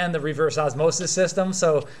and the reverse osmosis system.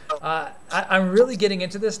 So I'm really getting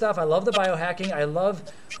into this stuff. I love the biohacking. I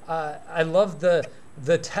love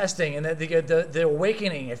the testing and the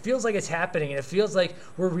awakening. It feels like it's happening, and it feels like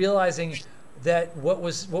we're realizing that what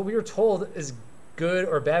we were told is good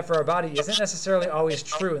or bad for our body isn't necessarily always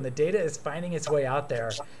true, and the data is finding its way out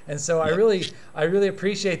there. And so I really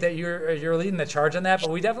appreciate that you're leading the charge on that. But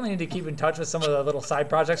we definitely need to keep in touch with some of the little side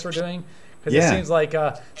projects we're doing, because it seems like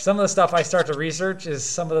some of the stuff I start to research is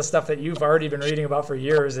some of the stuff that you've already been reading about for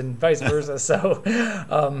years, and vice versa. So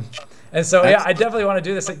I definitely want to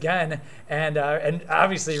do this again, and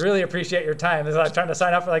obviously really appreciate your time. I'm trying to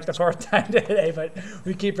sign up for like the fourth time today, but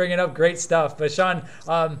we keep bringing up great stuff. But Shawn,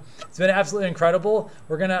 it's been absolutely incredible.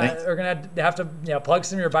 We're gonna have to plug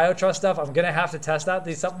some of your BioTrust stuff. I'm gonna have to test out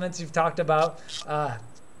these supplements you've talked about.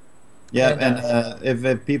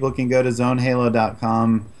 If people can go to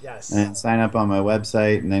zonehalo.com and sign up on my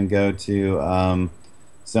website, and then go to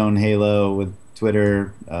Zone Halo with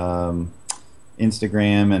Twitter,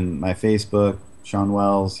 Instagram, and my Facebook, Shawn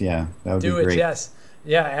Wells. Yeah, that would be great. Yes.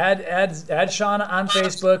 Yeah, add Shawn on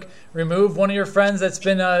Facebook. Remove one of your friends that's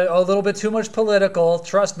been a little bit too much political.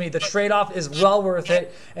 Trust me, the trade-off is well worth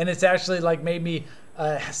it, and it's actually like made me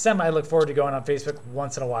semi look forward to going on Facebook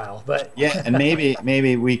once in a while. But yeah, and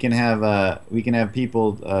maybe we can have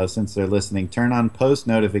people since they're listening turn on post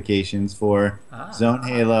notifications for Zone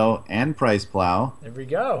Halo and Price Plow. There we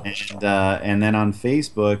go. And then on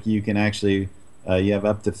Facebook you can actually you have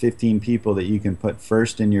up to 15 people that you can put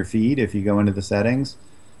first in your feed if you go into the settings.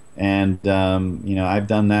 And I've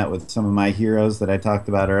done that with some of my heroes that I talked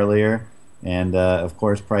about earlier, and of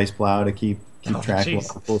course Price Plow to keep track of all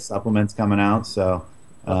the cool supplements coming out. So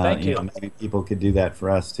thank you. Maybe people could do that for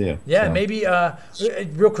us too. Yeah, so. Maybe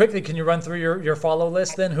real quickly, can you run through your follow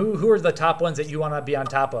list then? Who are the top ones that you want to be on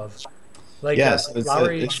top of? Like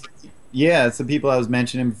Lowry. It's the people I was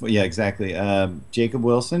mentioning before. Yeah, exactly. Jacob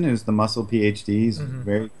Wilson, who's the muscle PhD, he's a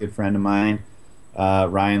very good friend of mine.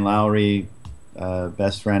 Ryan Lowry,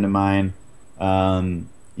 best friend of mine.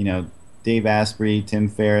 Dave Asprey, Tim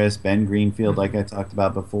Ferriss, Ben Greenfield, like I talked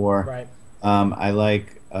about before. Right. I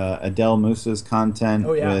like Adele Musa's content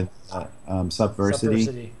with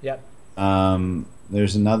Subversity. Yep.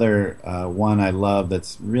 There's another one I love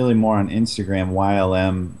that's really more on Instagram,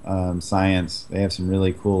 YLM Science. They have some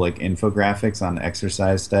really cool like infographics on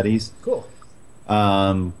exercise studies. Cool.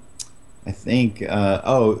 I think,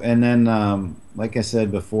 and then like I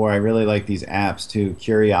said before, I really like these apps too,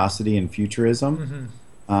 Curiosity and Futurism.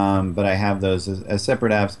 But I have those as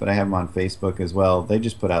separate apps, but I have them on Facebook as well. They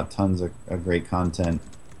just put out tons of great content.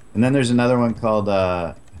 And then there's another one called,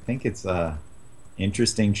 I think it's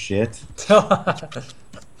Interesting Shit.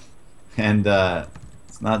 And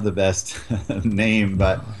it's not the best name,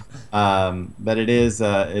 but it is,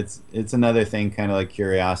 it's another thing kind of like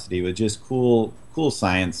Curiosity with just cool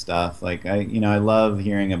science stuff. Like I love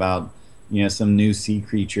hearing about, some new sea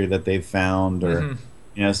creature that they've found, or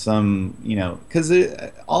because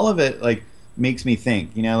all of it like makes me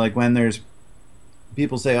think, like when there's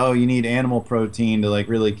people say, oh, you need animal protein to like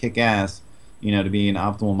really kick ass, to be an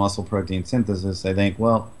optimal muscle protein synthesis. I think,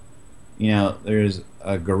 well, there's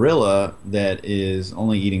a gorilla that is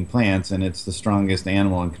only eating plants, and it's the strongest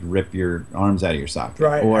animal and could rip your arms out of your socket.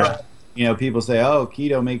 Right. Or people say, oh,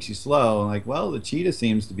 keto makes you slow. I'm like, well, the cheetah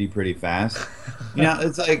seems to be pretty fast.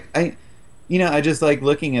 It's like I just like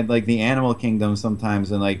looking at like the animal kingdom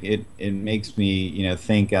sometimes, and like it makes me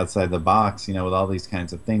think outside the box, with all these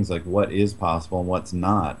kinds of things, like what is possible and what's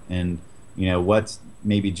not, and what's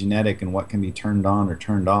maybe genetic and what can be turned on or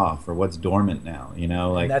turned off, or what's dormant now,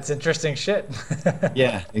 like that's interesting shit.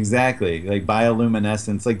 Yeah, exactly. Like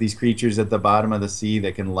bioluminescence, like these creatures at the bottom of the sea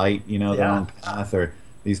that can light their own path, or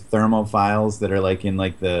these thermophiles that are like in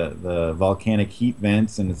like the volcanic heat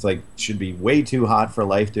vents, and it's like should be way too hot for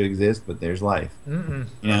life to exist, but there's life.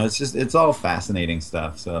 It's all fascinating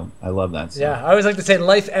stuff. So I love that stuff. Yeah, I always like to say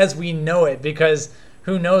life as we know it, because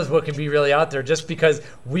who knows what can be really out there. Just because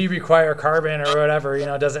we require carbon or whatever,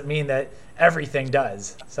 doesn't mean that everything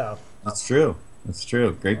does. So That's true. That's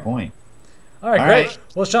true. Great point. all right, All great. right.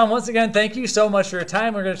 Well, Shawn, once again, thank you so much for your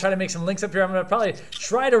time. We're going to try to make some links up here. I'm going to probably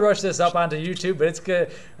try to rush this up onto YouTube, but it's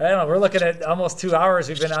good. I don't know. We're looking at almost 2 hours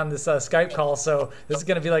we've been on this Skype call, so this is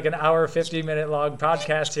going to be like an hour, 50-minute long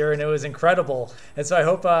podcast here, and it was incredible. And so I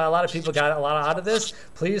hope a lot of people got a lot out of this.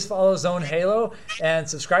 Please follow Zone Halo and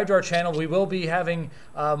subscribe to our channel. We will be having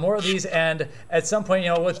more of these, and at some point,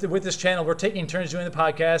 with this channel, we're taking turns doing the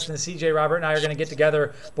podcast, and CJ, Robert, and I are going to get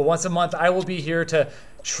together. But once a month, I will be here to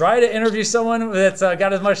try to interview someone that's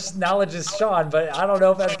got as much knowledge as Shawn, but I don't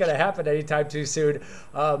know if that's going to happen anytime too soon.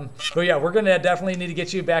 But yeah, we're going to definitely need to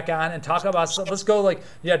get you back on and talk about. Let's go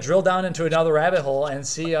drill down into another rabbit hole and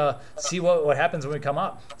see what happens when we come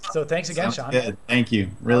up. So thanks again, Sounds Shawn. good. Thank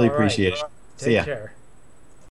you. Really appreciate it. See ya. Take care.